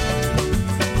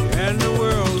 and the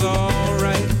world's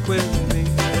alright with me.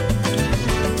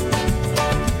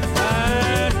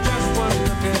 I just want to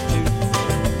look at you,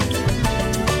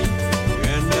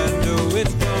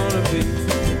 it's gonna be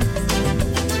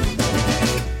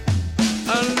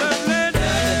a lovely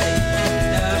day.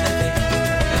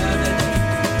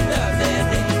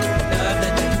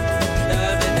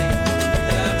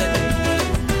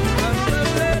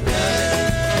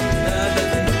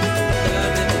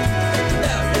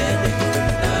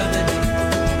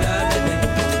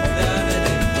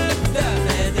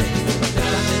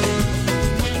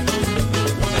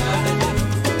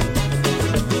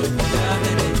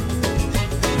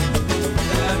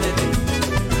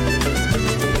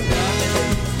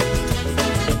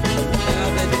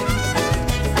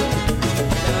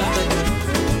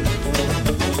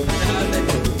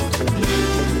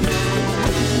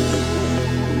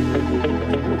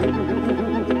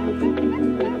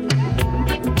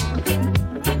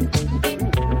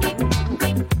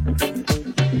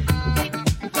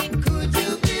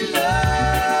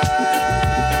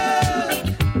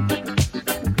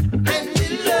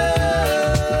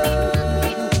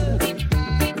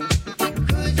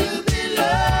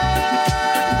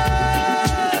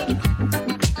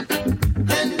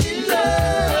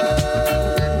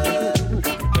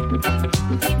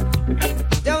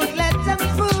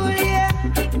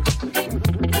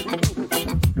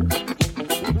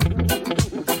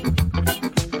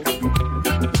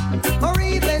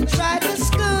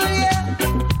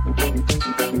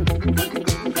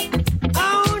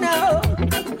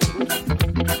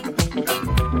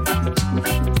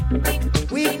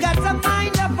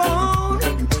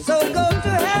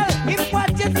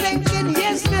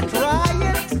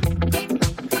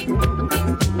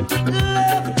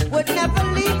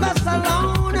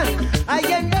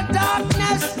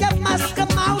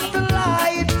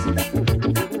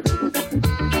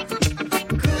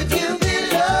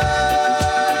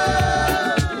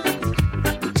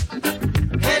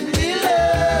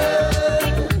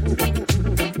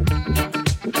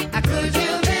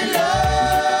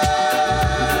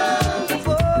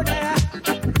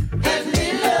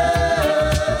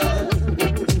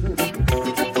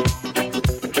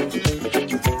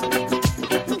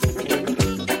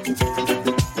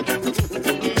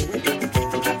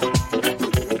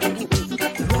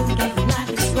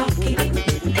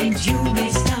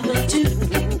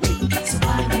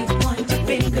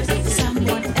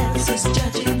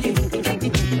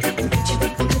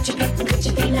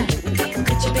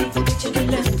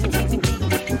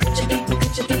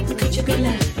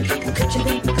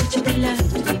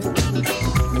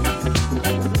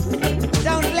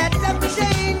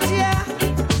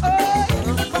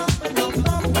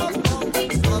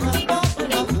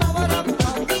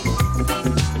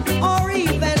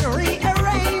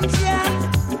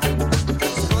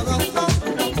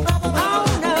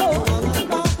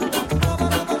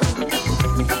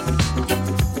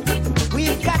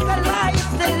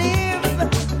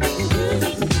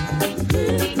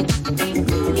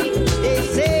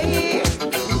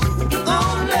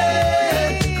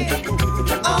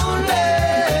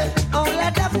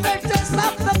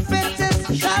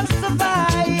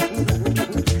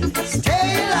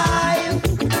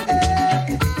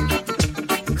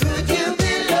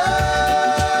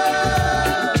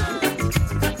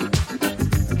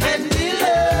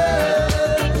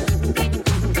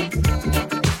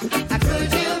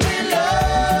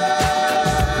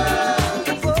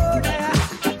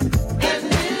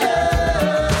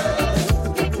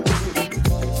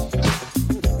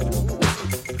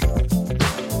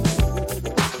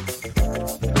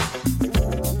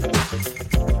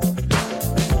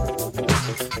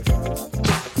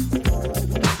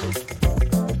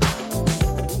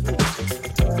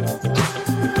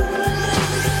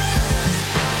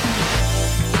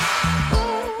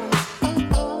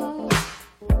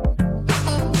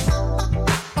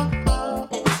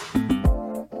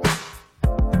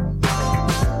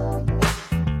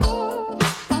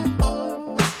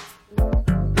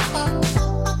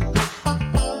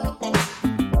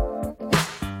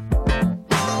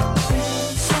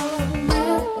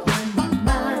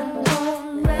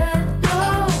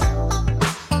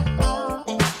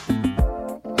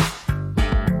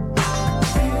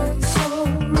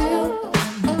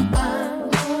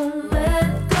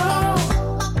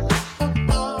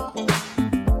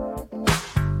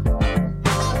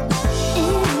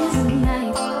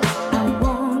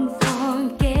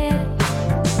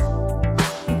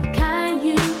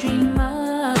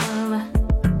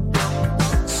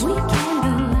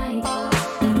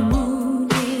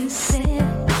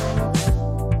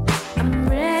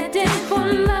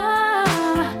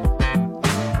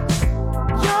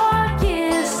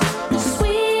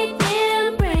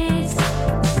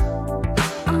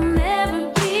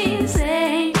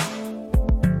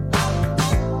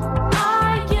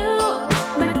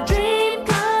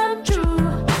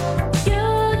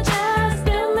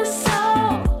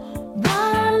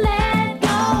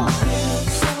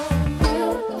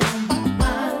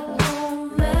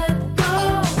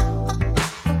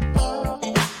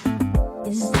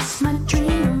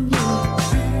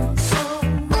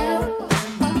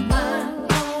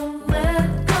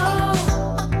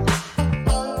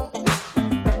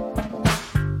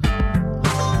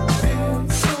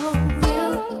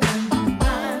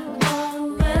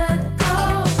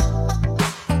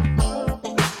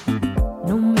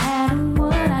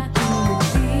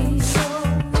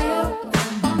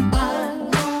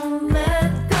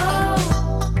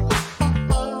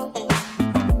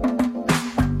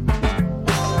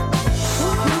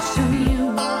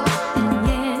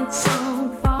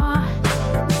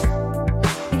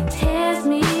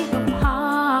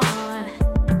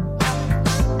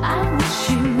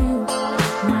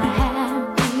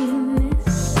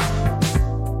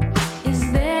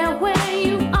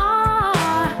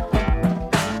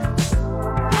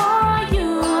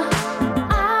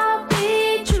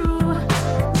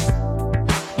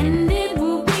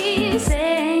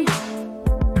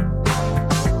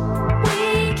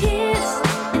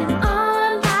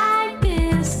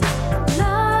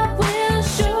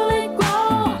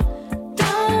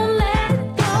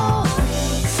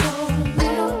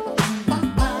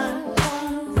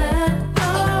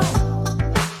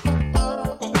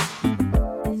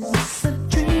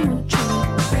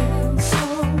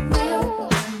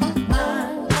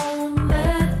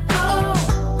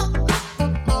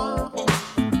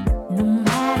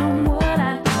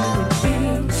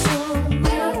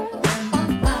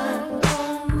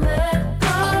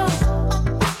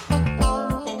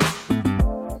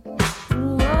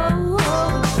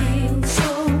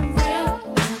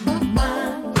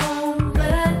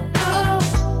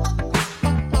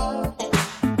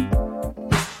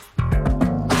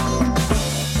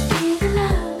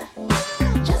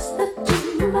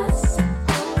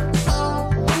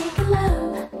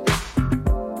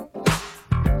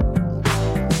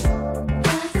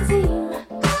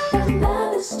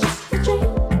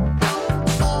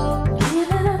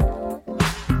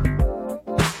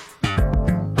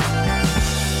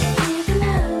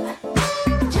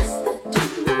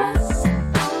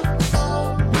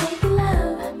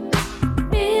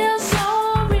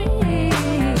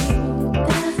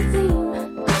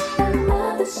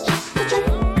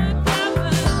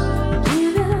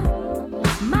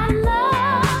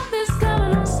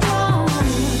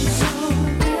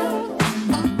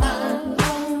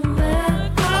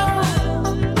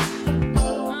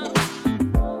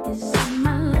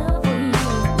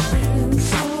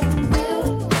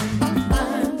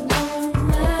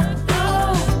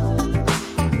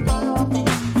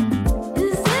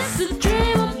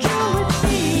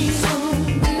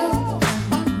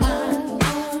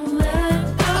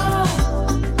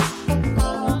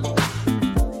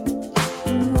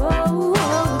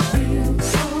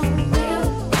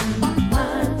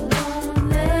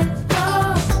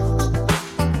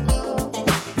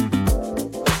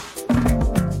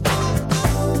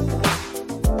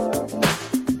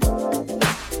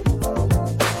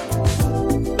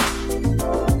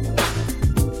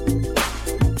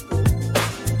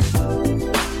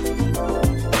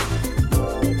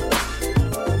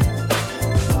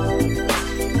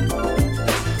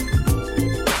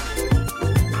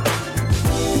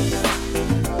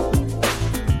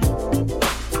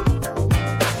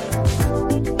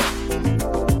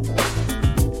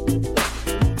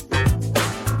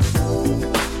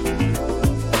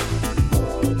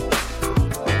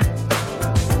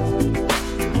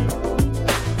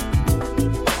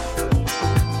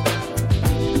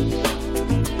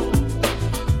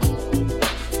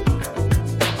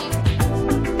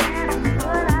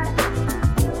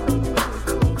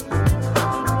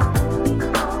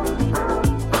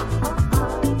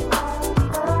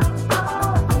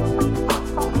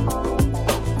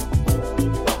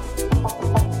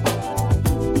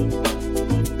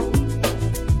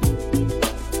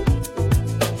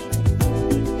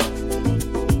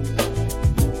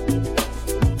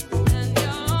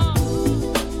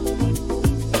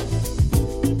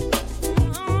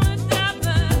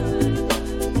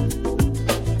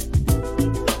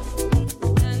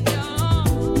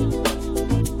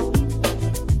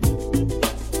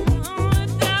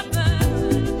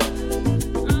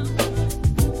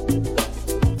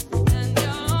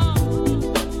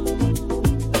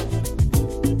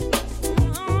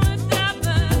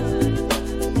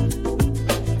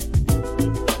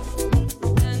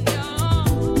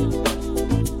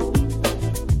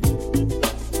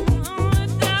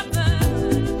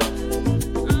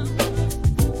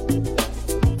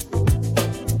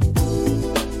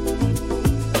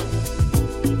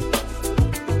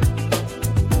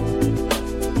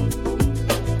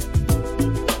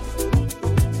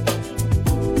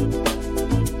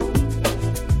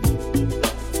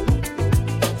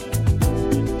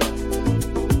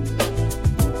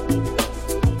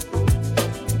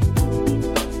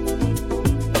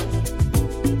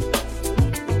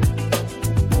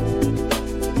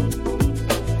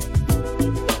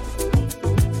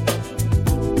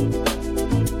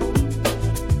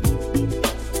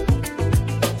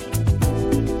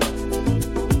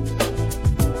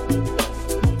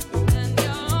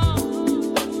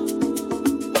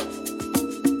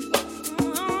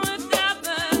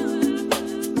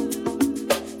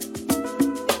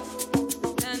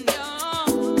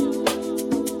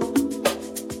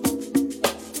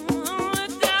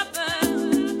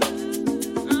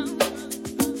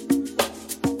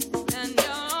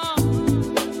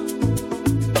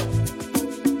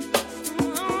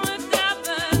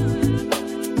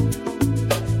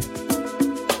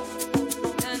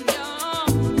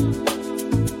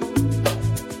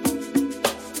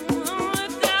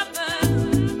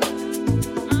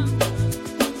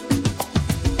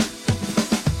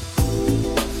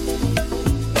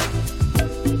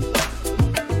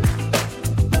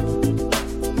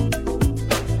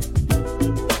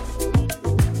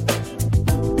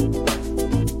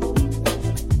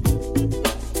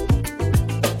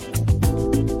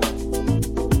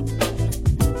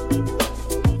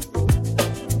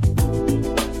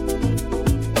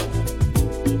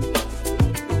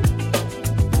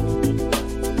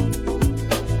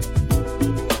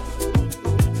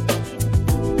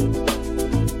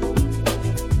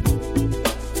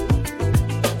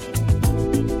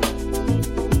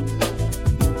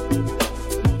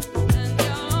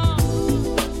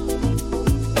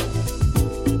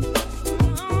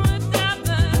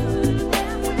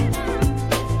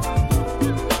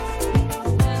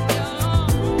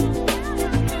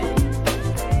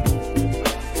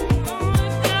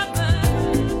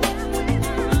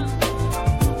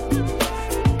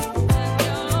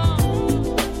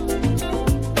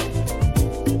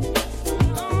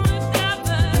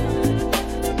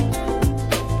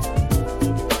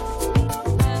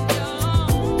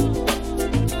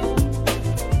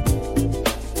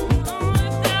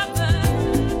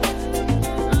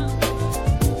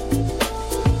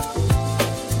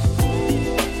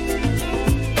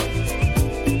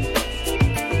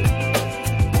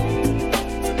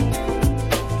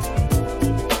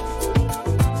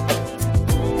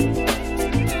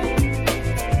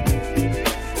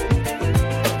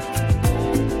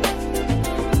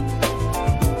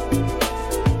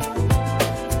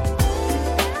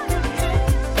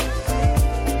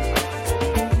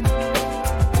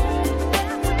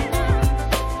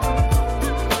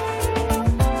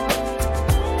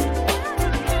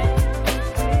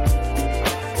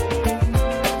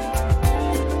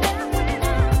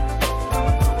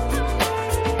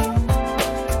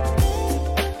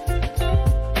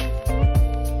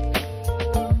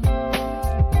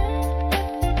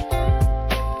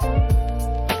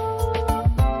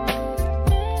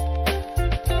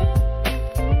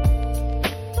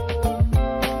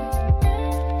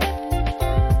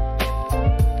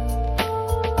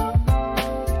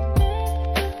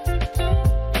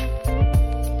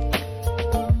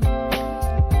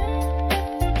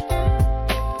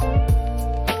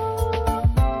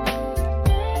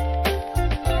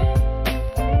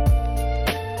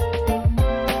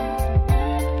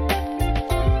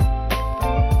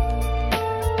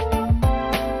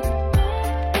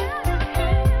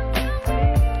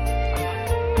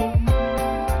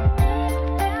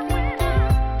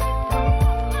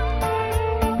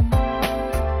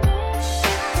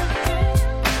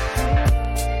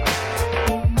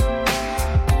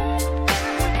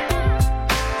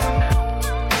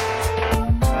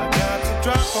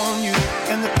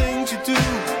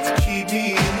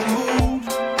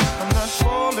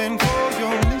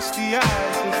 the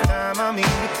eyes, this time I mean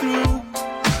it through.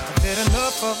 I've had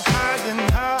enough of hiding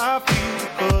how I feel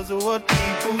because of what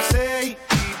people say.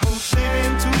 People slip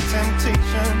into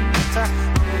temptation, but I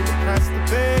know the price to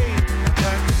pay.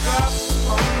 Like the drop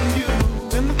on you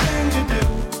and the things you do.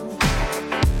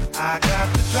 I got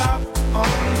the drop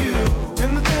on you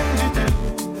and the things you do.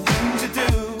 The things you do.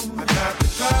 I got the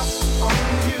drop on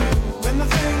you and the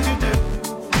things you do.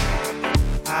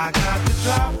 I got the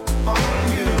drop on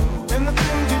you and the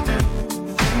things you do.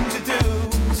 The things you do.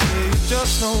 Say you're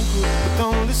just no good, but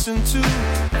don't listen to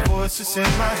voices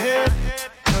in my head.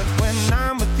 But when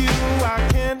I'm with you, I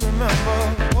can't remember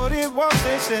what it was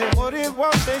they said, what it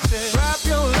was they said. Wrap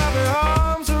your loving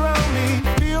arms around me,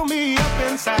 feel me up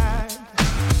inside.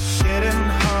 Getting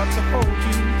hard to hold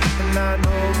you, and I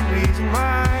know the reason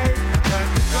why. I got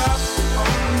the drop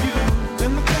on you,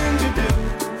 and the things you do.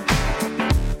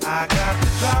 I got the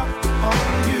drop on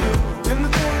you, and the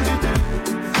things you do,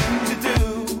 the things you do.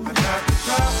 I got the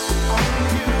drop on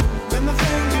you, and the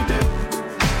things you do.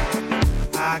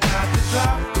 I got the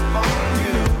drop on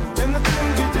you, and the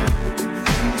things you do, the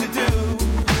things you do.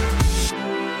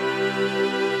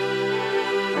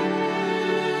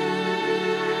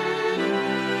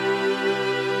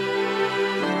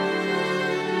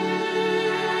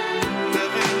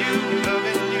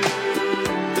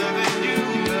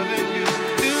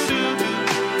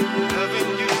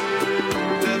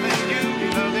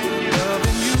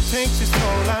 Takes its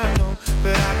toll, I know,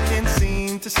 but I can't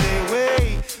seem to stay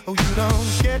away. Oh, you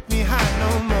don't get me high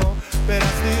no more, but I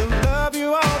still love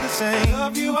you all the same.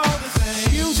 Love you all the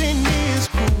same. Using me is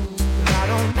cool, but I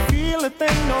don't feel a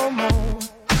thing no more.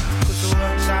 'Cause the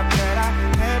one shot that I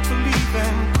had for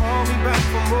leaving, call me back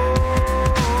for more.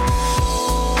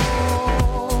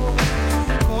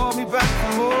 Call me back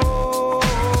for more.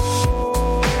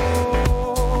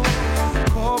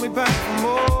 Call me back for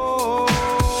more.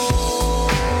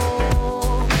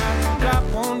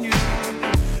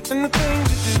 And the things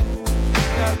you do,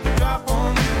 got the drop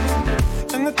on you.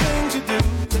 And the things you do,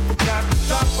 got the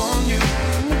drop on you.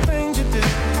 And the things you do,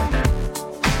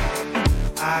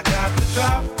 I got the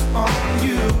drop on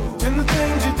you. And the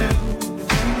things you do, the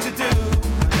things you do,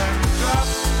 I got the drop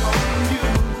on you.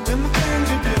 And the things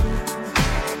you do,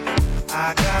 I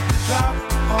got the drop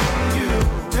on you.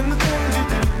 And the things you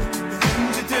do, the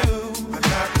things you do, I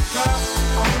got the drop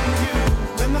on you.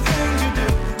 And the things you do,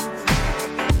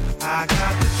 I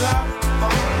got the drop on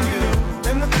you,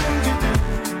 and the things you do,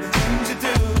 the things you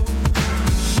do.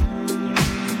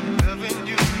 Loving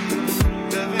you,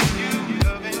 loving you,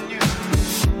 loving you,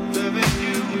 loving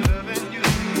you, loving you,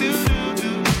 do do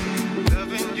do.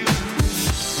 Loving you, loving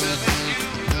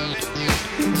you,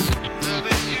 loving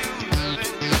you, loving you, loving you,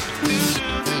 do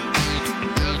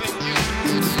do do. Loving you,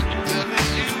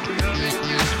 loving you, loving you, loving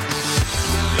you,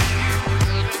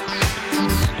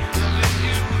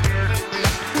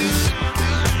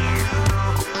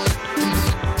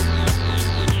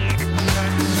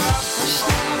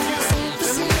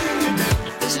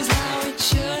 This is how it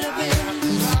should have been.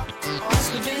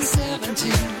 Must have been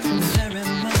 17, very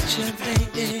much a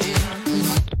lady.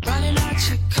 Running out,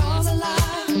 she calls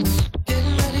alive.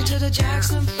 Getting ready to the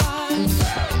Jackson 5.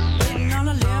 Waiting on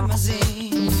a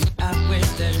limousine. Out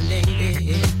with the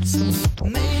ladies.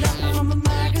 Made up from a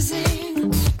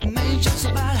magazine. Made jokes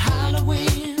about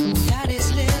Halloween.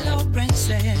 Daddy's little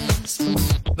princess,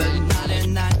 but not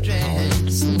in that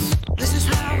dress. This is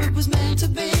how it was meant to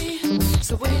be.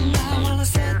 So wait now while I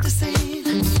set the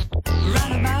scene.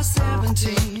 Right about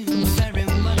 17, very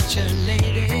much a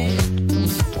lady.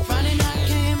 Friday night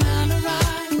came and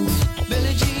arrived.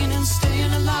 Billie Jean and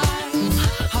Staying Alive.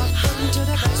 Hot putting to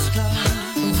the best club.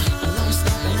 Alone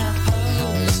stopping at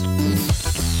Pose.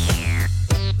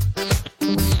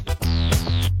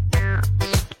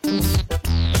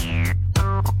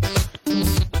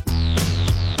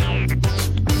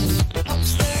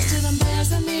 Upstairs to the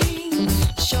mezzanine.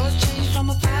 Short change from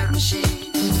a fax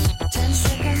machine. 10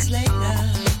 seconds later,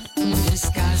 this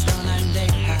guy's gonna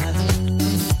lay her.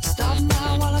 Stop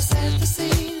now while I set the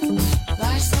scene.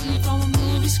 Like something from a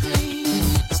movie screen.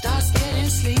 Starts getting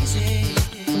sleazy.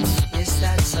 Yes,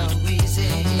 that's so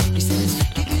easy. He says,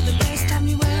 give you the best time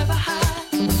you ever had.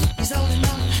 He's old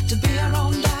enough to be our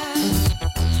own dad.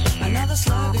 Another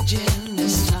slug of gin,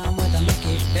 this time with a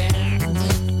Mickey bend.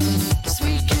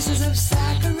 Sweet kisses of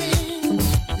saccharine.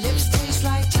 Lips taste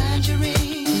like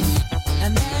tangerine.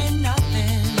 And there ain't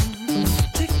nothing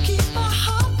to keep my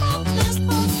heart from this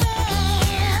moment.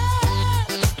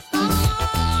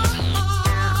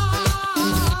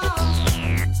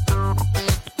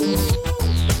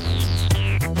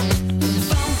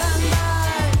 Bum bum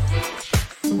live,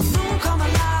 room come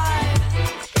alive.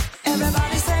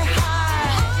 Everybody say hi.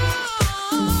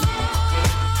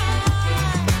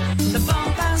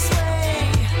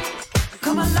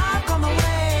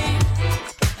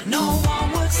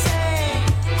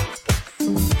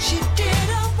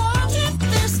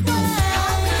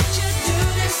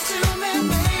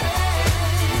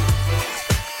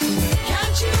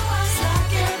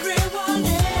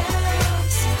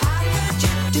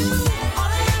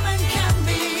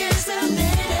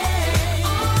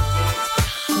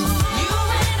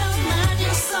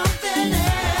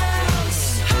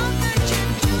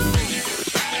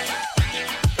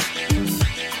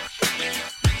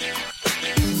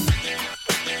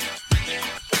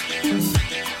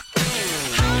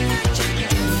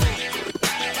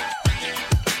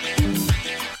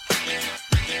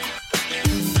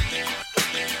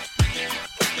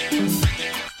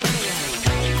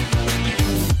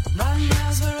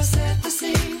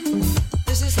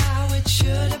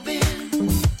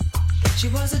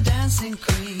 dancing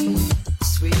queen,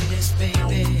 sweetest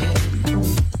baby.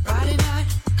 Friday night,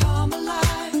 come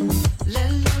alive,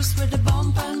 let loose with the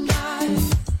bump and dive.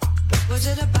 Was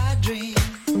it a bad dream?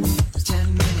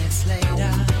 10 minutes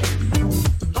later,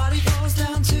 body falls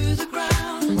down to the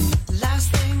ground. Last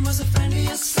thing was a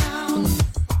friendliest sound,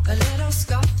 a little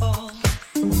scuffle,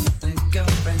 and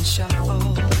girlfriend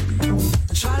shuffle.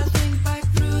 I try to think back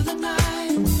through the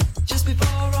night, just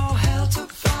before all hell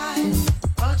took flight.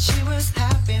 But she was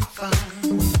having fun.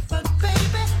 But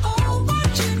baby, oh,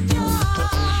 what you done?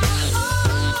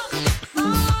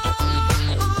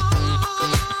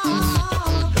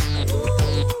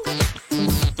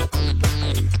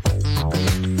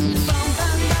 Bump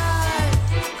and ride,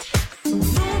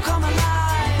 room come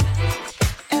alive.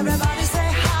 Everybody say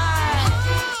hi.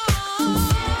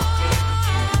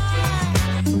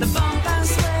 The bump and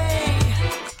sway,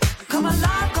 come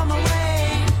alive, come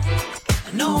away.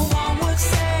 No one would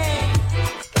say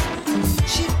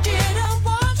she didn't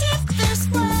want it this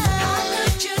way. How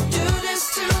could you do this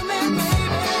to me,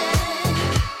 baby?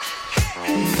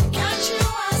 Can't you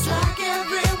act like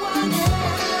everyone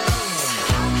else?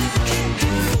 How could you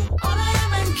do all I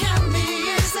am and can be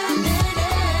is a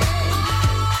lady?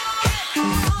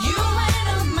 You ain't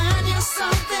a man, you're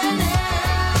something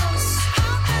else.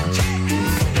 How could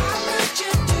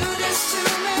you do this to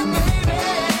me, baby?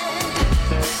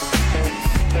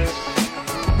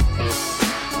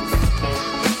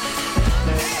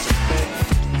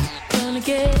 Gonna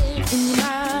get in your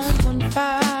mind one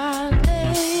fine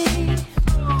day.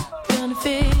 Gonna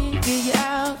figure you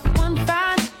out one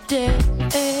fine day.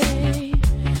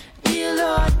 Dear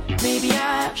Lord, maybe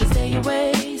I should stay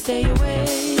away, stay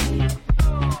away.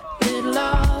 Little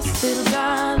lost, little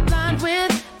blind, blind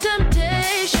with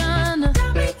temptation.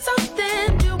 Tell me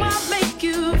something, do I make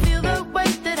you feel the way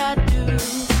that I do?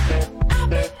 I've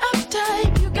been uptight,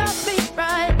 you got me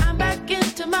right, I'm back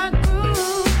into my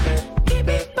groove. Keep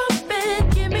it bumping,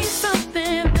 give me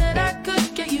something that I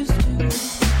could get used to.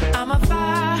 I'm a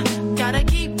fire, gotta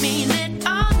keep me lit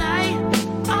all night,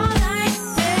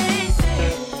 baby.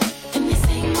 And they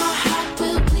say my heart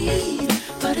will bleed,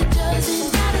 but it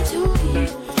doesn't matter to me.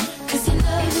 'Cause your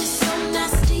love is so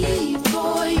nasty,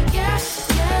 boy, yeah,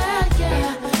 yeah,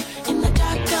 yeah. In the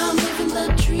dark I'm living the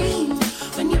dream,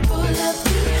 when you pull up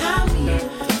behind me,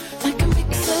 like a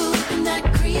mix-up in that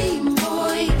cream,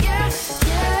 boy, yeah,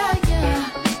 yeah, yeah.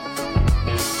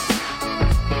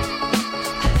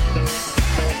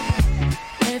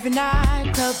 Every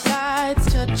night club lights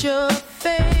touch your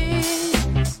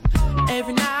face.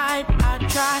 Every night I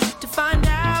try to find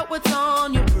out what's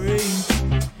on your brain.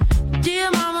 Dear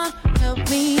mama, help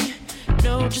me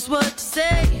know just what to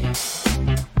say.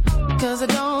 'Cause I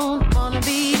don't wanna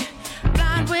be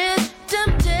blind with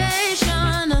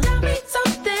temptation. Tell me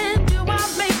something, do I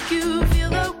make you feel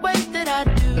the way that I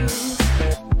do?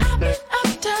 I've been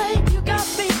uptight, you got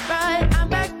me right, I'm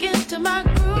back into my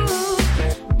groove.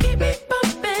 Keep it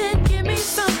bumping, give me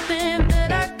something that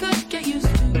I could get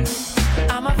used to.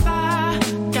 I'm a fire,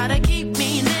 gotta keep me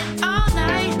lit all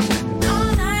night,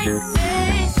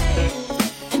 baby.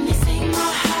 And they say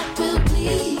my heart will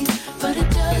bleed, but it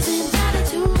doesn't matter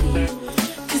to me.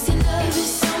 'Cause your love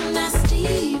is so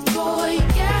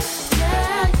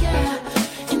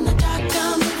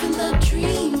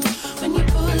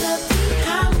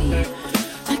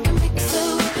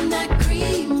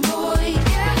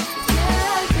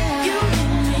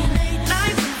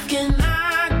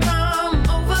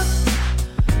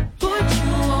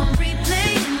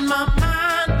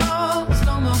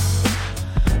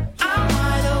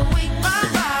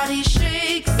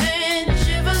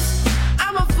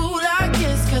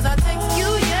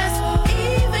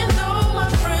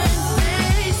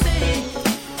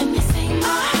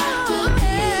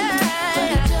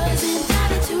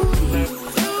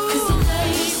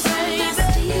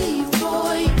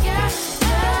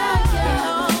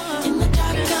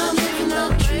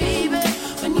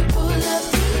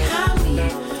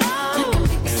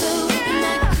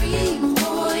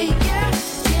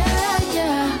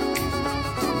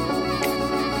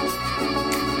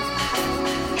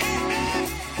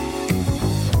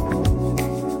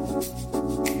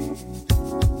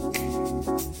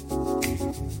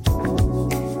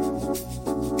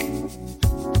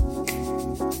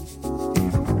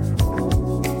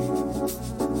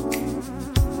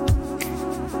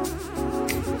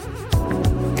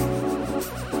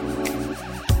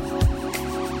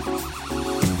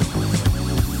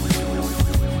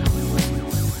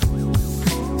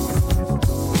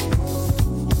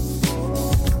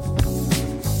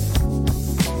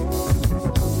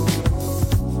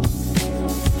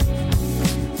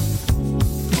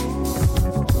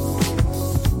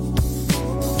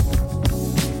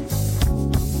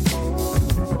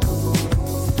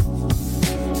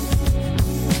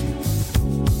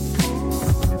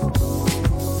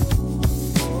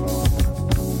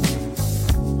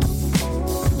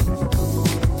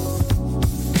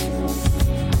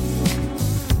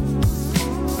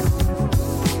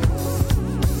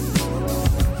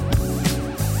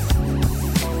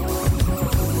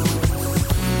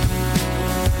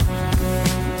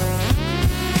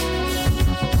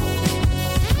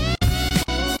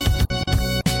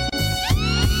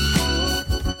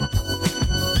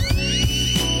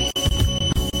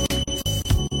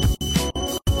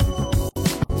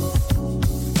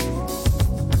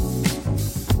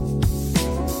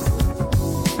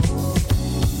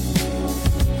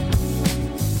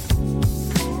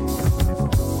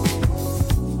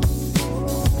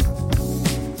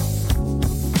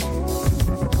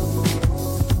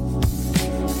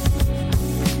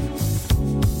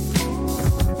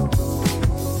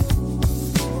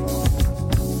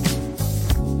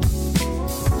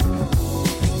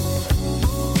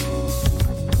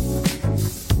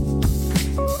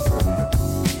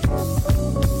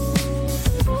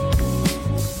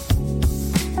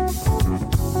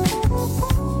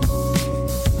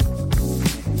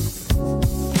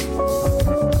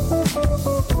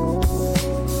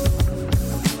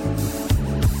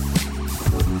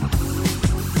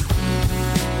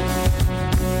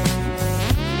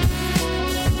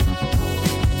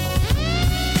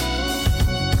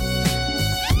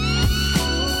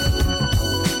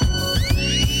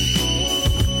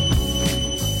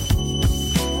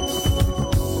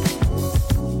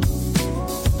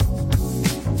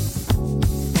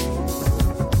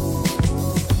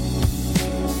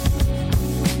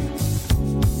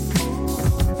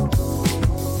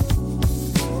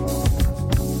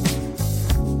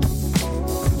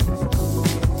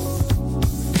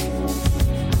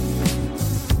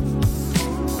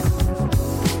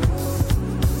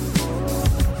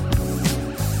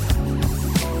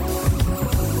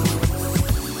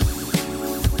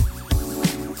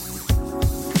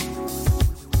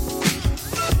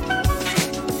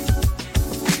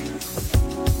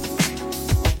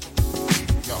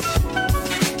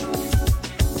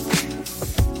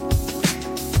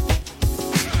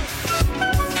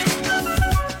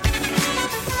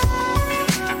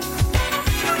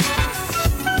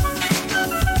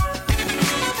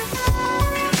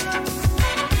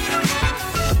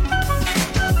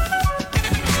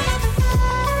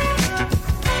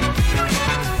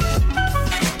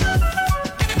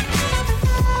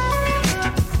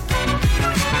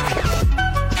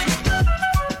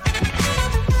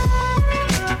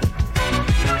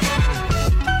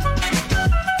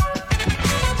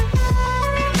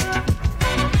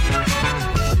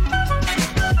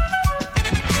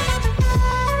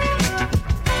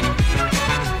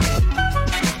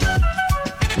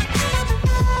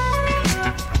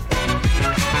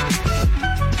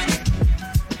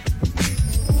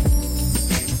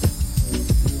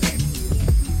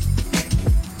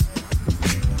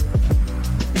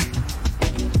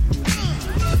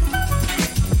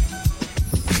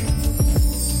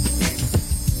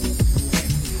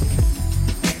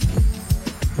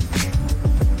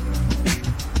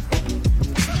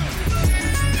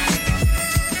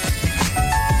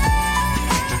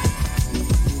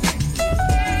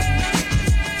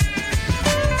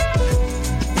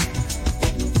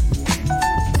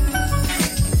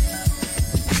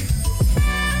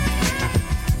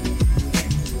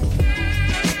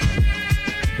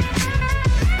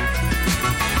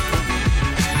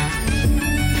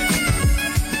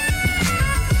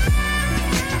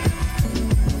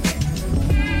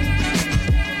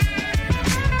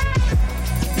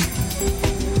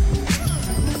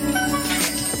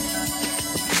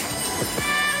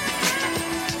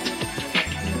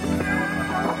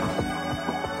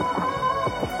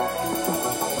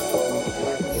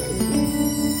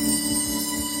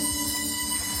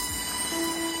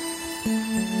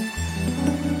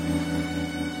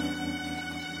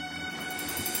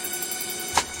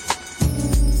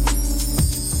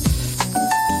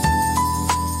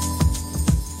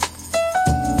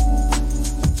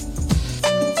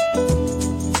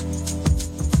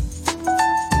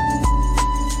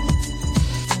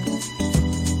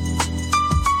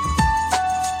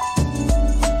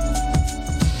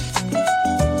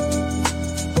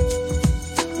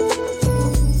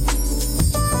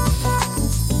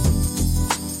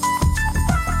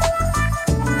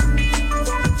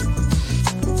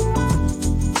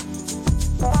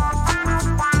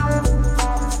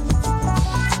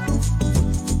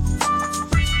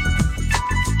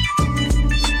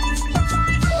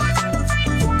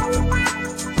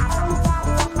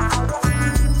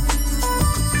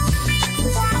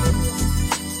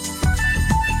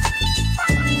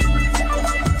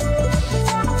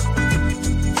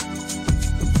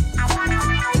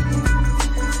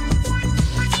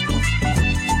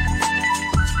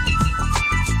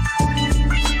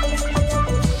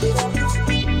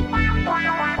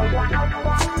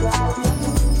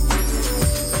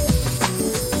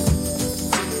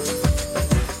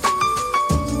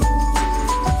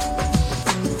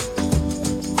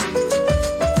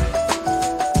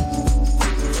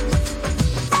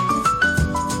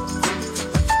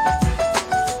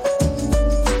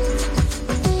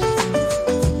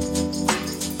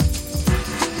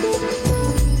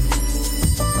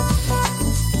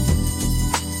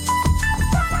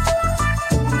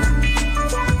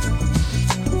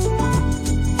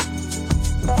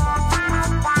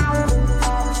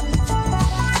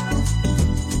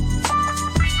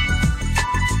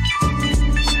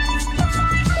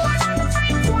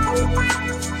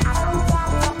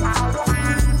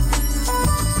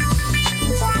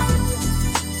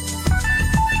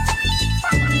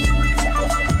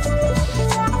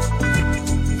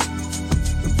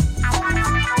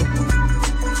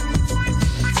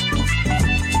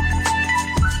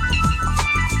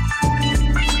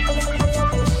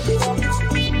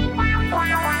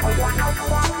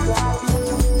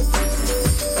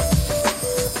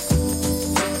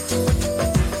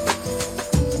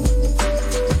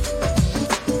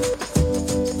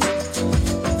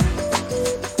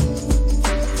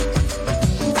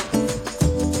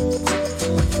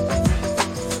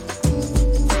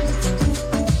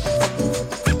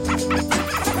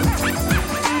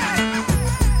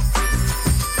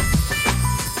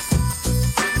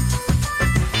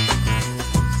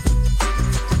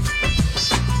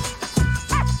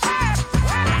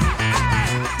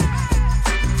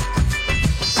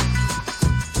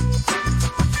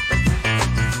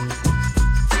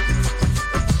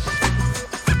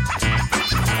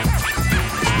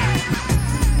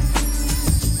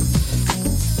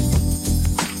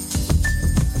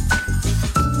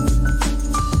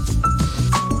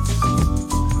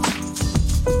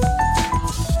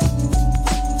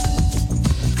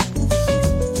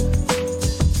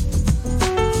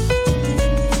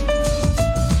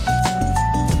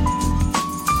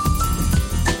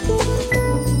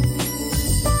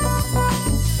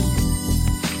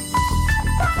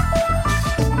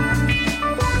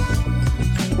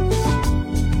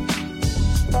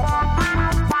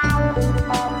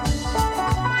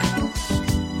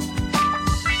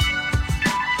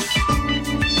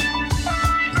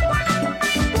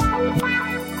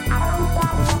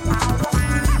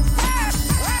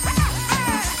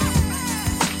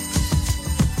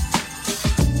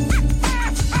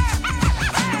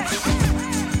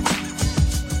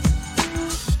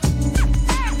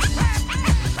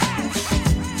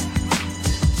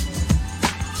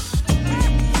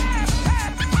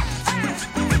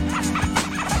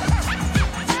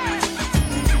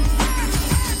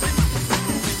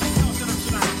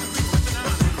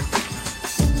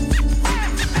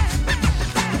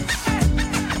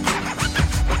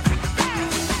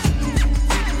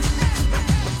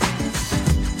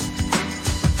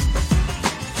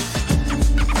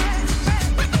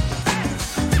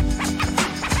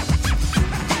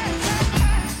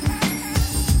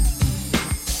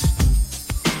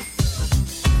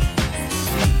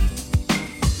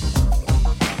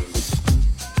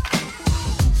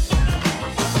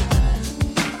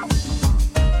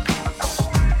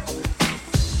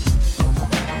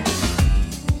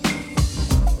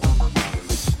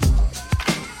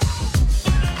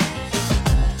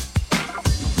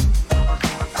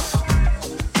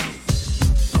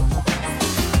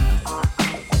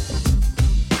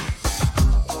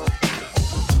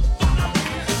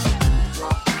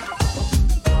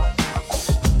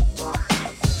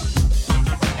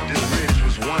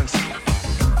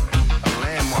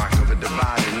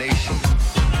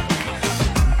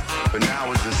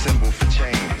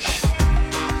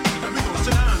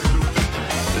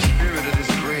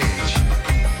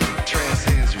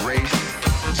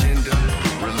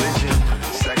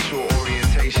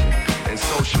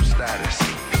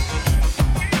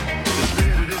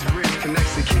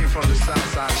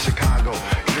outside of Chicago,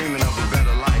 dreaming of a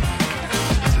better life.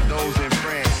 To those in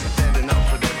France, standing up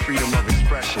for their freedom of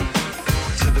expression.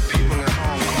 To the people in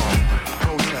Hong Kong,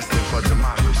 protesting for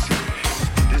democracy.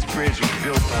 This bridge was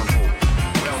built on hope,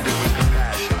 welded with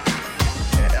compassion,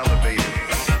 and elevated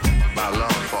by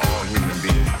love for all human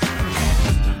beings.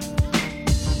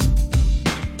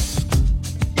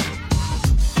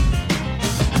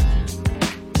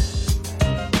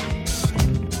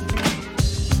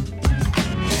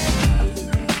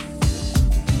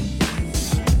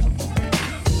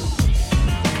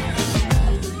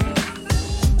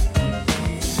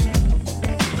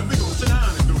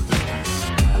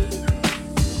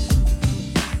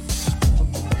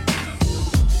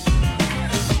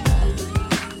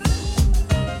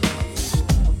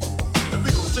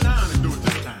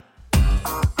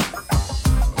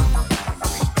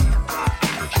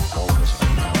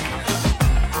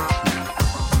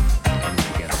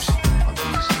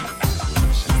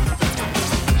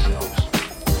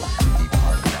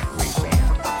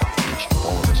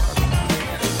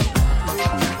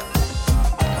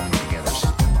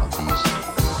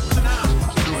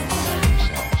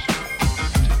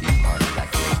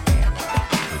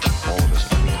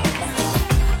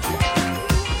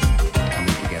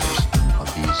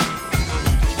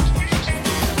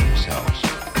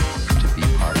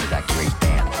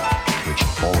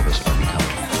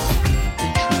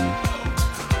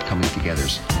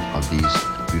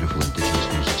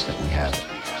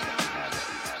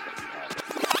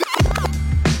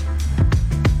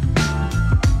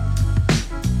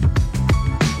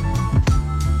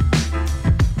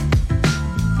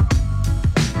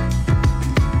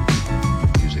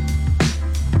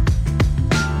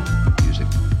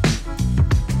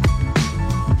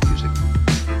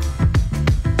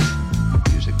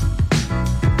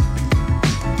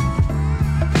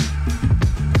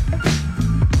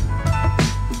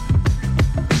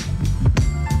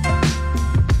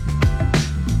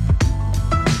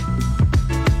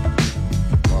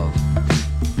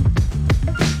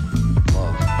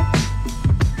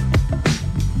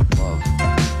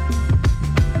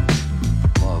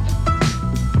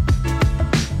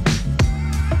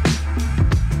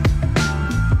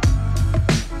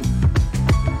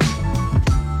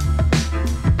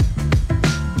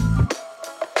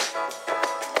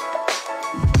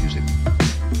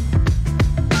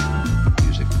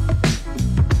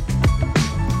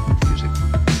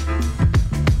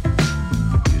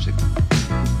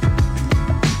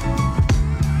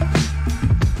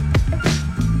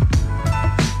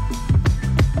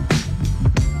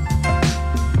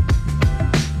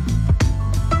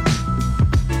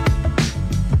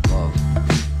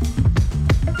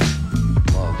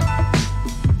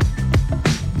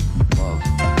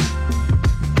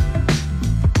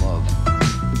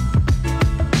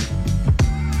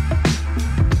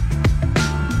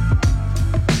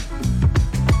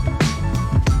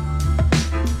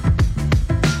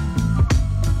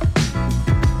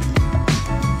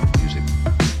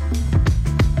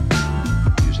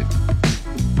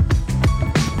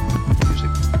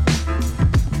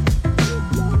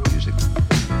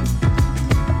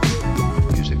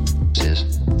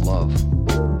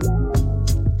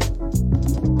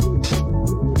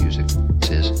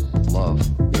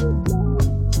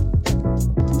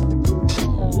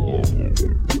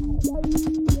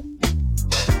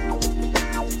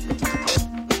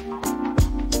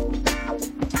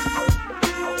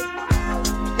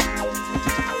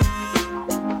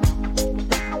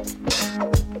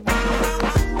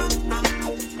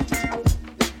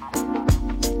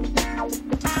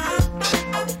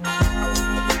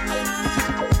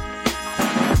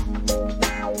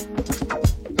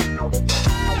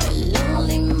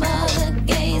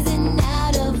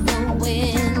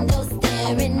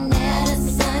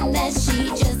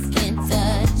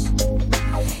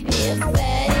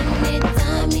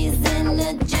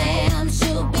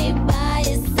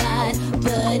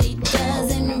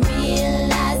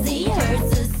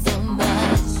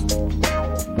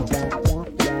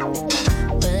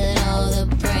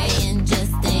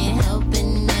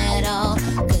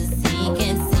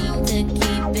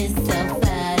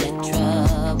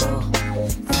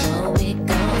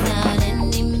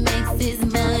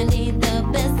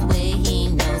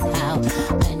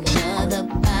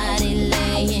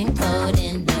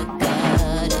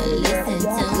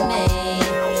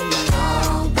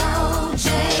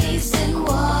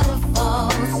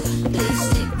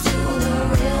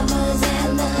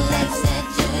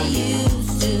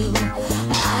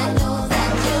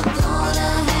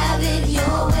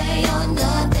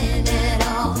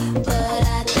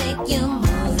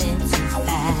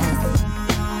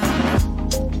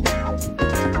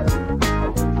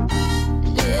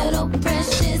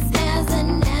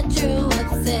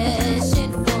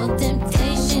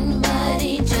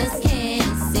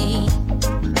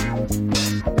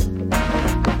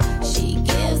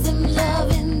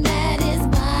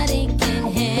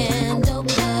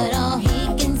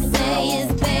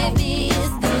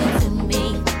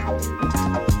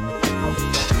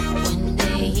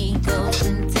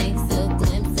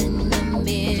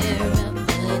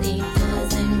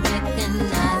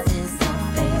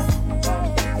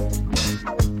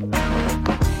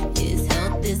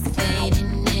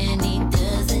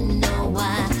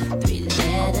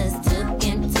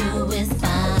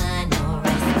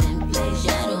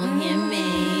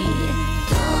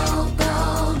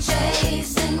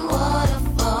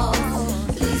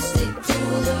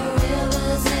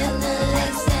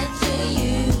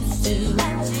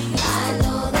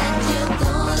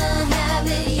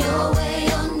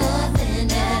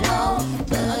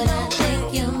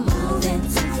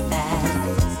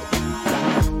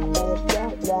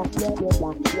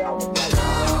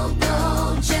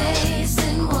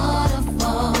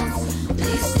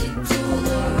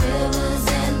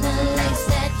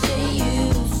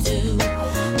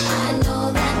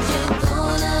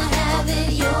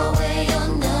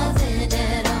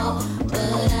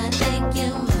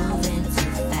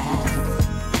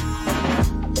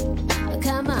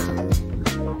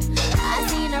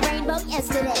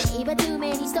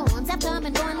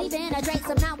 born leaving a trace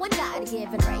of not one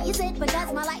God-given race. It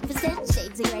because my life is 10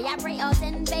 shades of gray. I pray all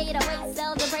 10 fade away,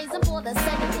 seldom praise him for the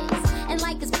 7 days. And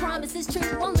like his promise is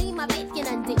true, only my faith can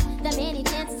undo the many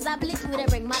chances I blew to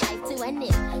bring my life to an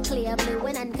end. Clear blue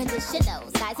and unconditional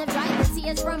skies have dried the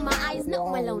tears from my eyes, no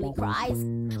more lonely cries.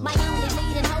 My only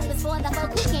leading hope is for the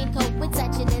folk who can't cope with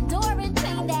such an enduring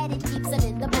pain that it keeps them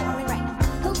in the pouring rain.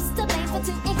 Who's to blame for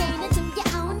two gain into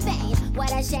your own vein?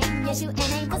 What a shame you shoot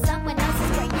and aim for someone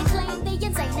else's brain. You claim the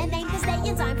insane and aim to stay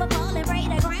in time for falling prey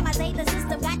to crime. I say the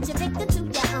system got you victim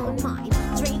to your own mind.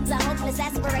 Dreams are hopeless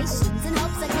aspirations and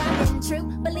hopes are coming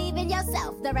true. Believe in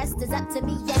yourself, the rest is up to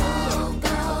me and you.